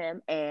protect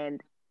him,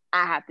 and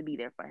I have to be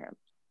there for him.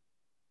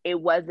 It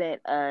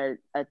wasn't a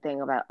thing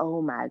about,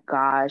 oh my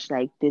gosh,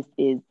 like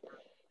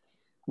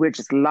we're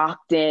just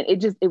locked in.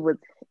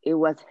 It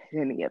wasn't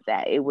any of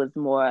that. It was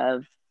more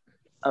of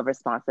a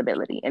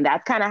responsibility, and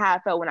that's kind of how I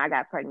felt when I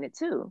got pregnant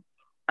too.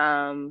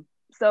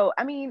 So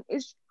I mean,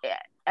 it's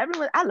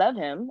everyone. I love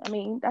him. I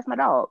mean, that's my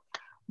dog,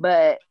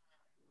 but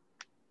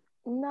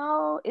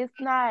No, it's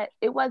not.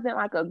 It wasn't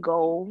like a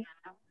goal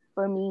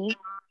for me.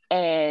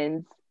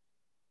 And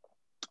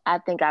I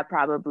think I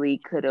probably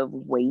could have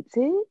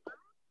waited.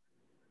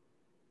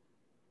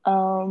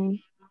 Um,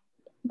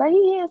 but he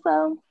is,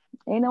 so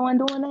ain't no one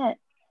doing that.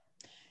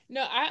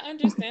 No, I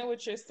understand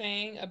what you're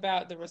saying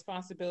about the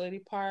responsibility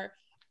part.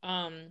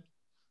 Um,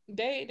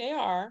 they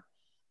are.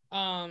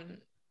 Um,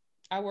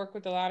 I work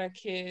with a lot of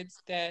kids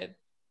that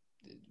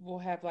will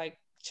have like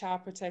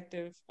child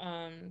protective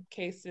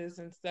cases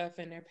and stuff,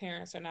 and their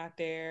parents are not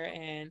there.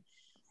 And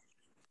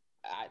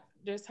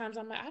there's times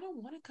I'm like, I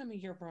don't want to come in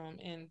your room,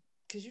 and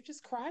because you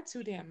just cry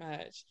too damn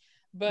much.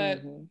 But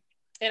Mm-hmm.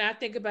 and I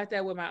think about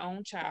that with my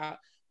own child.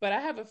 But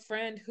I have a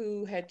friend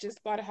who had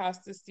just bought a house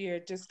this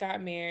year, just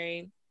got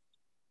married,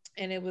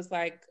 and it was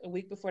like a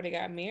week before they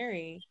got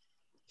married.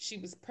 She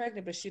was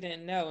pregnant, but she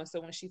didn't know. And so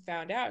when she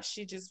found out,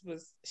 she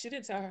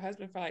didn't tell her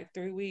husband for like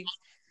 3 weeks.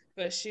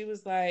 But she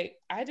was like,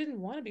 I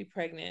didn't want to be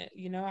pregnant.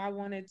 I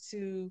wanted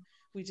to,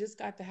 we just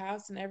got the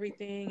house and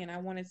everything. And I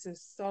wanted to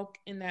soak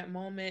in that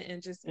moment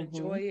and just Mm-hmm.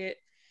 enjoy it.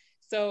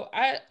 So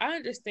I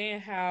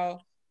understand how,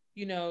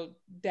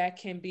 that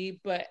can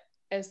be. But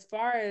as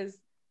far as,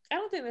 I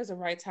don't think there's a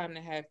right time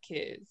to have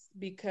kids,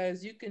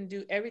 because you can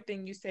do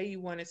everything you say you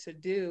wanted to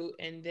do,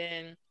 and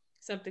then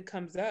something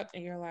comes up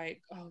and you're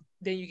like, oh,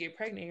 then you get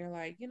pregnant and you're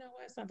like, you know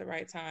what, it's not the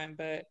right time.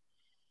 But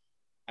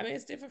I mean,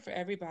 it's different for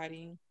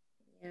everybody.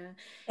 Yeah.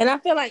 And I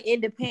feel like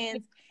it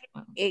depends.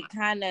 It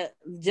kind of,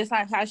 just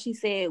like how she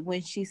said,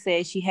 when she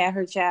said she had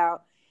her child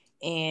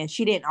and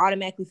she didn't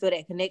automatically feel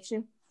that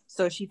connection,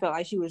 so she felt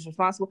like she was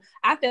responsible.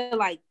 I feel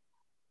like,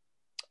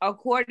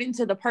 according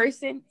to the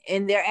person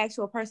and their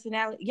actual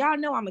personality, y'all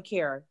know I'm a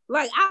carer.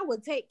 Like, I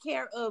would take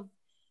care of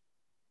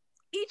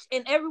each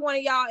and every one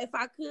of y'all if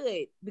I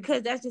could,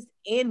 because that's just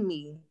in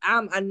me.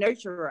 I'm a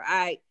nurturer.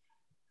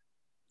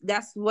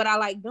 That's what I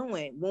like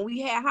doing. When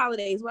we had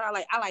holidays, what I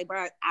like,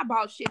 bro, I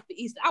bought shit for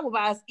Easter. I would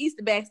buy us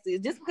Easter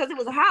baskets just because it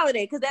was a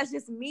holiday, because that's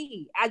just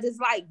me. I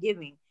just like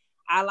giving.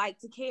 I like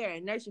to care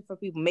and nurture for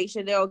people, make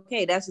sure they're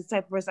okay. That's the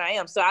type of person I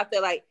am. So I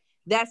feel like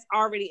that's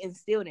already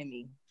instilled in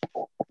me.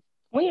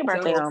 When your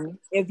birthday, So homie?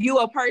 if you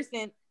a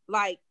person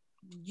like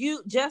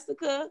you,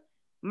 Jessica,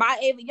 my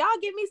Ava, y'all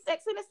give me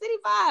Sex in the City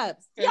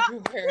vibes. Y'all,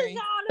 February.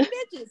 y'all the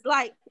bitches.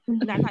 Like,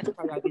 not to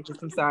call y'all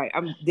bitches. I'm sorry. I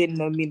didn't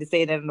mean to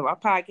say that in our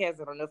podcast.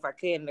 I don't know if I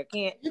can or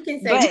can't. You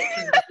can say,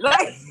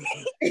 but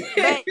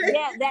yeah,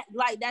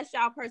 that's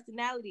y'all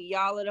personality.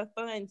 Y'all are the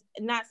fun.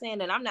 Not saying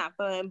that I'm not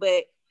fun,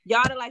 but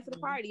y'all the life of the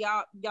party.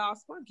 Y'all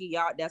spunky.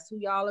 Y'all, that's who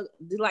y'all are.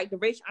 Like the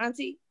rich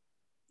auntie.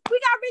 We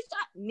got rich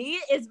auntie.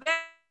 Nia is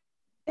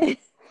very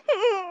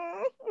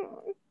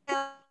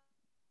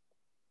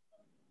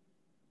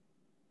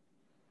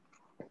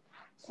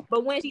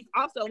but when she's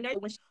also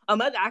a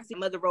mother, I see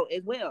mother wrote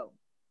as well,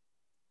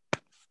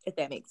 if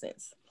that makes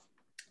sense.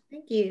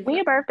 thank you. When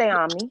your birthday,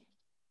 homie?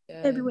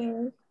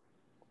 Everywhere.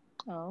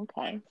 Oh,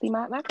 okay. See,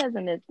 my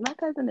cousin is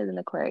an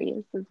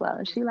Aquarius as well,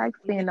 and she likes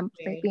being a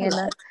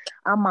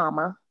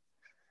mama.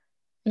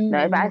 Mm-hmm.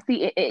 Now, if I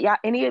see y'all,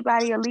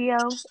 anybody a Leo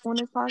on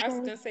this I was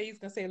podcast? gonna say, he's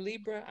gonna say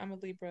Libra. I'm a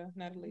Libra,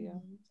 not a Leo.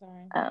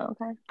 Sorry. Oh,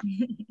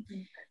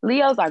 okay.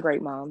 Leos are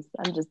great moms.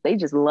 They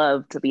just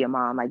love to be a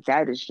mom. Like,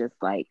 that is just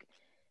like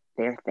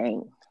their thing.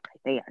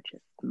 Like, they are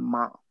just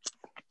moms.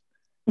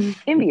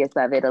 Envious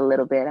of it a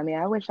little bit. I mean,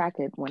 I wish I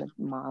could want a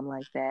mom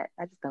like that.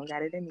 I just don't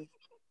got it in me.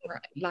 Right.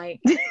 Like,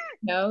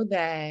 know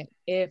that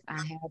if I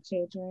had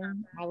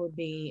children, I would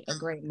be a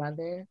great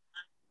mother.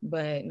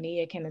 But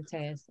Nia can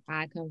attest,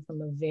 I come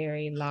from a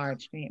very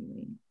large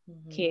family.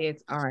 Mm-hmm.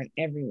 Kids aren't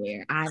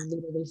everywhere. I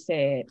literally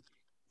said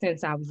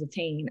since I was a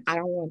teen, I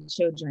don't want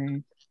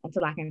children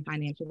until I can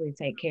financially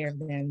take care of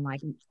them,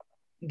 like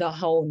the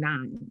whole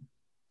nine.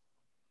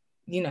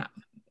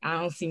 I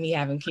don't see me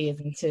having kids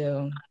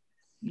until,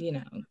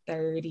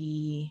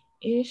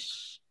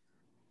 30-ish.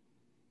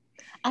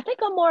 I think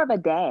I'm more of a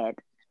dad.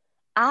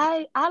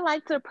 I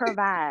like to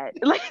provide.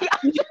 Like,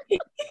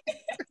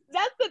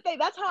 that's the thing.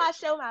 That's how I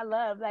show my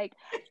love. Like,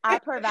 I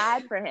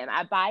provide for him.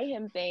 I buy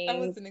him things. I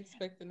wasn't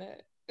expecting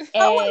that.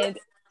 And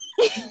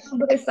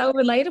But it's so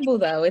relatable,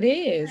 though. It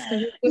is.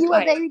 You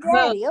a baby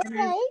daddy,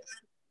 okay?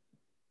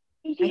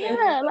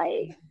 Yeah,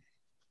 like,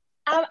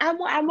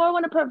 I more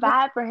want to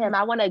provide for him.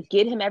 I want to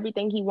get him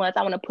everything he wants.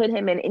 I want to put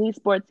him in any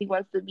sports he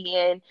wants to be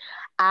in.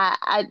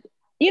 I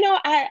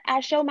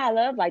show my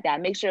love like that. I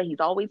make sure he's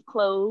always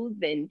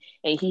clothed and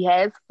he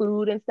has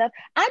food and stuff.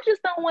 I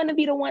just don't want to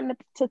be the one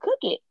to cook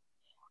it.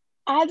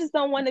 I just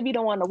don't want to be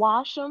the one to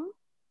wash them.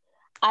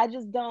 I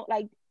just don't,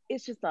 like,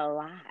 it's just a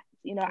lot.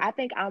 I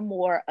think I'm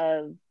more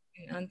of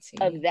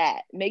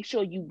that. Make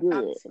sure you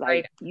good.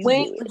 Like,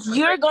 when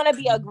you're gonna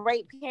be a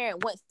great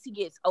parent once he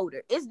gets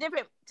older. It's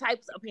different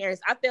types of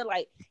parents. I feel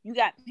like you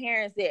got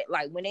parents that,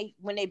 like, when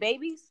they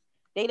babies,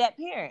 they that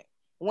parent.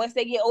 Once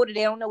they get older,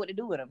 they don't know what to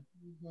do with them.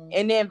 Mm-hmm.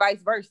 And then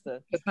vice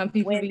versa. Some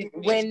people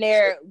when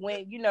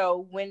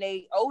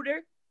they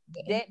older,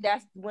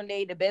 that's when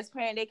they the best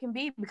parent they can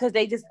be, because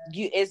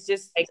it's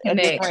just They a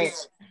connect. different.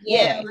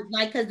 Yeah,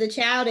 like because the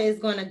child is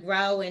going to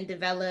grow and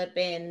develop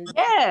and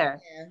Yeah.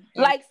 and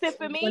Like, so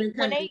for it's me, gonna when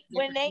come to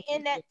they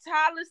in that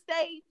toddler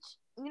stage,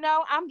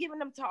 I'm giving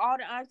them to all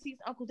the aunties,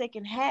 uncles they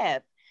can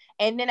have.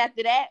 And then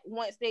after that,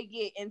 once they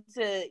get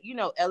into,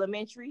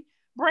 elementary,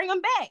 bring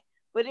them back.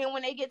 But then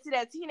when they get to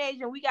that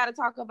teenager and we got to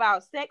talk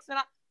about sex, and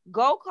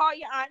go call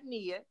your Aunt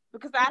Nia,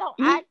 because I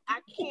can't.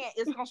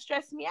 It's gonna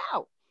stress me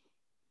out.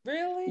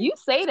 Really? You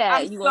say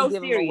that I'm you so gonna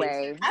give them serious.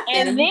 away.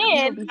 And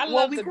then I when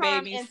love we the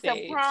come baby into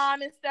stage.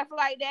 prom and stuff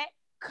like that,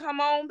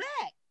 come on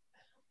back.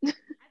 I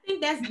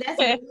think that's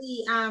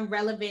really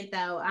relevant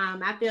though.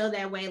 I feel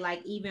that way,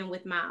 like even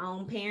with my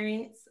own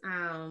parents.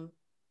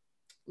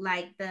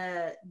 Like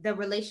the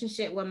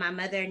relationship with my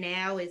mother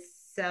now is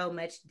so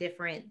much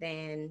different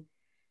than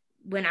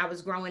when I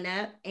was growing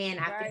up. And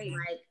I feel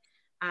like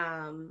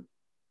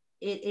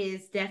it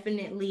is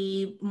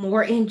definitely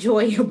more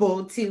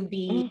enjoyable to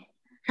be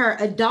her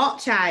adult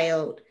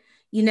child,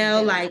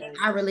 like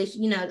our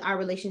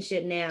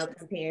relationship now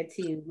compared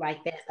to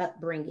like that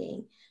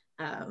upbringing.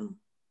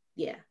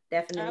 Yeah,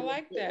 definitely I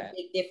like a that.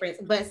 big difference.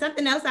 But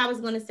something else I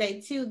was going to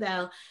say too,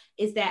 though,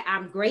 is that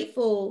I'm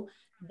grateful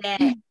that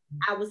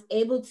I was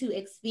able to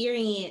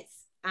experience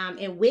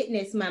and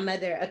witness my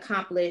mother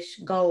accomplish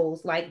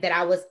goals, like that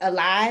I was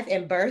alive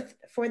and birthed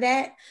for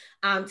that,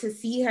 to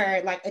see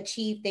her like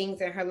achieve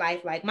things in her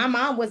life. Like my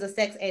mom was a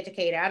sex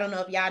educator. I don't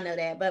know if y'all know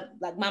that, but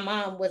like my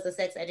mom was a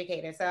sex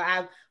educator. So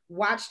I've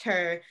watched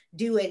her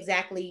do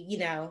exactly,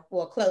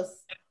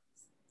 close,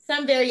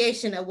 some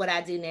variation of what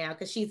I do now,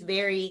 because she's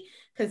very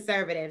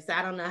conservative. So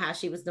I don't know how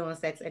she was doing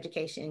sex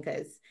education,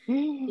 because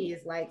she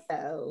is like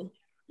so,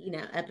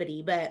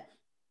 uppity. But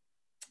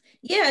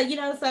yeah,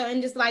 so,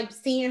 and just like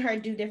seeing her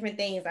do different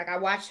things. Like I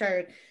watched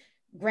her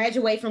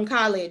graduate from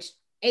college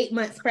 8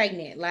 months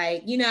pregnant.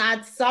 Like,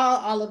 I saw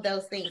all of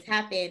those things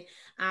happen.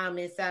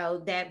 And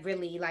so that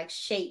really like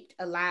shaped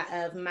a lot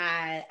of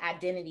my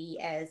identity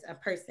as a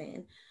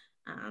person.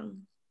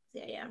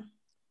 Yeah.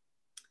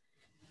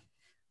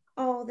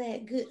 All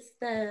that good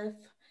stuff.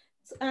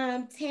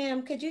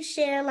 Tam, could you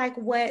share like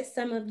what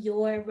some of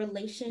your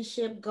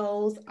relationship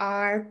goals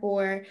are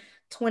for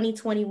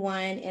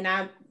 2021? And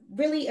I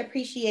really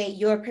appreciate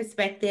your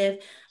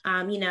perspective,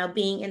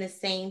 being in the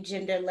same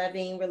gender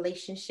loving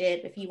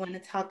relationship. If you want to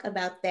talk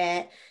about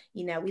that,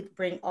 we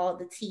bring all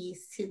the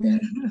teas to the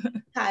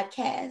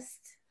podcast.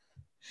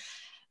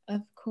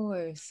 Of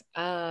course.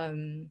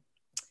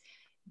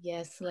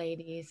 Yes,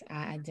 ladies,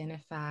 I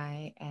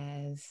identify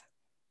as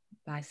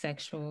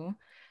bisexual.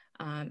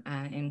 I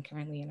am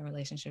currently in a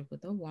relationship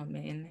with a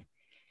woman.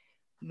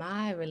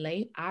 My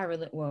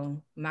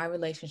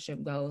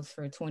relationship goals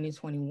for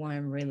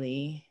 2021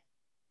 really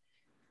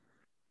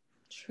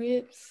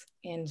trips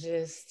and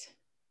just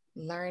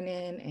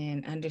learning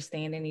and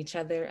understanding each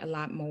other a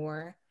lot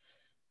more,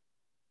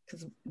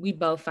 because we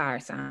both fire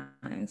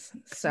signs.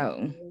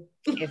 So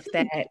if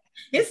that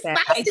it's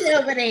spicy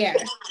over there.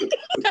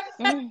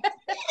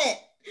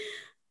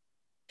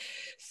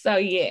 So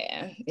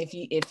yeah,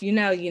 if you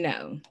know, you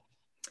know.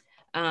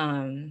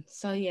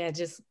 So yeah,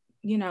 just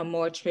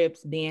more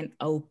trips, being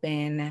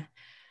open.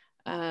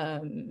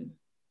 The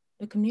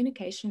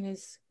communication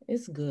is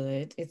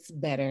good. It's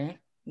better.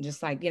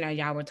 Just like,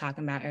 y'all were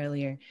talking about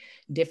earlier,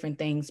 different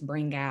things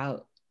bring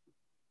out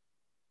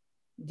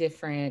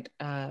different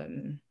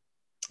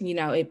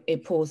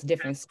it pulls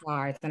different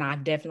sparks. And I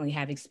definitely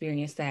have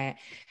experienced that,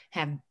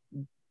 have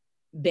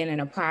been in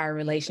a prior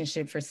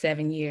relationship for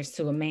 7 years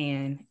to a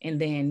man.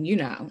 And then,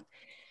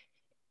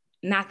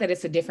 not that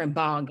it's a different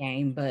ball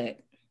game,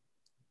 but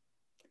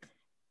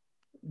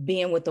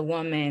being with a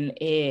woman,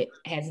 it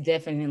has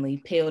definitely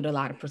peeled a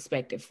lot of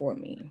perspective for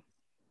me.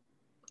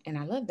 And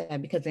I love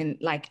that, because in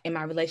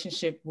my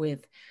relationship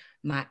with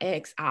my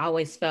ex, I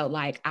always felt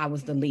like I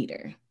was the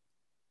leader.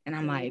 And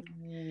I'm like,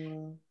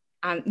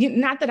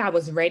 not that I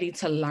was ready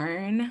to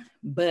learn,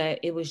 but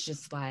it was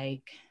just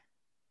like,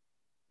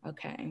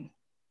 okay.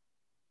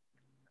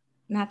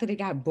 Not that it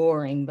got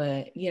boring,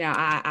 but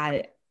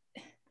I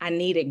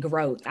needed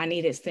growth. I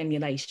needed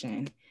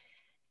stimulation.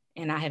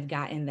 And I have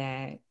gotten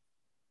that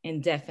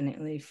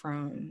indefinitely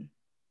from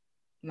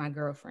my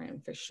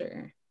girlfriend, for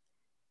sure.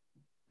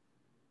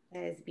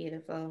 That is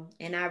beautiful.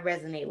 And I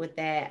resonate with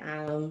that.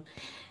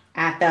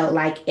 I felt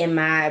like in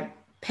my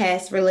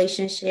past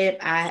relationship,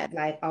 I had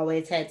like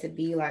always had to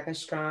be like a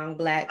strong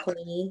Black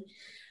queen.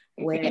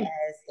 Whereas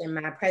in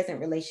my present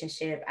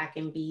relationship, I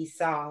can be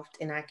soft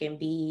and I can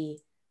be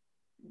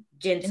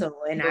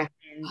gentle and I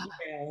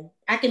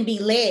can be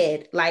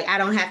led. Like I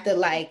don't have to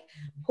like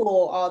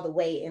pull all the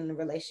weight in the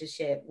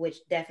relationship,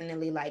 which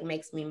definitely like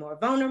makes me more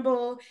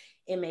vulnerable.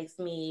 It makes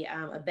me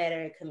a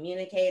better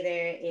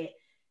communicator. It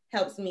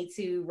helps me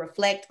to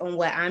reflect on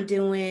what I'm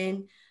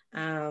doing.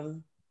 Yeah.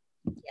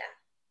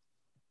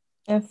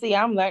 And see,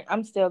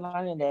 I'm still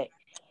learning that,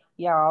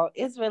 y'all.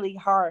 It's really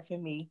hard for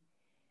me,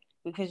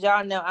 because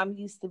y'all know I'm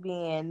used to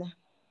being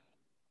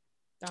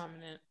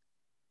dominant.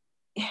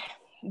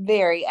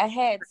 Very. I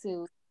had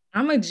to.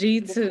 I'm a G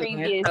the too.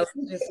 previous, So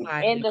it's just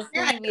like, in the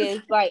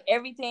previous, like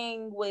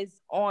everything was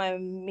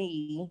on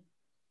me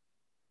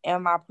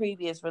in my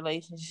previous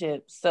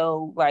relationship.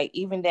 So like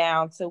even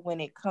down to when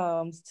it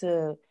comes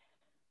to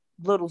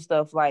little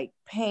stuff like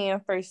paying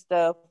for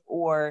stuff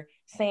or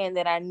saying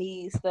that I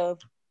need stuff,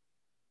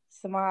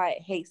 somebody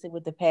hates it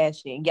with the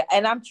passion. Yeah,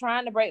 and I'm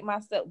trying to break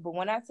myself, but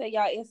when I tell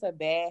y'all it's a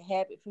bad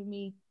habit for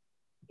me,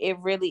 it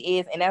really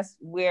is. And that's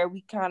where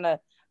we kind of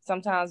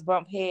sometimes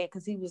bump head,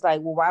 because he was like,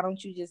 well, why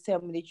don't you just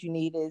tell me that you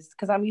need this?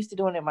 Because I'm used to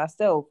doing it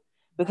myself,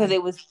 because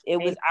it was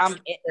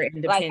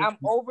I'm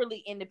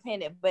overly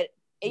independent. But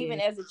even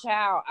as a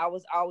child, I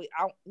was always,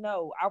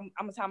 I'm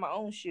gonna tie my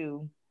own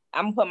shoe,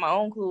 I'm gonna put my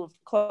own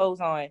clothes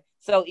on.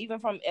 So even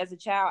from as a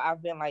child,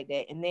 I've been like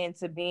that. And then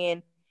to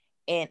being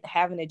and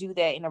having to do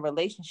that in a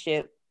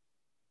relationship,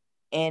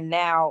 and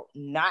now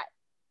not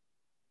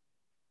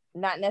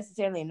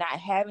necessarily not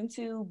having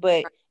to,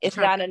 but it's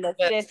not a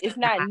necessity. It's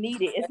not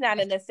needed. It's not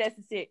a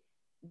necessity.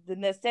 The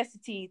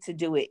necessity to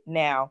do it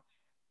now,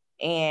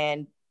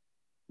 and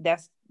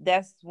that's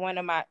one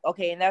of my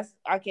and that's,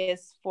 I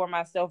guess, for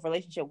myself,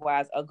 relationship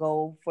wise, a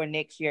goal for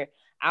next year.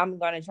 I'm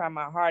gonna try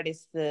my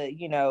hardest to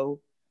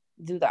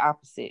do the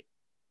opposite,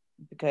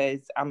 because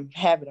I'm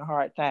having a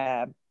hard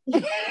time.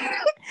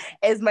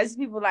 As much as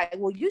people like,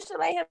 well, you should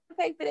let him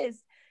pay for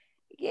this.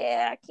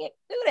 Yeah, I can't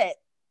do that.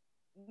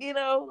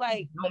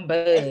 Like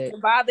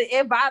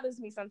it bothers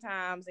me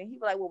sometimes. And he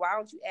be like, well, why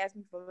don't you ask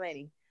me for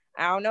money?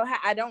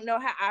 I don't know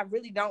how. I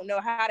really don't know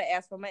how to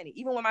ask for money.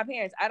 Even with my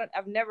parents,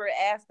 I've never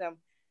asked them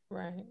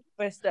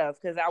for stuff,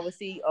 because I would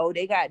see,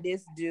 they got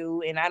this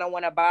due, and I don't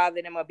want to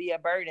bother them or be a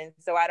burden,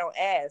 so I don't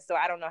ask. So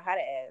I don't know how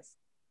to ask.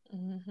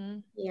 Mm-hmm.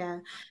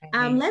 Yeah.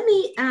 Let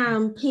me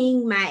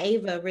ping my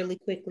Ava really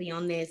quickly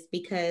on this,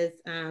 because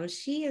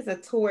she is a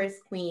Taurus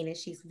queen, and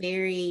she's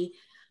very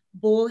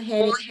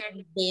bullheaded,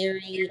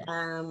 very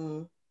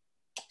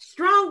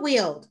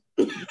strong-willed.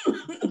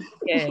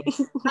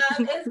 Yes.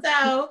 And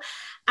so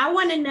I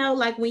want to know,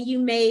 like, when you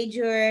made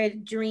your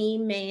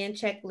dream man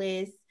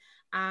checklist,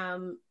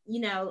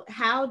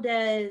 how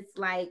does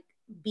like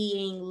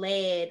being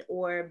led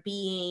or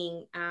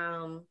being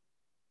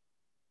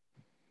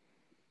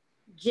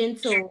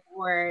gentle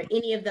or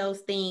any of those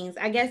things,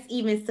 I guess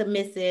even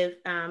submissive,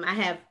 I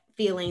have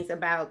feelings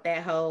about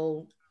that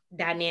whole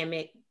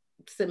dynamic,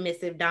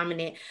 submissive,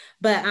 dominant,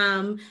 but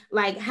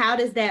like, how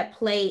does that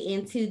play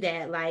into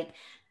that? Like,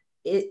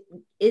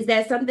 is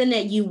that something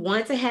that you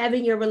want to have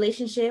in your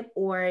relationship,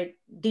 or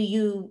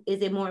is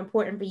it more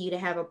important for you to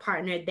have a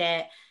partner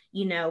that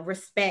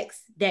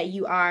respects that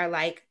you are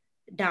like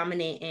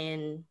dominant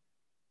and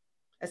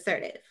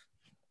assertive?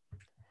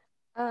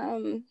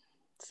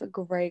 It's a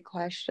great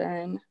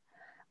question.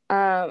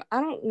 I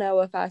don't know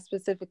if I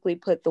specifically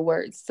put the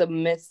word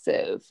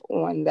submissive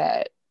on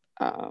that.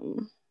 I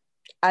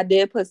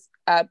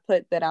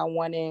put that I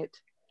wanted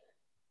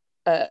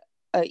a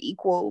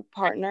equal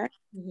partner.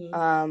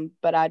 Mm-hmm.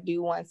 But I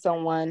do want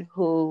someone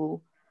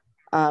who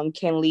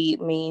can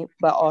lead me,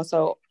 but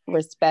also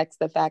respects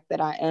the fact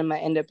that I am an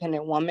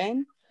independent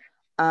woman.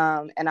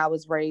 And I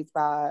was raised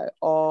by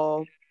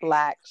all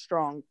Black,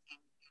 strong,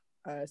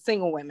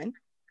 single women.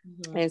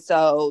 Mm-hmm. And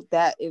so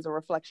that is a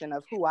reflection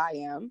of who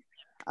I am.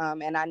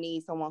 And I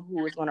need someone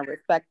who is going to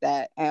respect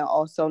that and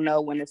also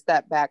know when to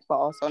step back, but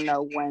also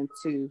know when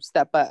to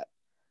step up.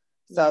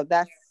 So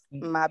that's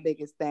my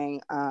biggest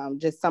thing.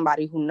 Just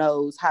somebody who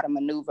knows how to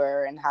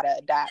maneuver and how to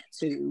adapt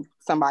to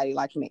somebody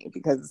like me,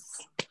 because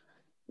it's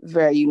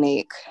very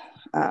unique.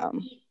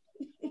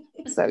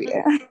 So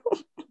yeah.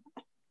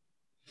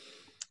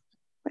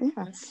 Yeah.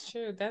 That's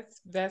true.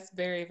 That's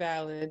very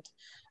valid.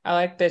 I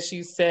like that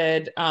you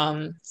said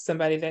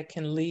somebody that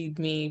can lead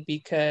me,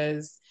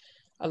 because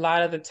a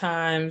lot of the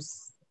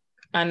times,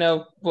 I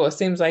know, well, it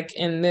seems like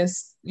in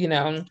this,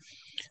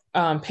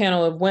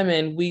 panel of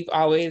women, we've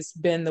always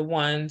been the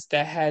ones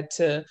that had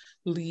to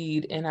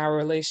lead in our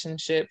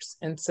relationships.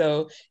 And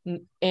so,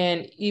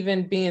 and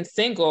even being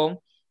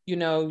single,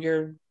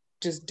 you're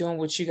just doing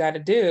what you got to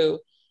do,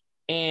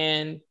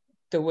 and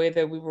the way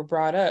that we were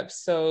brought up.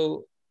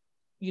 So,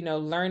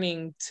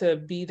 learning to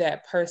be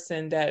that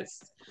person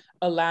that's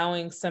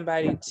allowing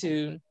somebody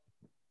to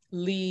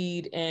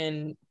lead,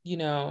 and,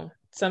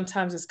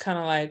 sometimes it's kind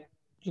of like,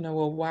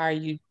 well, why are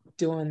you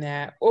doing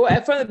that? Or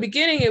from the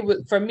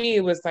beginning, for me,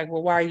 it was like,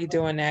 well, why are you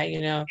doing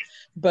that?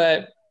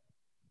 But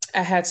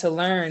I had to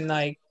learn,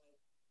 like,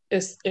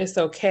 it's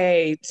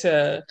okay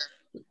to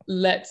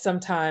let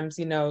sometimes,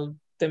 the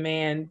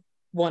man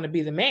want to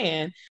be the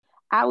man.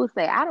 I would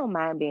say I don't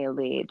mind being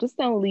led. Just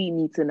don't lead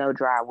me to no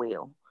dry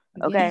well.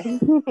 Okay.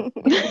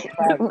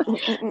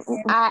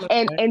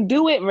 And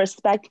do it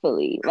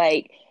respectfully.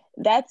 Like,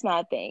 that's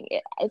my thing.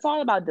 It's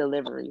all about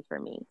delivery for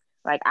me.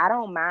 Like, I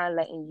don't mind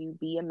letting you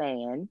be a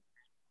man,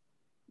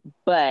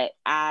 but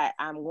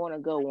I'm going to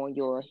go on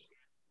your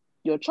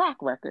track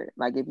record.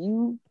 Like, if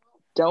you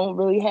don't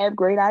really have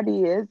great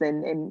ideas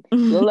and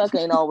your luck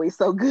ain't always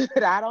so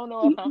good, I don't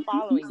know if I'm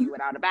following you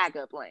without a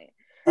backup plan.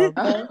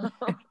 Okay.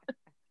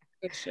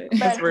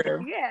 That's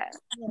real. Yeah.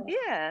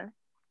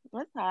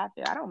 That's how I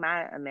feel. I don't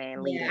mind a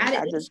man leading.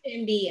 Yeah, it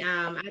shouldn't be.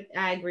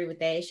 I agree with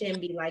that. It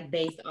shouldn't be like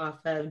based off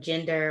of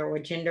gender or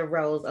gender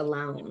roles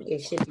alone. It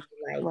should be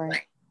like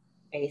Right.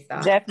 based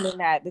off. Definitely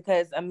not,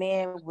 because a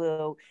man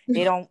will.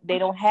 They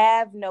don't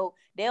have no.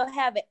 They'll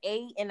have an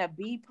A and a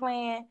B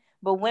plan,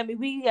 but women,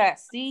 we got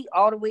C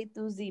all the way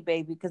through Z,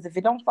 baby. Because if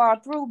it don't fall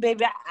through,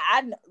 baby,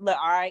 I look.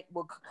 All right,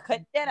 we'll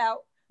cut that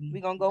out.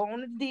 We're gonna go on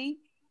to D.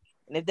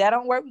 And if that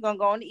don't work, we're gonna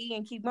go on to E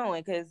and keep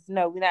going. Because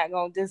no, we're not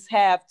gonna just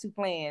have two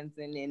plans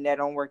and then that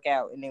don't work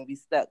out and then we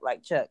stuck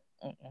like Chuck.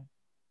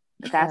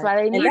 That's why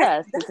they need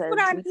us. That's because what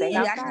I we think need.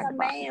 I outside need the a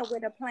box. man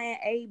with a plan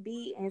A,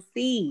 B, and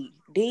C,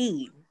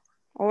 D,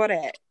 all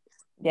that.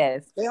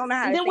 Yes, they don't know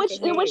how to Then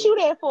think what ahead. you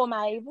there for,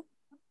 Maeva?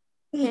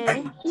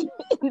 Then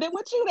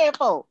what you there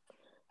for?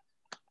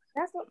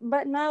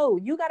 But no,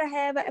 you gotta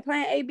have a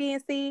plan A, B,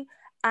 and C.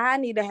 I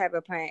need to have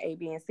a plan A,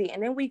 B, and C,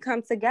 and then we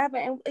come together.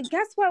 And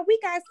guess what? We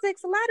got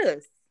 6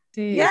 letters.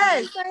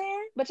 Yes,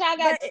 but y'all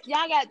got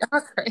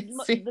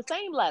crazy. the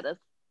same letters.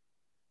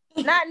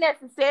 Not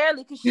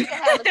necessarily, because she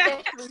can have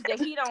accessories that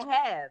he don't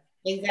have.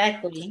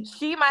 Exactly.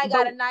 She might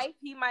got a knife.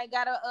 He might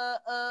got a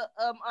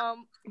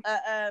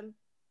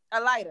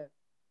lighter.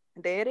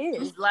 There it is.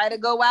 His lighter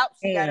go out.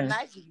 She got a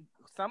knife.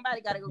 Somebody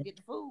got to go get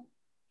the food.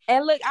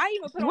 And look, I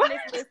even put on this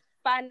list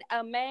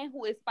a man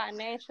who is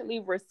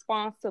financially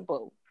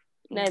responsible.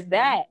 Now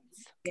that's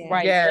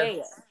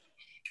there.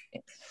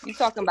 You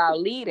talking about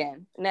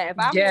leading. Now, if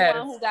I'm the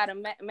one who got to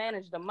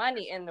manage the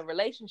money in the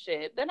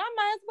relationship, then I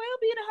might as well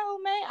be the whole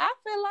man. I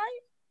feel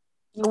like.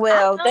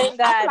 Well, thank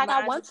God I feel like I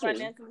mine want is to.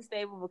 financially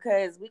stable,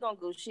 because we're gonna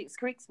go shit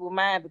creeks with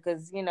mine,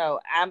 because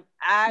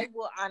I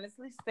will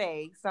honestly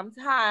say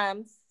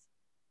sometimes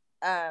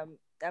I'm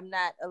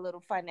not a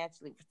little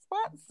financially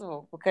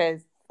responsible,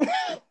 because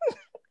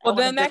well,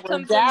 then that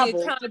comes in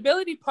the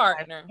accountability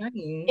partner.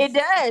 It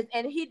does,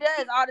 and he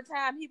does all the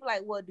time. He be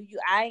like, "Well,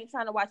 I ain't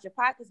trying to watch your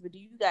pockets, but do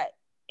you got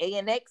A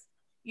and X,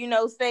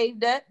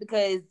 saved up?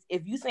 Because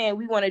if you saying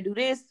we want to do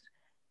this,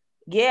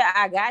 yeah,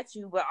 I got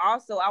you, but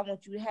also I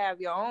want you to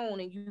have your own,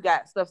 and you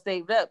got stuff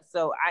saved up."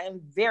 So I am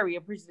very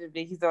appreciative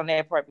that he's on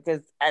that part, because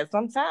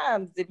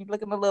sometimes if you're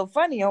looking a little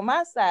funny on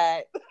my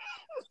side,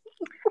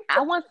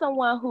 I want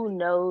someone who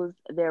knows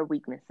their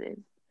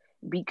weaknesses,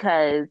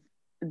 because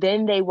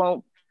then they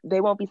won't be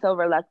so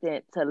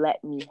reluctant to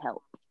let me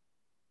help.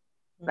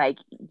 Like,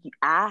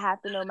 I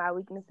have to know my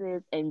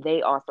weaknesses, and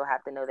they also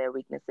have to know their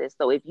weaknesses.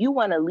 So if you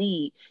want to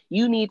lead,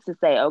 you need to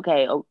say,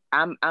 okay,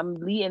 I'm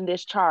leading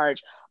this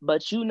charge,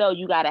 but you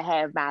got to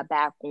have my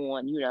back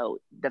on,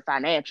 the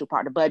financial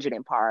part, the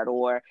budgeting part,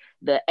 or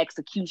the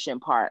execution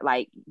part.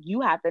 Like,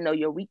 you have to know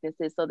your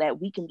weaknesses so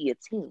that we can be a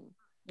team.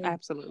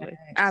 Absolutely.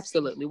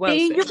 Well,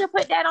 see, you can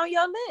put that on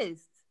your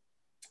list.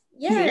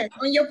 Yes,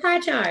 on your pie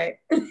chart.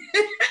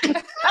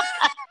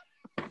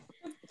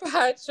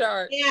 Pie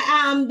chart.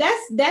 Yeah,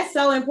 that's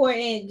so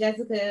important,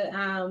 Jessica.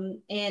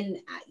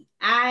 And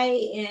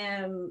I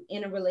am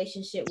in a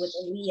relationship with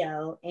a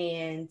Leo,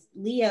 and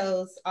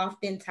Leos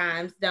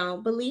oftentimes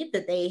don't believe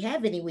that they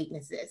have any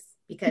weaknesses,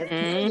 because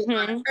they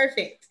are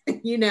perfect,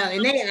 in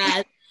their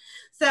eyes.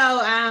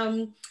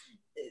 So,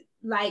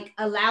 like,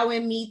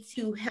 allowing me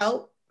to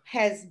help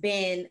has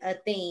been a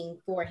thing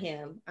for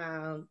him,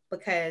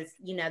 because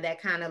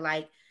that kind of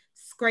like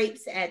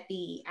scrapes at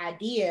the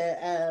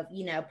idea of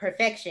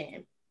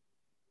perfection.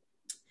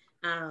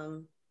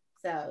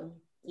 So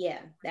yeah,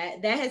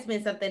 that has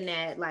been something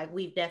that like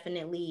we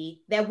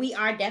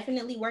are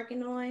definitely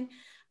working on.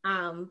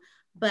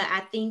 But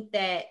I think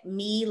that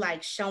me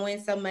like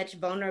showing so much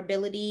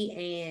vulnerability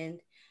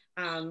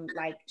and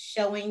like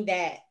showing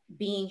that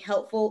being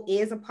helpful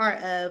is a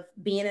part of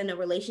being in a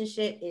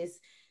relationship is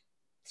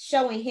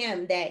showing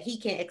him that he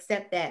can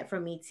accept that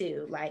from me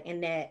too. Like,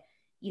 and that,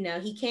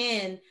 he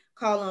can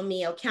call on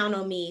me or count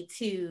on me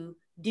to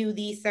do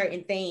these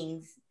certain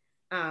things,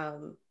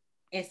 and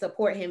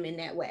support him in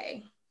that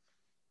way.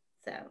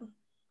 So,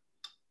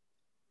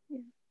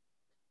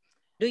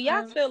 do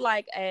y'all feel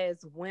like as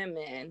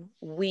women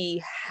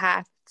we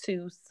have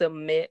to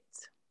submit?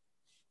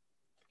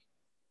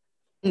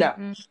 No.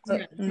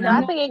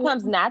 I think it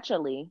comes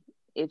naturally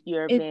if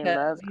you're being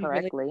loved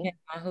correctly. Really depends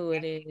on who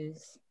it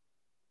is.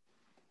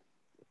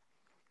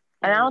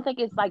 And I don't think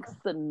it's like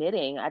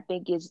submitting. I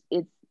think it's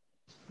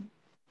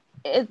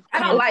I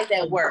don't like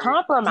that word.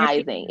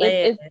 Compromising.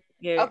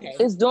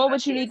 It's doing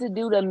what you need to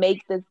do to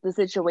make the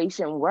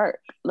situation work.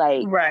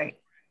 Like, right.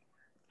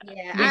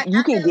 Yeah,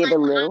 you can give like a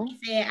little.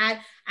 Said,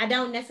 I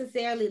don't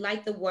necessarily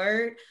like the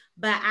word,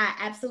 but I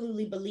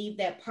absolutely believe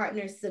that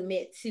partners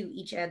submit to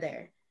each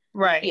other.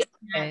 Right. It's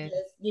not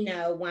just,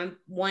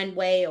 one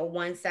way or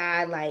one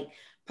side. Like,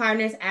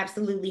 partners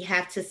absolutely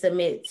have to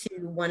submit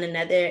to one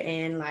another,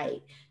 and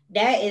like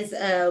that is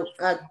a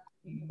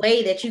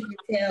way that you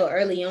can tell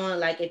early on,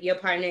 like if your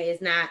partner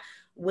is not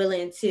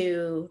willing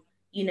to,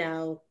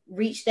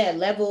 reach that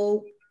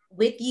level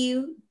with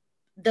you,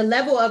 the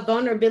level of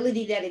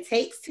vulnerability that it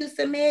takes to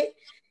submit,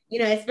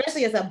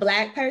 especially as a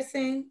Black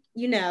person,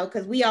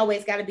 because we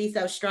always got to be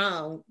so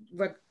strong,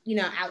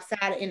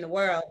 outside in the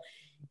world.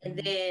 And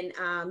then,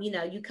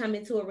 you come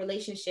into a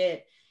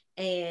relationship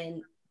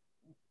and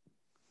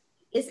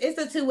it's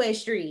a two-way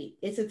street.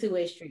 It's a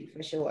two-way street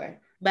for sure.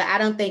 But I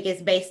don't think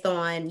it's based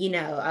on,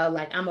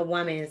 like I'm a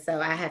woman, so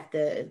I have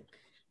to,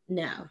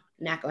 no,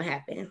 not gonna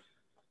happen.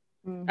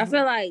 I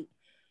feel like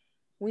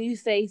when you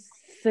say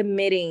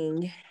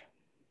submitting,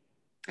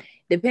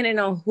 depending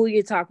on who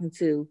you're talking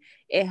to,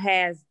 it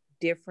has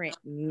different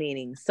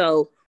meanings.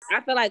 So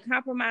I feel like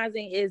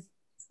compromising is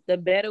the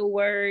better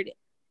word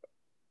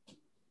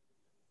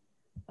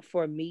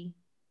for me.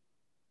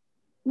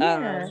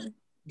 Yeah.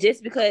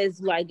 Just because,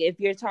 like, if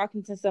you're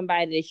talking to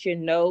somebody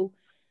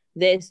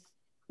that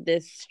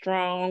that's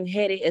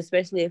strong-headed,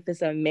 especially if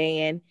it's a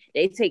man,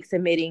 they take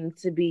submitting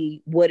to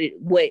be what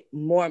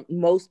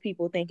most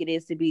people think it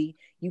is to be.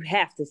 You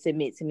have to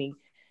submit to me.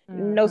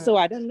 No, so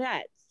I do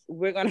not.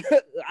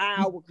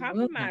 I will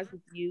compromise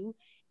with you,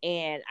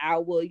 and I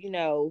will,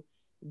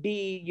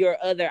 be your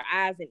other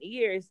eyes and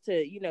ears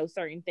to,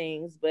 certain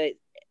things. But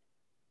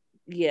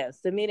yeah,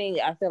 submitting,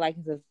 I feel like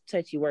it's a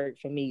touchy word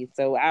for me.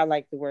 So I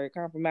like the word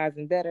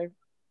compromising better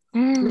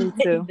Me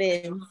too.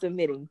 than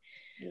submitting.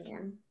 Yeah.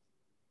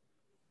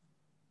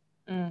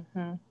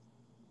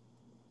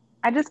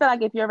 I just feel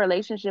like if your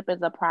relationship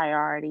is a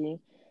priority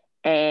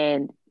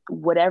and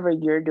whatever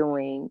you're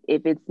doing,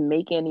 if it's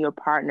making your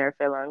partner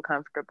feel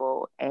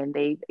uncomfortable and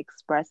they've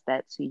expressed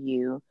that to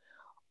you,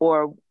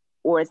 or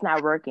it's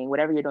not working,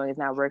 whatever you're doing is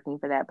not working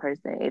for that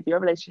person. If your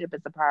relationship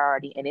is a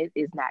priority and it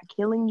is not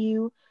killing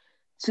you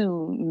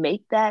to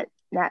make that,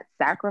 not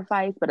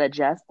sacrifice, but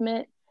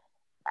adjustment,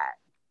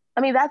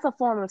 I mean, that's a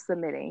form of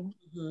submitting,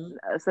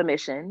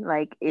 submission.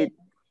 Like it,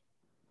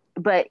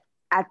 but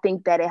I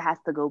think that it has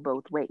to go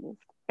both ways.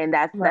 And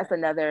that's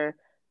another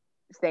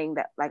thing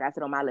that, like I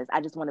said on my list,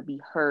 I just want to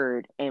be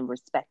heard and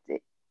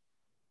respected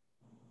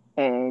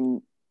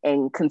and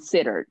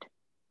considered.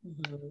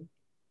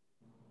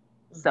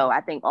 So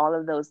I think all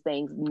of those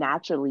things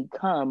naturally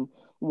come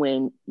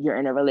when you're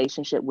in a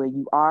relationship where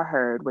you are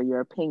heard, where your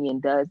opinion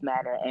does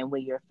matter, and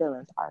where your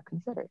feelings are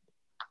considered.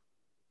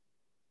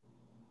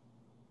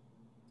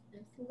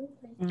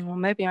 Well,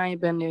 maybe I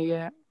ain't been there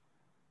yet.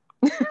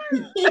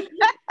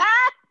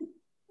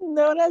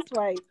 No, that's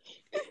right.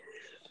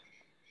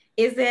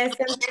 Is there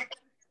something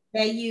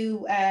that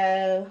you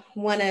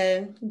want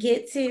to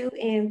get to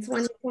in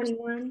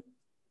 2021?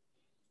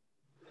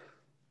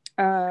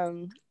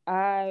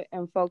 I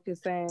am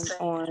focusing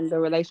on the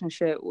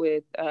relationship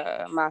with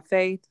my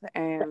faith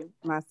and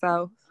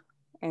myself,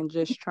 and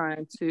just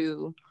trying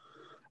to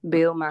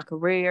build my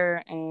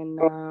career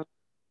and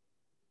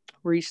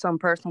reach some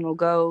personal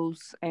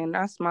goals. And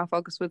that's my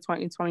focus for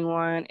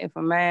 2021. If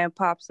a man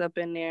pops up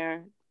in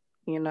there,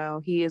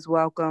 he is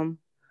welcome.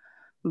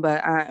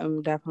 But I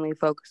am definitely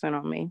focusing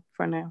on me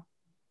for now.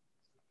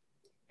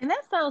 And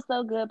that sounds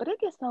so good, but it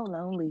gets so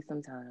lonely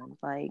sometimes.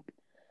 Like,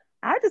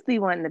 I just be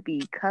wanting to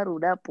be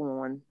cuddled up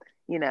on,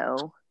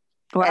 Well,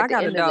 at I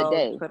got the a end of the dog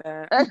day. for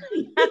that. Not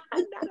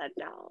a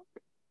dog.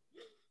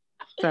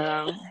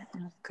 So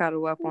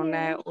cuddle up on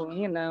that, or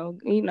you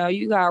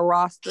got a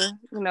roster,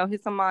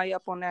 hit somebody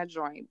up on that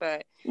joint,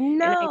 but it ain't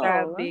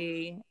gotta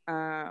be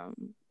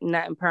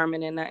nothing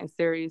permanent, nothing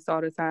serious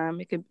all the time.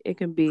 It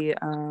could be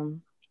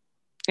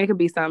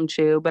something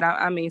chill, but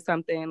I mean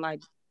something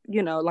like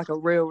like a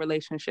real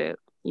relationship.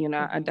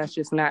 That's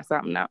just not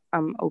something that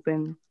I'm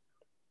open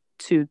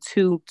to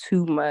too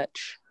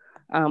much,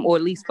 or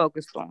at least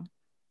focused on.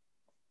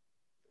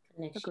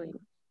 Agreed.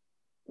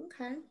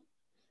 Okay.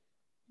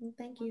 Well,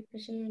 thank you for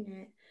sharing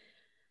that.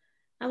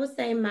 I would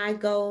say my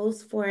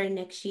goals for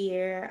next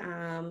year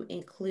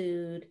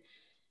include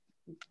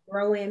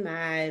growing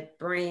my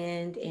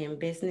brand and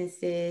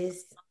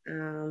businesses,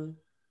 and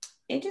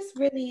just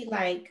really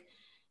like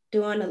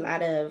doing a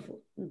lot of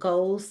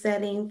goal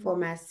setting for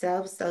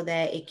myself so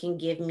that it can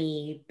give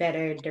me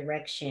better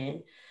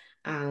direction.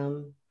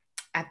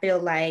 I feel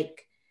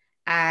like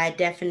I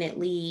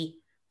definitely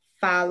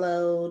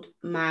followed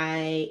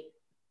my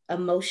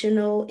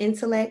emotional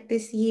intellect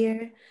this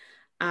year.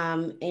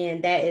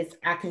 And I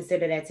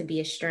consider that to be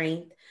a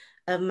strength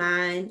of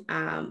mine.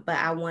 But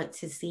I want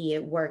to see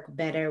it work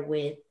better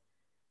with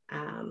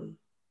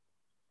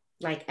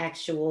like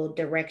actual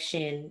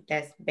direction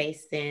that's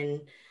based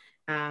in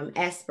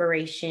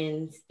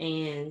aspirations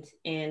and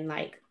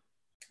like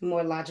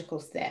more logical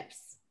steps.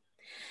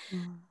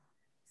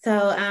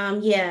 So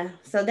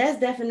so that's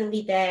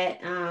definitely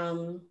that.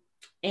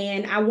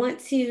 And I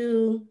want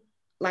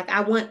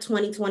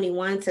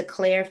 2021 to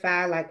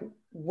clarify like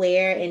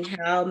where and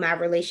how my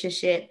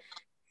relationship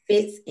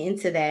fits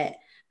into that.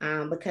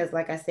 Because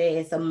like I said,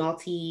 it's a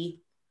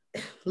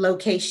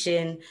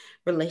multi-location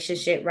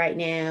relationship right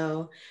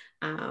now.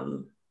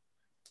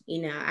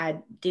 I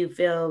do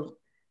feel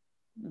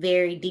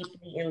very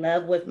deeply in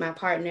love with my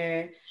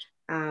partner.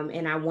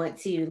 And I want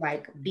to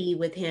like be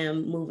with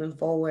him moving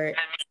forward.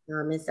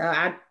 And so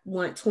I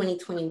want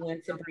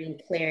 2021 to bring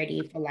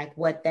clarity for like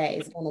what that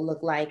is going to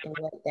look like and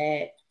what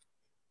that,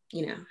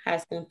 how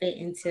it's going to fit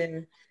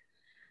into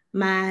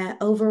my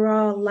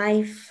overall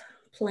life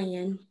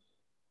plan.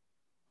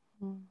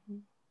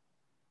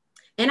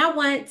 And I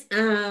want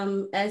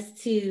us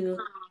to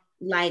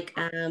like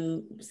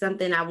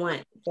something I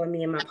want for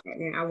me and my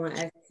partner. I want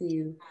us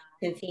to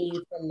continue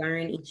to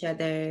learn each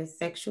other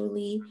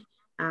sexually.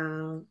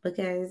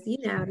 Because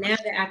now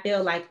that I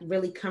feel like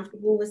really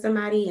comfortable with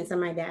somebody and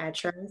somebody that I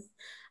trust,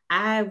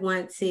 I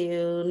want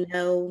to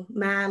know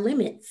my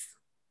limits.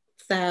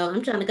 So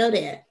I'm trying to go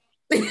there.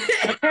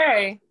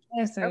 Okay.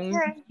 Okay.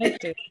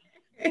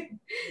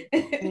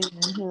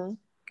 Mm-hmm.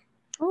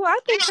 Oh, I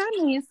think I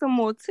need some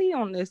more tea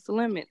on this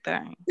limit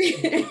thing.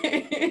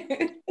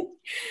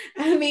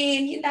 I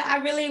mean, I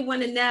really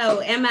want to know,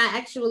 am I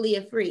actually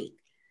a freak?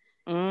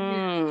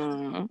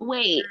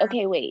 Wait.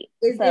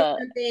 Is this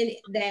something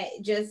that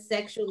just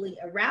sexually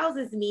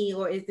arouses me,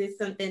 or is this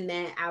something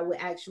that I would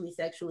actually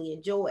sexually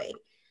enjoy?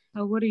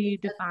 So what are you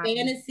defining?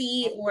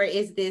 Fantasy, or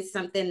is this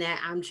something that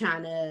I'm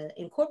trying to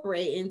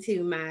incorporate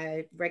into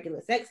my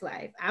regular sex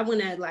life? I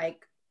want to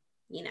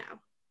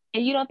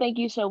And you don't think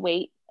you should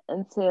wait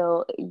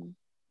until...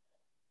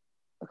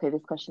 Okay,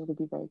 this question could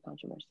be very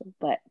controversial,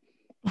 but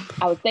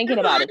I was thinking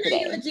about it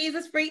today. You're a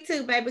Jesus freak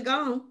too, baby. Go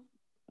on.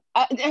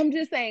 I'm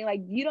just saying,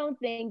 like, you don't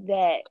think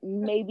that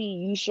maybe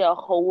you should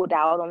hold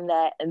out on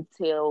that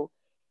until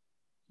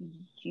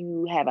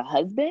you have a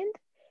husband?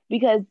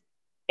 Because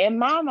in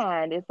my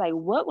mind, it's like,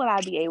 what would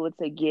I be able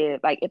to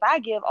give? Like, if I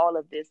give all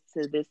of this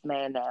to this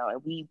man now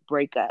and we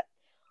break up,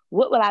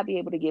 what will I be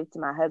able to give to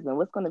my husband?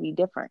 What's going to be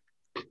different?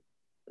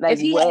 Like,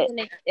 if what? Her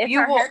husband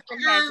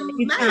has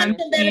an my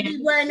husband better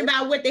be worrying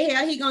about what the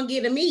hell he gonna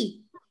give to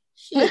me.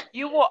 Shit.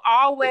 You will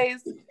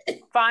always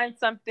find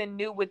something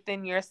new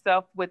within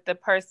yourself with the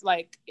person.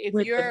 Like, if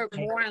you're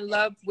more in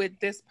love with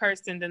this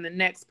person than the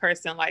next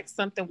person, like,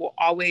 something will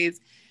always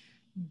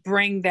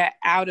bring that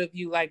out of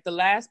you. Like, the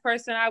last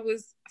person I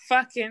was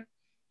fucking,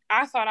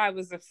 I thought I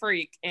was a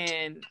freak,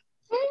 and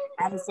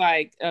I was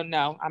like, oh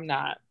no, I'm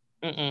not.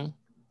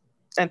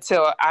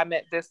 Until I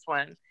met this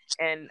one,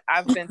 and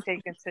I've been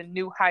taken to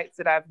new heights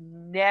that I've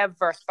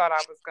never thought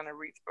I was going to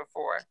reach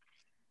before.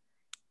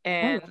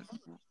 And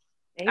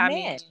I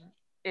mean,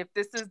 if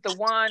this is the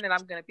one that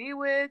I'm going to be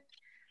with,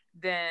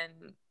 then,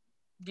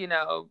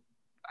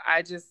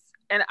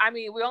 I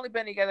mean, we only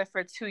been together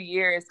for 2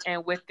 years,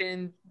 and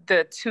within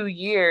the 2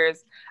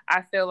 years,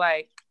 I feel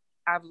like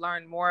I've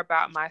learned more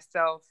about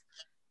myself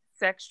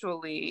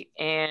sexually,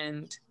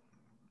 and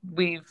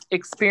we've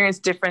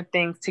experienced different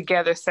things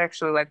together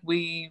sexually. Like,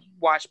 we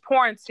watch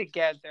porn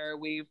together.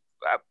 We've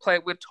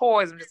played with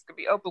toys. I'm just going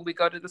to be open. We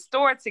go to the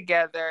store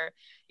together,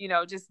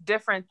 just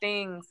different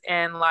things.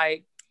 And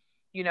like,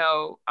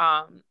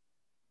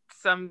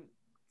 some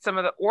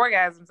of the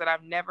orgasms that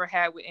I've never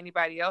had with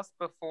anybody else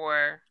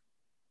before,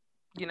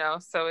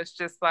 so it's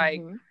just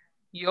like,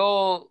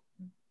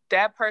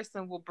 that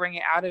person will bring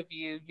it out of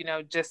you,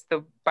 just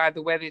by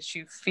the way that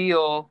you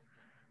feel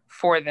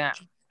for them.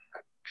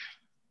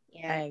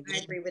 Yeah, I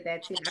agree with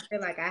that too. I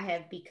feel like I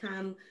have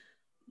become,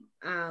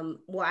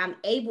 I'm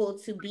able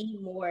to be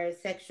more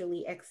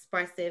sexually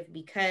expressive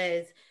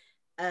because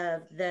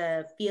of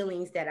the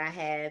feelings that I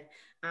have,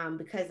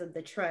 because of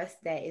the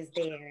trust that is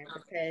there,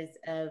 because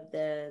of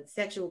the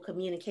sexual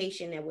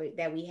communication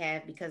that we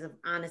have, because of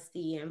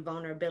honesty and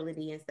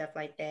vulnerability and stuff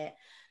like that.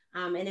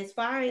 And as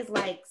far as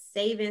like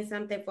saving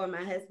something for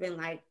my husband,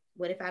 like,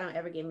 what if I don't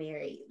ever get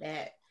married?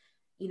 That,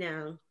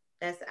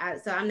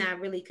 so I'm not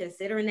really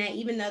considering that,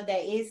 even though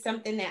that is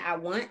something that I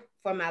want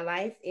for my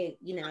life. It's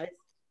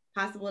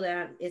possible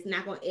that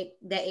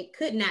it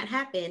could not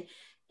happen.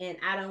 And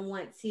I don't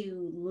want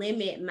to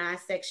limit my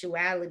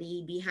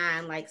sexuality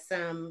behind like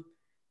some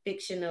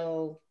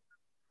fictional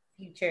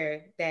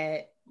future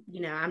that,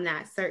 I'm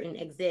not certain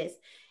exists.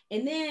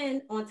 And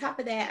then on top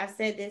of that, I've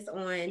said this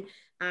on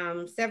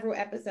several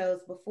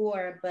episodes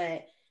before,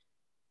 but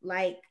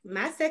like,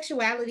 my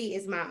sexuality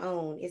is my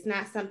own. It's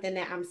not something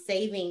that I'm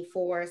saving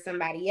for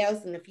somebody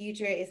else in the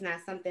future. It's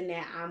not something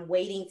that I'm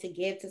waiting to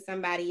give to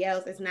somebody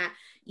else. It's not,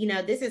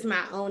 this is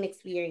my own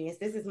experience.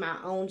 This is my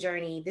own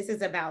journey. This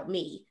is about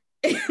me.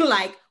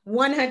 Like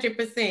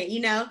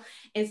 100%,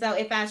 And so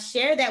if I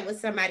share that with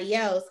somebody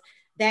else,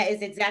 that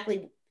is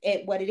exactly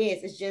what it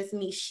is. It's just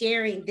me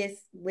sharing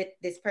this with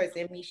this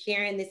person, me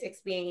sharing this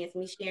experience,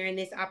 me sharing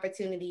this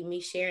opportunity,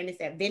 me sharing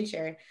this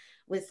adventure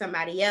with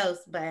somebody else.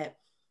 But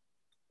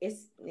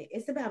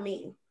it's about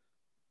me.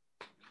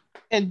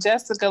 And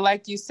Jessica,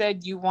 like you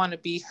said, you want to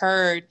be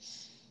heard.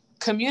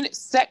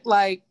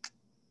 Like,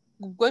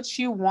 what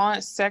you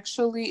want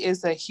sexually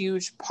is a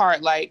huge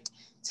part. Like,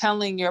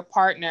 telling your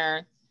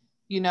partner,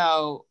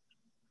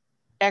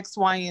 X,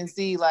 Y, and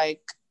Z,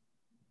 like,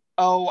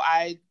 oh,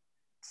 I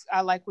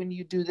like when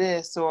you do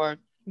this, or,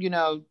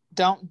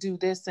 don't do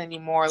this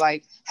anymore.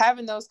 Like,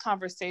 having those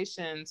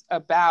conversations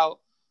about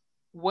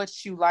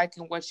what you like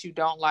and what you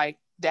don't like,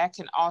 that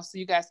can also,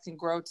 you guys can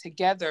grow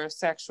together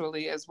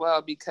sexually as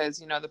well, because,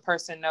 the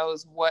person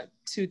knows what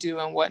to do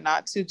and what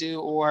not to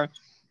do, or,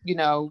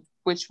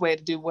 which way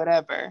to do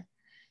whatever.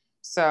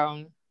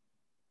 So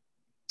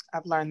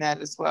I've learned that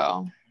as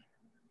well.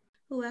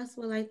 Who else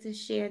would like to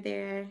share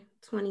their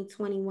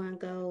 2021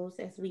 goals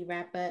as we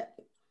wrap up?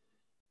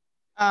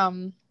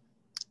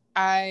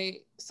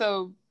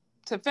 So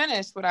to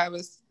finish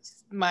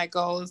my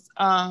goals,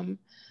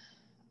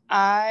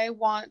 I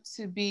want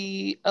to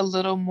be a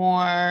little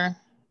more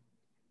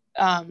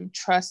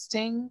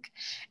trusting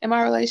in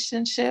my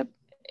relationship,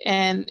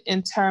 and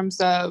in terms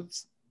of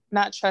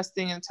not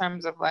trusting in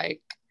terms of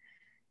like,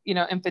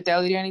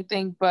 infidelity or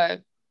anything,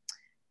 but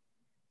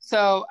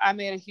so I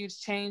made a huge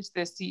change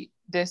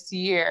this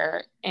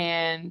year,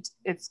 and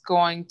it's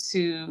going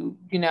to,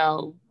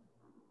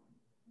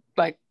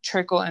 like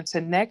trickle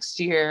into next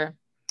year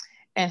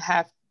and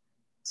have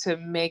to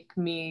make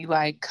me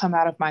like come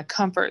out of my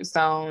comfort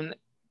zone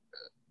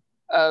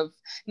of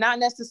not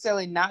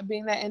necessarily not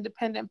being that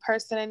independent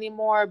person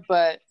anymore,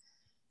 but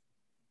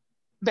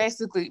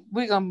basically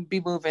we're going to be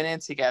moving in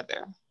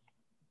together.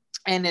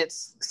 And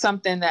it's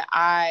something that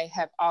I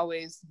have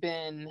always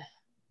been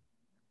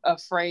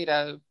afraid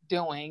of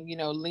doing,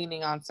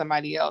 leaning on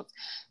somebody else,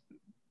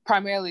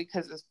 primarily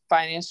because of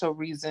financial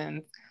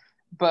reasons.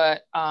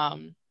 But,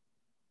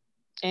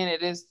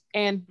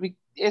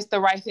 it's the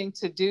right thing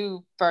to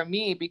do for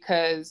me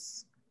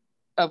because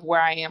of where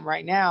I am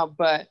right now.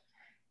 But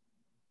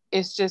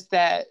it's just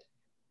that,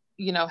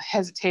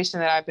 hesitation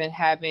that I've been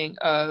having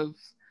of,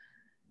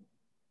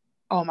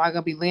 oh, am I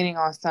going to be leaning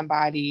on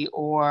somebody,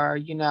 or,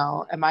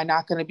 am I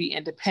not going to be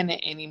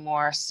independent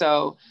anymore?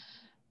 So,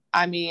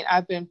 I mean,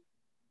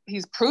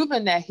 he's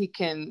proven that he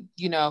can,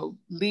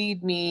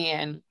 lead me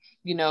and,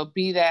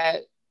 be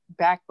that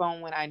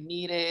backbone when I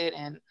need it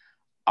and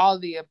all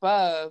the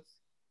above.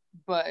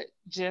 But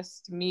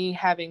just me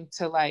having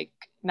to like,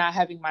 not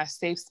having my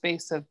safe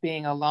space of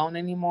being alone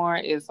anymore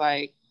is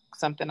like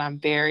something I'm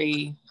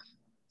very,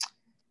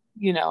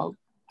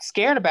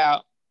 scared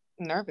about,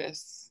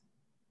 nervous.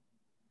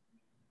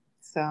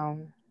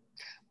 So,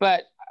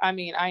 but I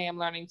mean, I am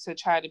learning to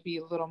try to be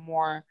a little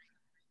more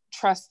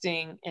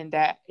trusting in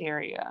that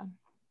area.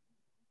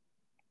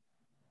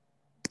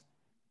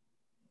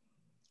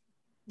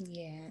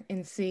 Yeah.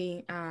 And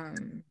see,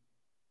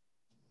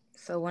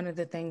 so one of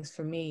the things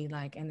for me,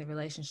 like in the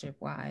relationship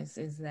wise,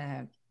 is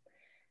that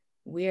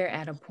we're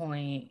at a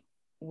point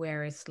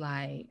where it's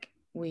like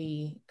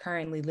we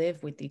currently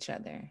live with each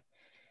other.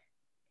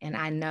 And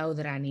I know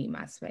that I need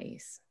my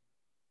space.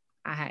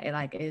 I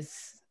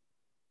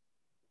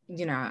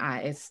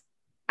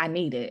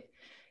need it.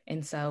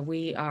 And so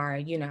we are,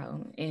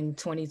 in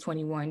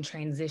 2021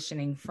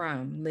 transitioning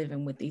from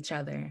living with each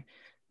other,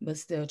 but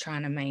still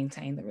trying to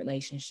maintain the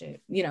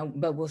relationship,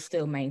 but we'll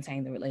still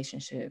maintain the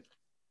relationship.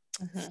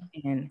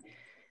 Mm-hmm.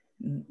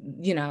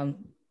 And,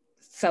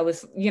 so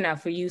it's,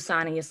 for you,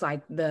 Sonny, it's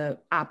like the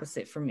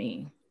opposite for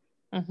me.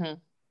 Mm-hmm.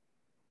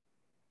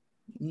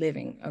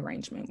 Living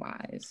arrangement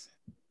wise.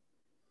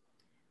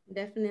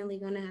 Definitely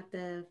gonna have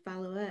to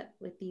follow up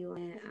with you.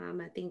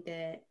 And I think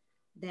that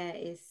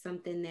is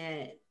something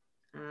that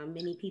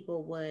many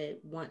people would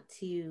want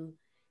to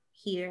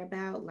hear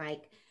about,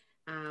 like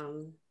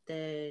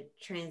the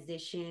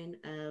transition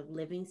of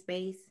living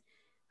space,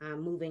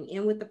 moving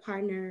in with the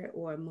partner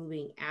or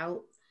moving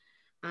out,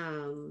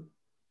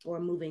 or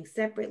moving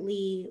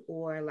separately,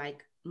 or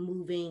like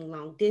moving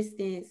long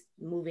distance,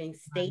 moving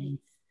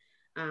states.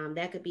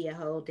 That could be a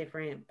whole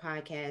different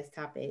podcast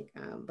topic,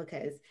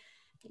 because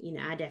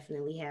I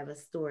definitely have a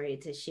story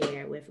to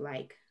share with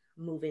like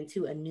moving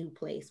to a new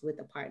place with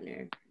a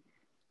partner.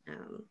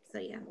 So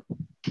yeah.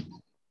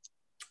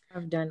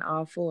 I've done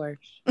all four.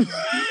 Well,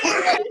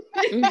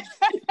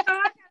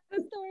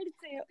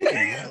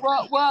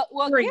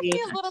 give me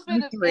a little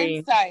bit of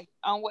insight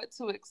on what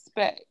to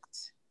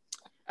expect.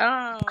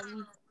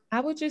 I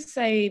would just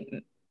say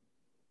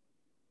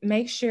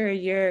make sure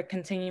you're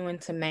continuing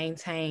to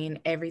maintain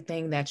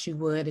everything that you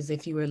would as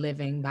if you were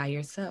living by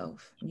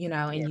yourself, and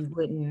you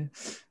wouldn't,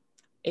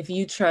 if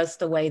you trust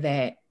the way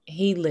that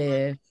he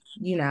lived,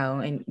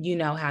 and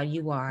how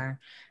you are,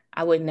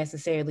 I wouldn't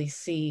necessarily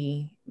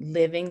see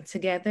living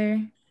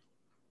together.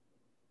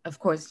 Of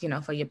course,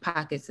 for your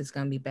pockets, it's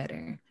going to be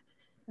better.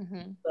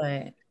 Mm-hmm.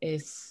 But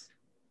it's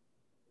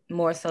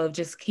more so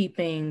just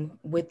keeping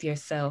with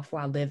yourself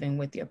while living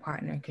with your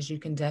partner, because you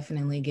can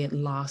definitely get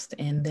lost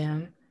in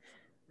them.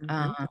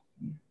 Mm-hmm.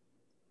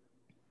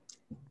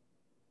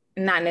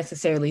 Not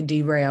necessarily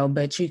derail,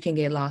 but you can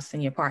get lost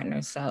in your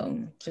partner. So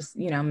just,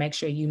 make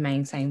sure you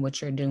maintain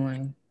what you're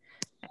doing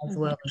as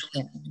well as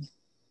them.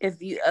 If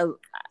you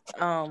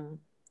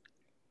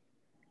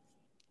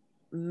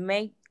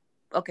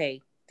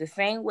the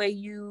same way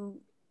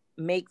you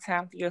make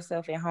time for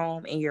yourself at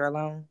home and you're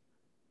alone,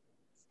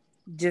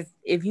 just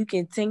if you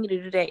continue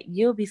to do that,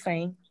 you'll be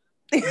sane.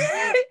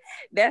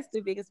 That's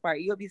the biggest part.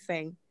 You'll be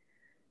sane.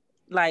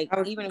 Like,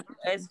 even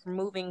as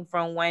moving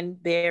from one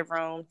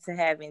bedroom to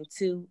having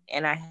two,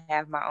 and I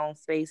have my own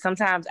space,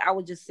 sometimes I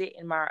would just sit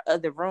in my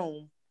other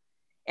room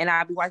and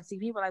I'd be watching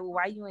TV. People like, well,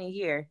 why you in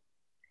here?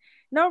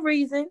 No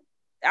reason.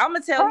 I'm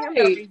gonna tell him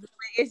no reason.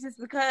 It's just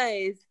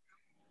because,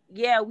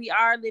 we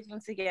are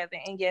living together,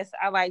 and yes,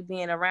 I like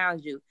being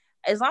around you.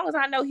 As long as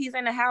I know he's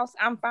in the house,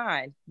 I'm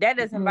fine. That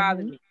doesn't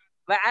bother me.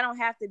 But I don't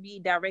have to be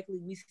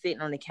directly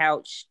sitting on the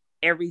couch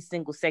every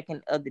single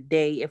second of the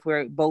day if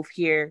we're both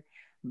here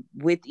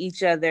with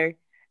each other.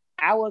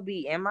 I would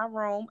be in my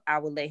room. I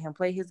would let him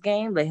play his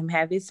game, let him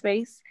have his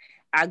space.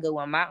 I go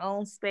in my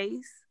own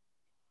space.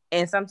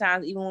 And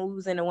sometimes even when we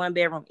was in the one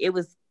bedroom, it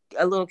was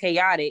a little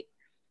chaotic.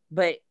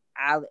 But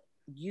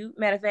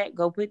matter of fact,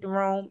 go put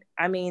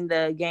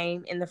the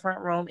game in the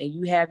front room, and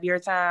you have your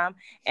time.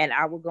 And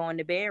I will go in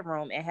the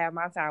bedroom and have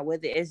my time.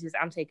 Whether it's just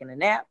I'm taking a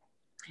nap,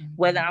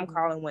 whether I'm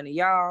calling one of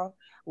y'all,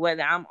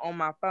 whether I'm on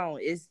my phone,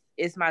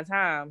 it's my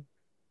time,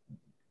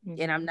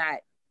 and I'm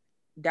not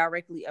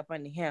directly up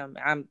under him.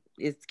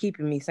 It's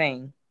keeping me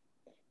sane.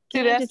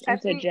 Can I just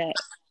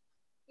interject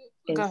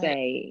and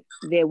say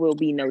there will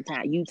be no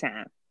time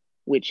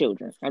with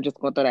children? I'm just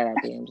gonna throw that out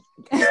there.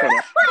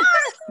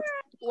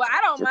 Well,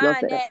 I don't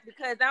mind that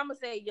because I'm gonna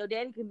say your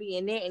daddy can be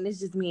in there and it's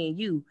just me and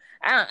you.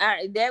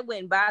 That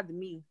wouldn't bother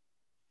me.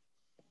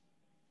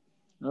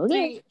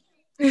 Okay.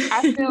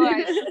 I feel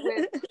like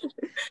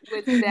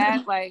with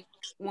that, like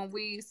when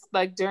we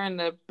during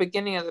the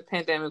beginning of the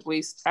pandemic,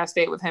 I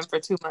stayed with him for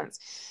 2 months,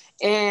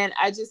 and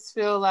I just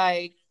feel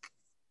like,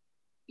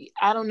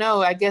 I don't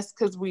know, I guess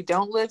because we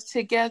don't live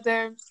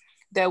together,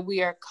 that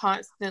we are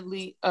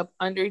constantly up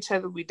under each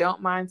other. We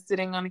don't mind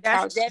sitting on the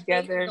couch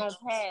together. That gonna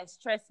pass,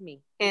 trust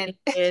me. And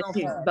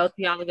both of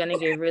y'all are gonna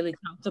get really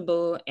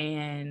comfortable,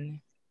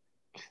 and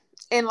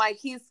like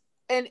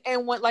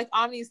and what, like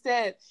Omni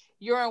said,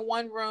 you're in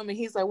one room and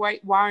he's like, why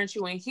aren't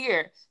you in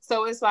here?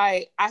 So it's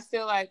like, I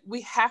feel like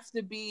we have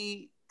to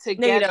be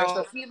together.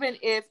 So even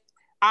if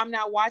I'm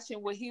not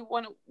watching what he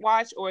want to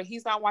watch, or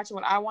he's not watching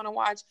what I want to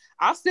watch,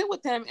 I'll sit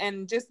with him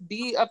and just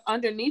be up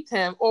underneath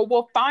him, or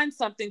we'll find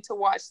something to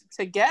watch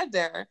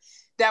together.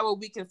 That way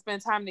we can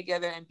spend time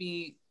together and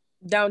be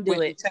on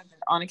the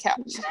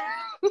couch.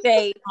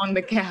 Say, on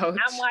the couch.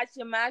 I'm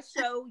watching my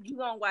show, you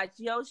gonna watch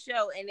your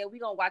show, and then we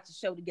gonna watch the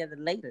show together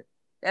later.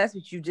 That's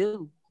what you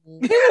do. He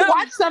will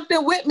watch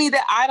something with me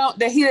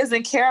that he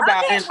doesn't care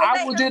about, and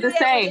I will do the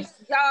same.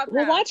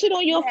 Well, watch it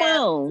on your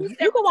phone.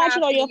 You can watch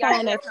it on your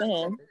phone next to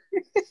him.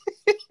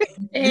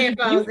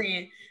 Headphones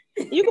in.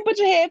 You can put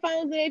your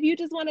headphones in if you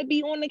just want to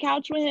be on the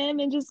couch with him,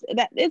 and just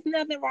that. There's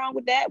nothing wrong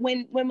with that.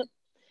 When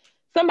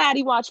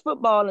somebody watch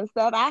football and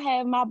stuff, I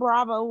have my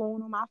Bravo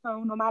on my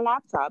phone, on my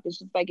laptop. It's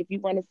just like, if you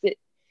want to sit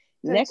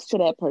next to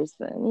that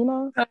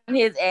person, turn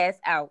his ass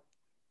out.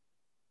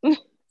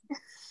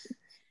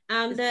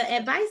 The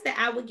advice that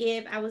I would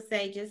give, I would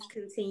say just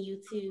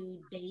continue to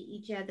date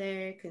each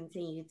other,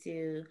 continue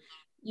to,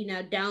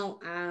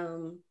 don't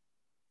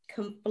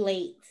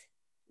conflate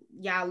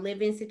y'all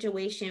living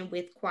situation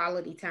with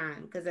quality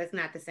time, because that's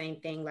not the same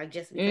thing. Like,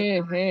 just because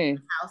you're in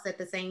the house at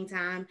the same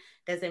time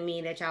doesn't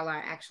mean that y'all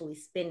are actually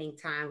spending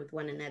time with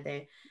one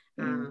another.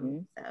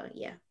 So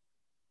yeah.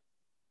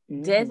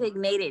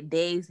 Designated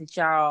days that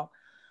y'all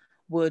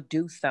will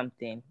do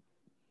something.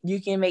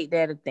 You can make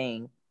that a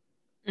thing.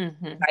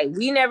 Like,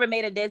 we never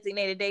made a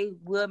designated day.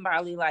 We'll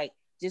probably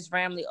just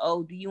randomly,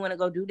 do you want to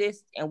go do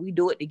this? And we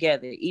do it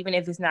together. Even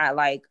if it's not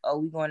like,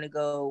 we're going to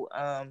go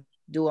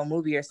do a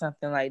movie or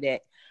something like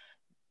that.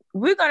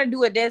 We're going to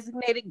do a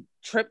designated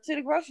trip to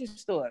the grocery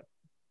store.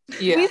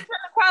 Yeah. We spend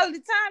quality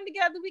time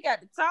together. We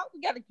got to talk. We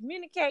got to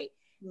communicate.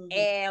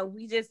 And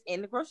we just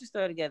in the grocery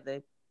store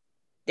together.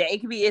 That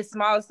it could be as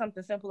small as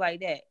something simple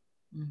like that.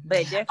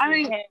 But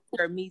definitely have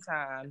your me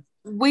time.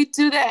 We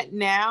do that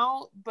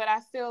now, but I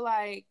feel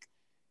like,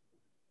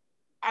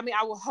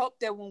 I will hope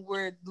that when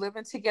we're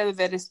living together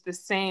that it's the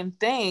same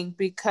thing,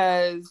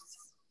 because,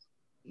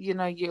 you're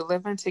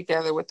living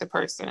together with the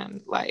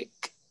person. Like,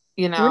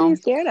 What are you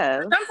scared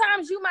of?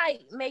 Sometimes you might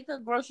make a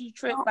grocery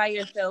trip by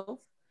yourself.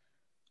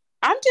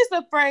 I'm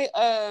just afraid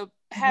of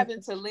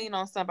having to lean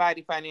on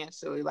somebody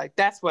financially. Like,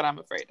 that's what I'm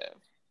afraid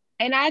of.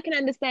 And I can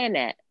understand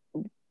that.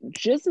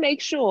 Just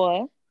make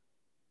sure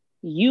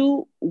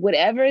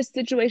whatever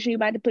situation you're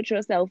about to put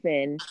yourself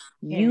in,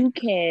 you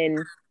can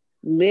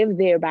live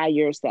there by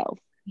yourself.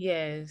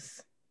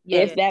 Yes.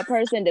 If that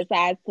person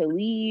decides to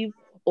leave,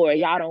 or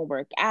y'all don't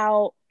work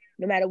out,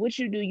 no matter what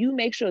you do, you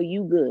make sure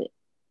you good.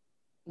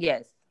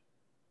 Yes.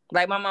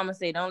 Like my mama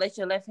said, don't let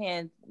your left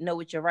hand know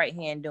what your right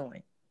hand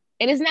doing.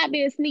 And it's not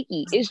being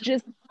sneaky. It's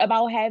just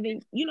about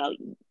having,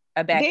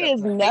 a backup. There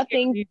is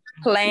nothing.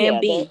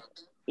 Plan B.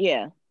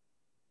 Yeah.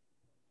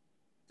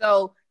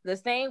 So the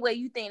same way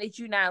you think that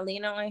you're not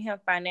leaning on him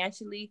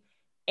financially,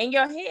 in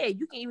your head,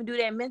 you can even do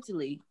that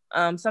mentally.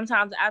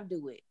 Sometimes I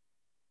do it.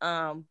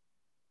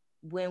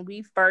 When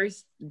we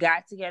first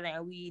got together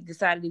and we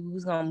decided we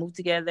was gonna move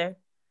together,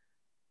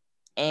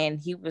 and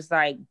he was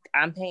like,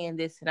 I'm paying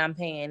this and I'm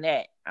paying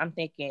that. I'm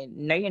thinking,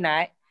 no, you're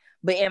not.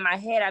 But in my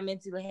head, I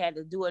mentally had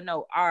to do a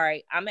no. All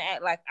right, I'm gonna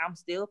act like I'm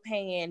still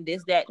paying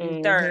this, that,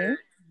 and third,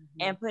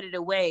 and put it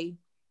away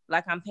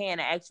like I'm paying an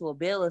actual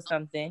bill or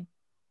something.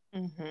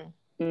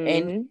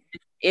 And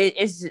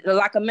it's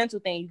like a mental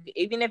thing.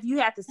 Even if you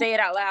have to say it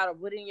out loud or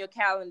put it in your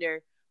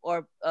calendar,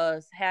 or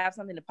have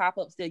something to pop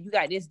up still, you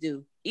got this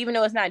due. Even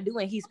though it's not due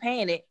and he's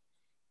paying it,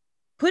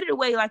 put it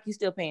away like you're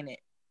still paying it.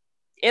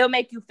 It'll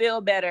make you feel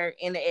better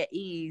and at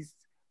ease.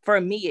 For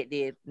me, it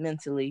did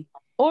mentally.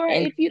 Or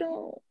if you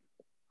don't.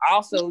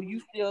 Also,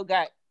 you still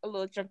got a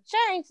little chunk of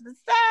change to the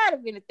side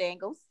if anything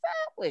goes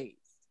sideways.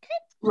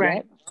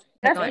 Right.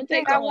 That's the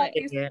thing. I won't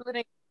be Yeah.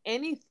 splitting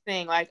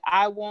anything. Like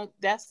I won't.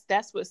 That's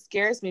what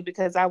scares me,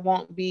 because I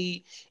won't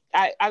be.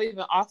 I've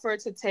even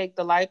offered to take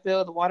the light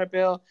bill, the water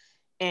bill,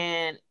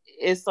 and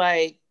it's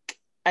like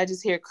I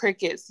just hear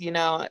crickets, you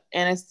know.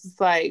 And it's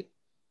just like,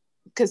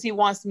 because he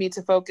wants me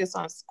to focus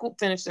on school,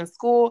 finishing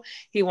school.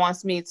 He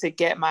wants me to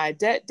get my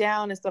debt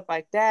down and stuff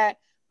like that.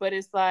 But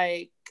it's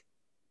like,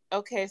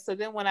 okay, so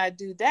then when I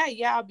do that,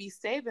 yeah, I'll be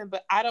saving,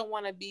 but I don't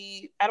want to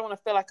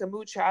feel like a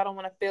moocher. I don't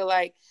want to feel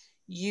like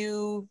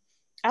you,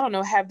 I don't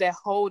know, have that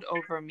hold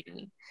over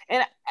me.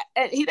 And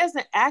he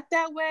doesn't act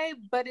that way,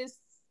 but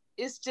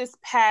it's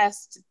just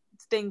past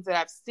things that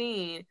I've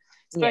seen,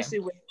 especially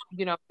with,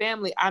 you know,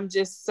 family. I'm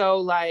just so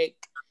like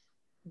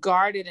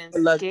guarded and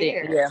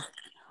scared. Yeah.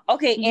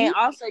 Okay. Mm-hmm. And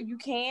also you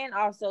can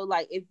also,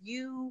 like, if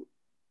you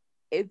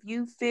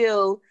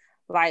feel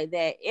like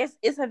that it's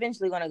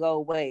eventually going to go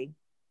away,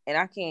 and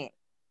I can't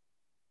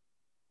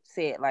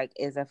say it like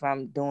as if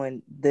I'm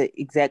doing the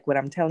exact what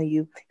I'm telling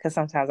you, because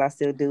sometimes I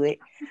still do it.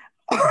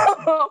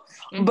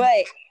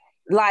 But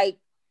like,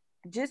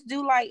 just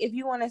do, like, if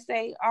you want to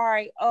say, all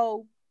right,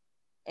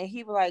 and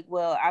he be like,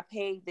 well, I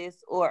paid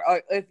this, or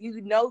if you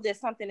know that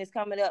something is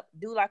coming up,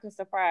 do like a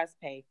surprise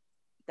pay.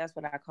 That's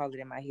what I call it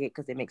in my head,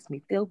 because it makes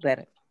me feel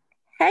better.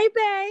 Hey,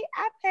 babe,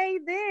 I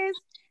paid this.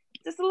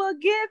 Just a little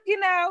gift, you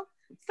know,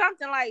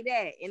 something like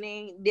that. And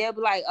then they'll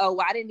be like, oh,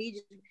 well, I didn't need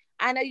you.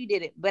 I know you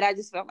did it, but I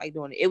just felt like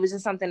doing it. It was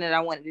just something that I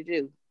wanted to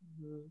do.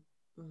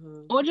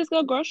 Or just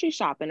go grocery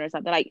shopping or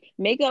something. Like,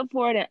 make up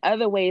for it in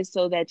other ways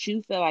so that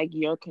you feel like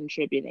you're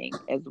contributing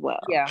as well.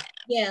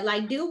 Yeah,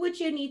 like do what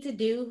you need to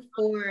do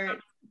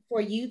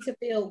for you to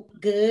feel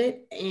good,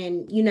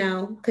 and you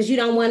know, because you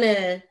don't want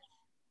to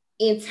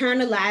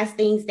internalize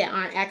things that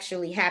aren't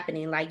actually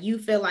happening. Like you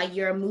feel like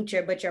you're a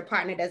moocher, but your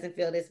partner doesn't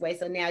feel this way.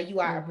 So now you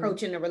are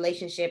approaching a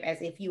relationship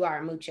as if you are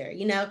a moocher.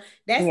 You know,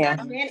 that's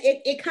not, man,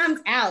 it comes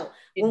out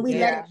when we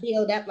let it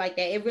build up like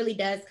that. It really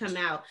does come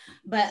out.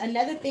 But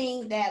another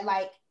thing that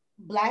like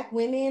Black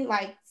women,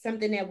 like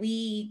something that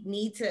we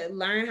need to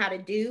learn how to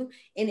do,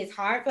 and it's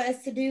hard for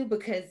us to do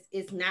because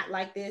it's not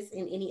like this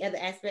in any other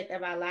aspect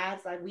of our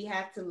lives. Like we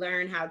have to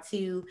learn how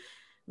to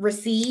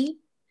receive.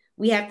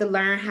 We have to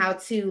learn how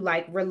to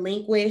like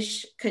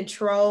relinquish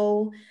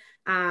control.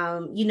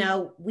 You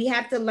know, we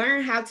have to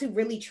learn how to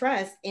really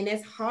trust. And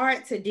it's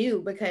hard to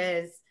do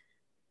because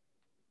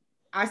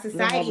our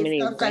society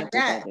is so fucked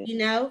up, you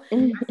know?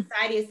 Our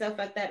society is so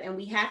fucked up, and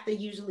we have to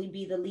usually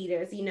be the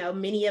leaders. You know,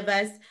 many of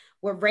us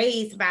were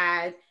raised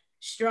by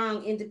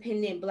strong,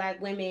 independent Black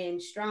women,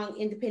 strong,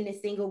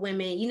 independent single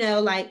women, you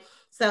know, like,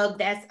 so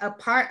that's a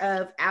part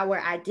of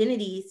our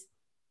identities.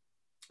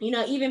 You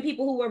know, even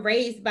people who were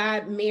raised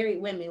by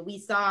married women, we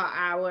saw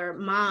our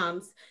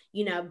moms,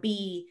 you know,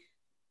 be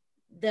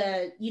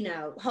the, you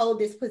know, hold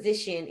this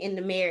position in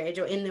the marriage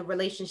or in the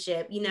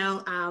relationship, you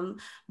know,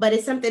 but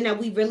it's something that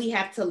we really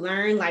have to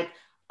learn. Like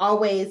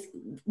always,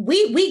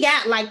 we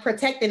got like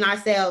protecting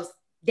ourselves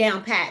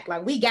down pat,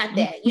 like we got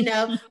that, you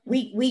know,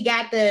 we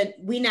got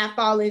we not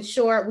falling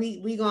short,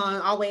 we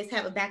gonna always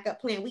have a backup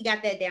plan, we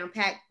got that down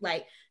pat,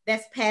 like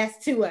that's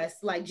passed to us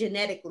like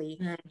genetically.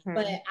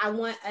 But I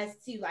want us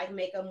to like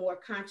make a more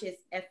conscious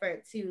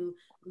effort to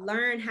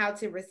learn how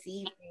to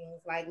receive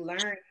things, like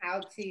learn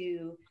how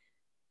to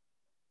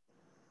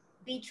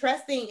be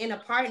trusting in a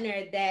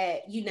partner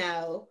that, you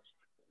know,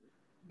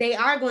 they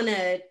are going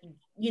to,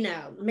 you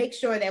know, make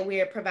sure that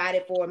we're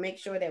provided for, make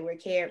sure that we're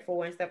cared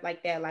for and stuff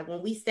like that. Like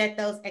when we set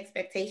those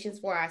expectations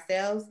for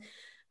ourselves,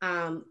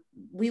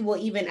 we will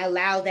even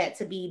allow that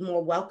to be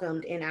more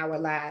welcomed in our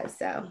lives.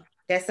 So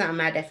that's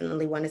something I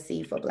definitely want to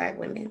see for Black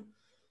women.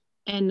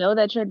 And know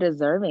that you're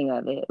deserving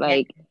of it.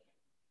 Like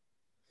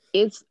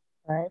it's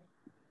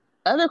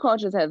other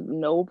cultures have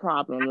no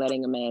problem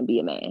letting a man be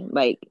a man,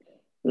 like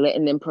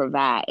letting them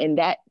provide. And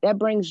that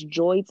brings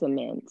joy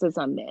to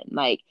some men,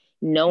 like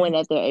knowing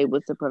that they're able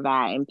to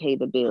provide and pay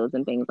the bills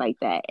and things like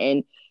that.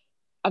 And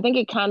I think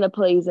it kind of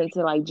plays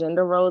into like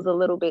gender roles a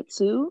little bit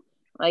too,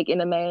 like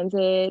in a man's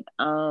head.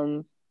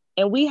 And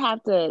we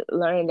have to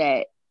learn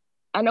that.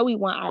 I know we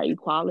want our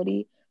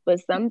equality, but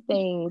some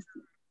things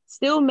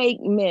still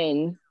make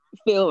men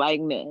feel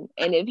like men.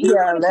 And if he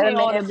can pay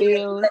all the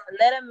bills,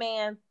 let a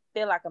man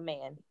feel like a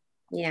man.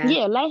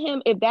 Yeah, let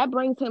him, if that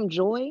brings him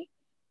joy,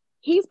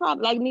 he's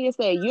probably, like Nia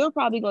said, you're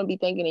probably going to be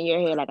thinking in your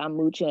head, like, I'm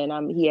mooching,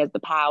 he has the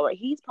power.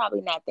 He's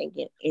probably not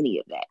thinking any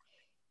of that.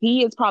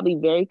 He is probably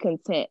very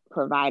content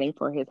providing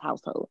for his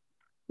household,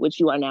 which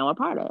you are now a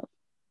part of.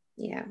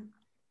 Yeah.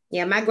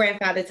 Yeah, my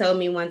grandfather told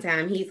me one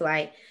time, he's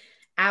like,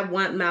 I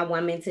want my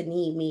woman to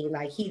need me.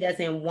 Like he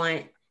doesn't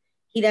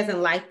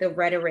like the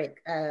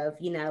rhetoric of,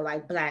 you know,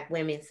 like Black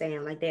women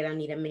saying like they don't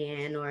need a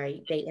man or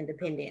they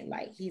independent.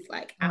 Like he's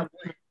like, I want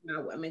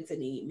my woman to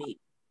need me.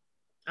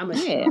 I'm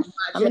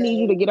gonna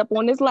need you to get up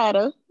on this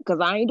ladder because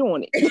I ain't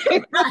doing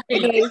it.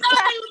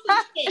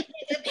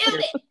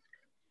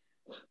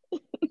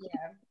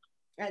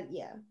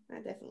 Yeah, I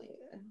definitely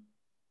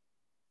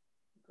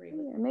agree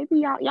with that. Maybe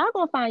y'all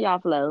gonna find y'all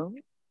flow.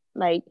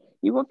 Like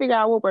you gonna figure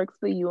out what works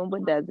for you and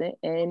what doesn't,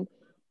 and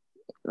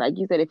like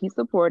you said, if he's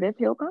supportive,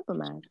 he'll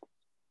compromise.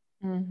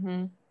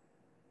 Mm-hmm.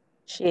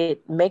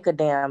 Shit, make a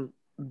damn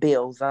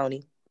bill,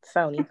 Sony.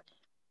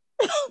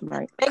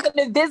 Right. Make an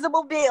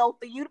invisible bill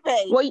for you to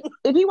pay. Well,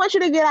 if he wants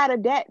you to get out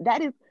of debt,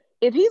 that is,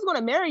 if he's going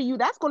to marry you,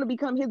 that's going to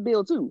become his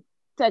bill too,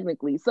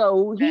 technically.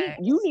 So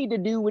you need to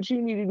do what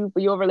you need to do for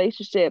your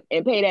relationship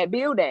and pay that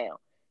bill down.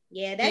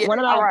 Yeah, that's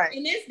right.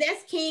 And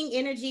that's king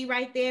energy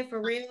right there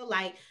for real.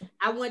 Like,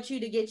 I want you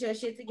to get your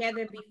shit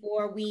together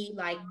before we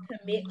like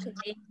commit,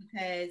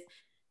 because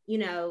you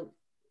know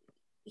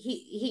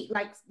he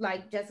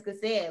like Jessica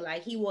said,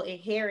 like he will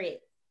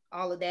inherit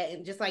all of that,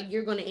 and just like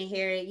you're going to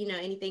inherit,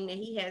 anything that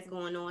he has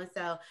going on.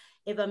 So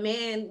if a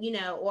man,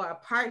 or a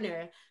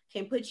partner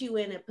can put you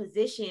in a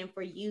position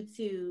for you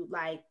to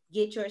like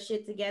get your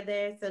shit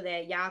together so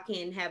that y'all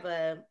can have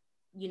a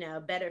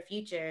better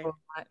future.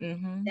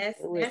 Mm-hmm.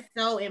 That's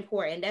so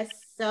important. That's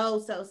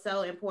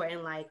so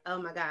important. Like,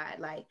 oh my God,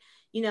 like,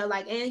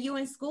 like, and you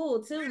in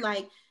school too,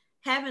 like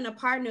having a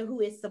partner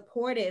who is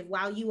supportive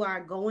while you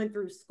are going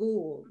through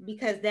school,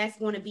 because that's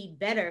going to be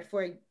better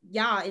for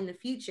y'all in the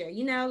future.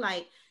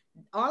 Like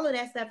all of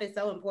that stuff is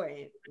so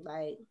important.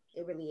 Like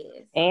it really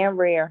is. And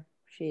rare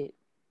shit.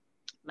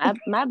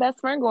 My best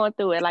friend going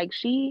through it, like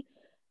she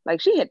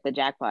hit the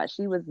jackpot.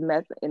 She was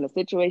in a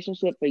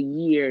situationship for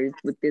years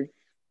with this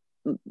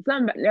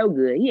no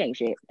good. He ain't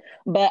shit.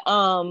 But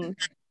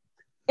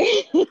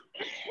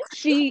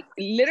she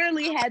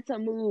literally had to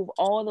move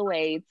all the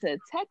way to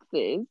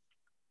Texas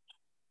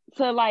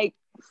to like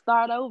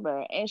start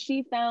over, and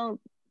she found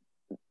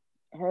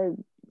her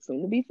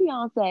soon-to-be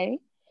fiance,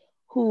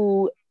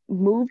 who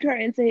moved her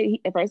into.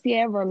 At first, he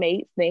had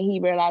roommates. Then he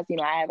realized,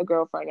 I have a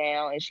girlfriend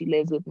now, and she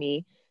lives with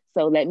me.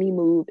 So let me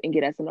move and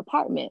get us an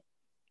apartment.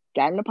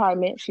 Got an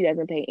apartment. She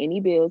doesn't pay any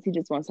bills. He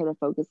just wants her to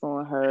focus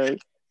on her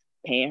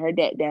paying her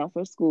debt down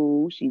for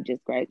school. She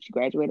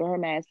graduated her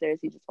master's.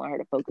 He just wanted her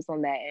to focus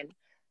on that and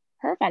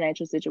her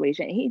financial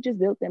situation. And he just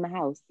built them a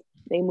house.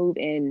 They moved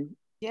in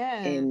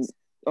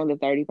on the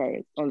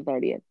 31st, on the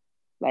 30th.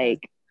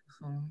 Like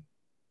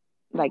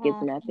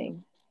it's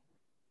nothing.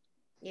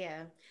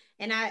 Yeah.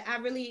 And I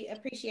really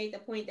appreciate the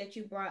point that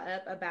you brought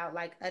up about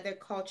like other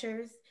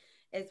cultures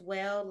as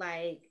well.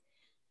 Like,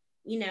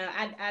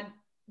 I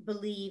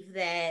believe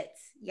that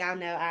y'all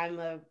know I'm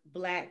a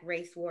Black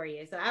race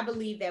warrior. So I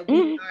believe that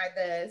we are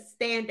the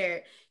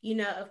standard,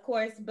 of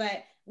course,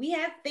 but we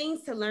have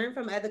things to learn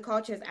from other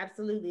cultures.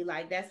 Absolutely.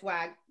 Like that's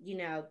why,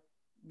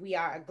 we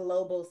are a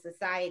global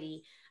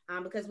society,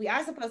 because we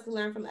are supposed to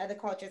learn from other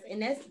cultures.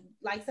 And that's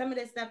like some of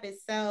this stuff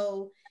is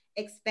so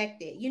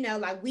expected,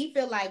 like we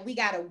feel like we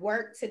got to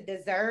work to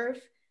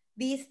deserve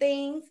these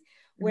things.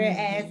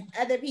 Whereas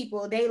other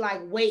people, they like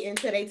wait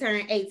until they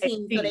turn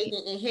 18 so they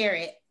can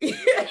inherit.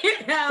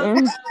 So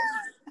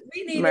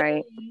we need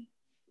to be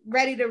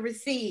ready to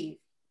receive.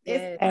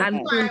 It's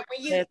when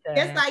you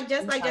just like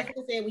Jessica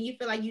said, when you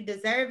feel like you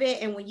deserve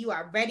it, and when you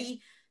are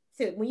ready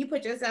to, when you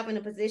put yourself in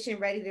a position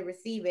ready to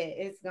receive it,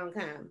 it's gonna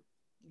come.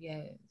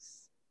 Yes.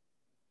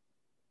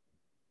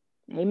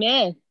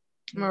 Amen.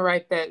 I'm gonna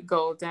write that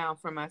goal down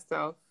for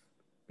myself.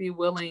 Be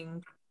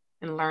willing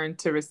and learn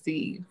to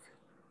receive.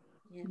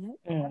 Yeah.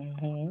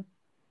 Mm-hmm.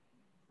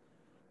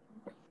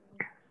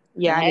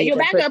 Yeah, have your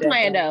backup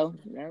plan though.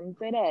 Let me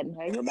say that.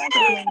 Have your backup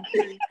plan.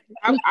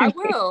 I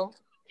will.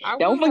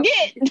 Don't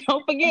forget.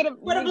 Don't forget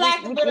Put a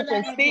black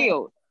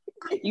still.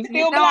 You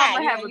still know black.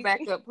 I'm gonna have a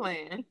backup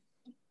plan.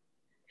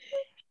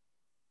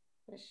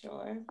 For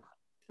sure.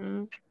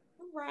 All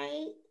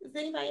right. Does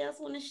anybody else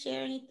want to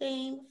share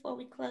anything before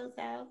we close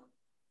out?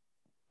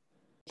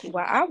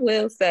 Well, I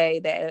will say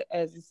that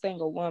as a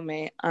single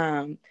woman,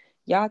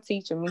 y'all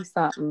teaching me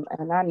something,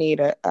 and I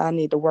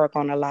need to work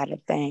on a lot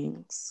of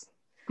things.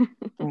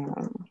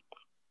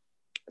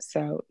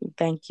 So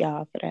thank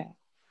y'all for that.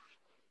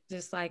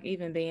 Just like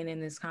even being in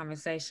this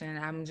conversation,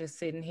 I'm just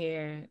sitting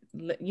here,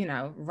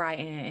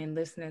 writing and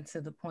listening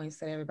to the points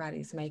that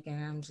everybody's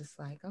making. I'm just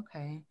like,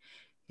 okay,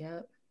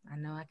 yep, I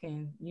know I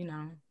can,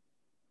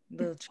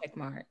 little check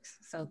marks.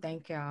 So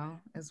thank y'all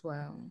as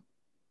well.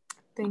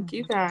 Thank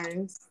you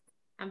guys.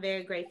 I'm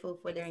very grateful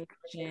for this.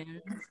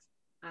 And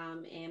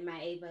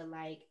Maeva,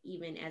 like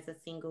even as a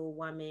single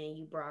woman,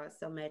 you brought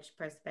so much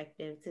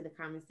perspective to the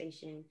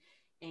conversation.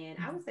 And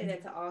I would say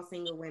that to all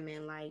single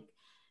women, like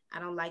I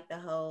don't like the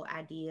whole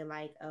idea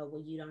like, oh,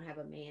 well, you don't have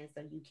a man,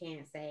 so you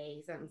can't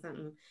say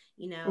something,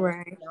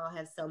 Right. We all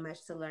have so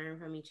much to learn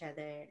from each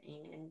other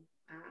and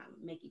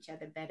make each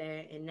other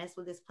better. And that's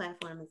what this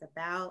platform is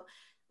about,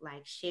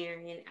 like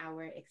sharing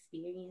our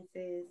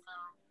experiences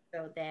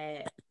so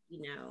that,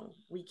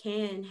 we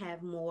can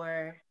have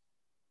more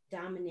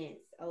dominance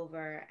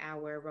over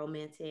our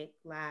romantic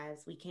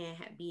lives. We can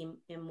be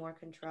in more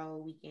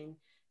control. We can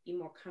be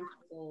more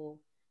comfortable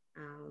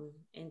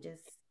and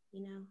just,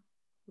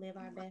 live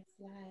our best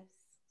lives.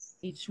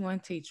 Each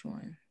one teach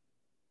one.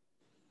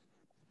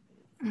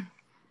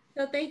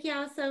 So thank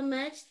y'all so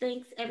much.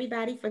 Thanks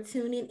everybody for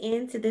tuning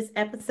in to this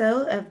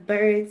episode of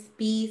Birds,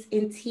 Bees,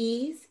 and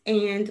Teas.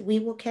 And we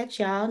will catch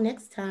y'all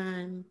next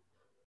time.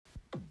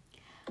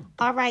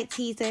 All right,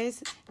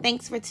 teasers.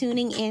 Thanks for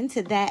tuning in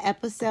to that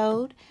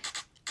episode.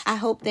 I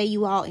hope that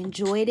you all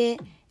enjoyed it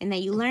and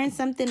that you learned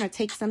something or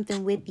take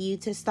something with you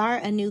to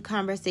start a new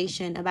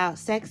conversation about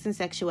sex and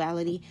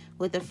sexuality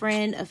with a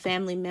friend, a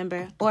family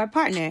member, or a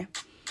partner.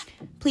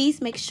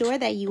 Please make sure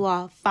that you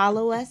all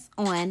follow us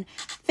on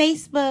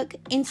Facebook,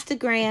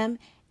 Instagram,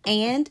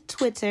 and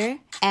Twitter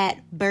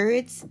at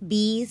Birds,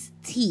 Bees,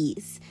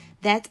 Teas.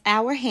 That's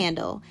our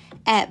handle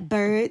at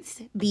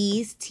Birds,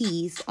 Bees,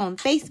 Teas on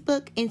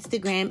Facebook,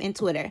 Instagram, and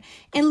Twitter.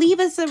 And leave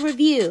us a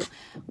review.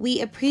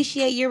 We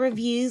appreciate your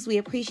reviews. We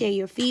appreciate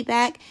your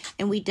feedback.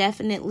 And we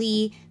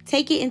definitely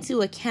take it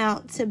into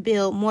account to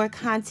build more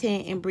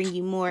content and bring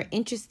you more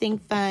interesting,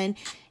 fun,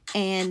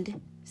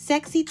 and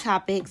sexy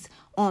topics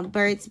on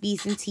Birds,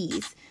 Bees, and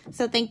Teas.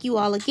 So thank you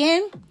all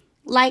again.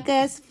 Like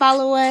us,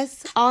 follow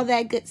us, all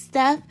that good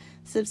stuff.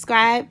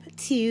 Subscribe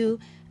to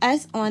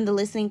us on the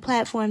listening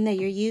platform that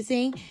you're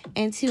using,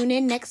 and tune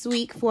in next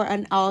week for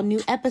an all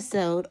new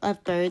episode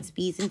of Birds,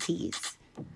 Bees, and Teas.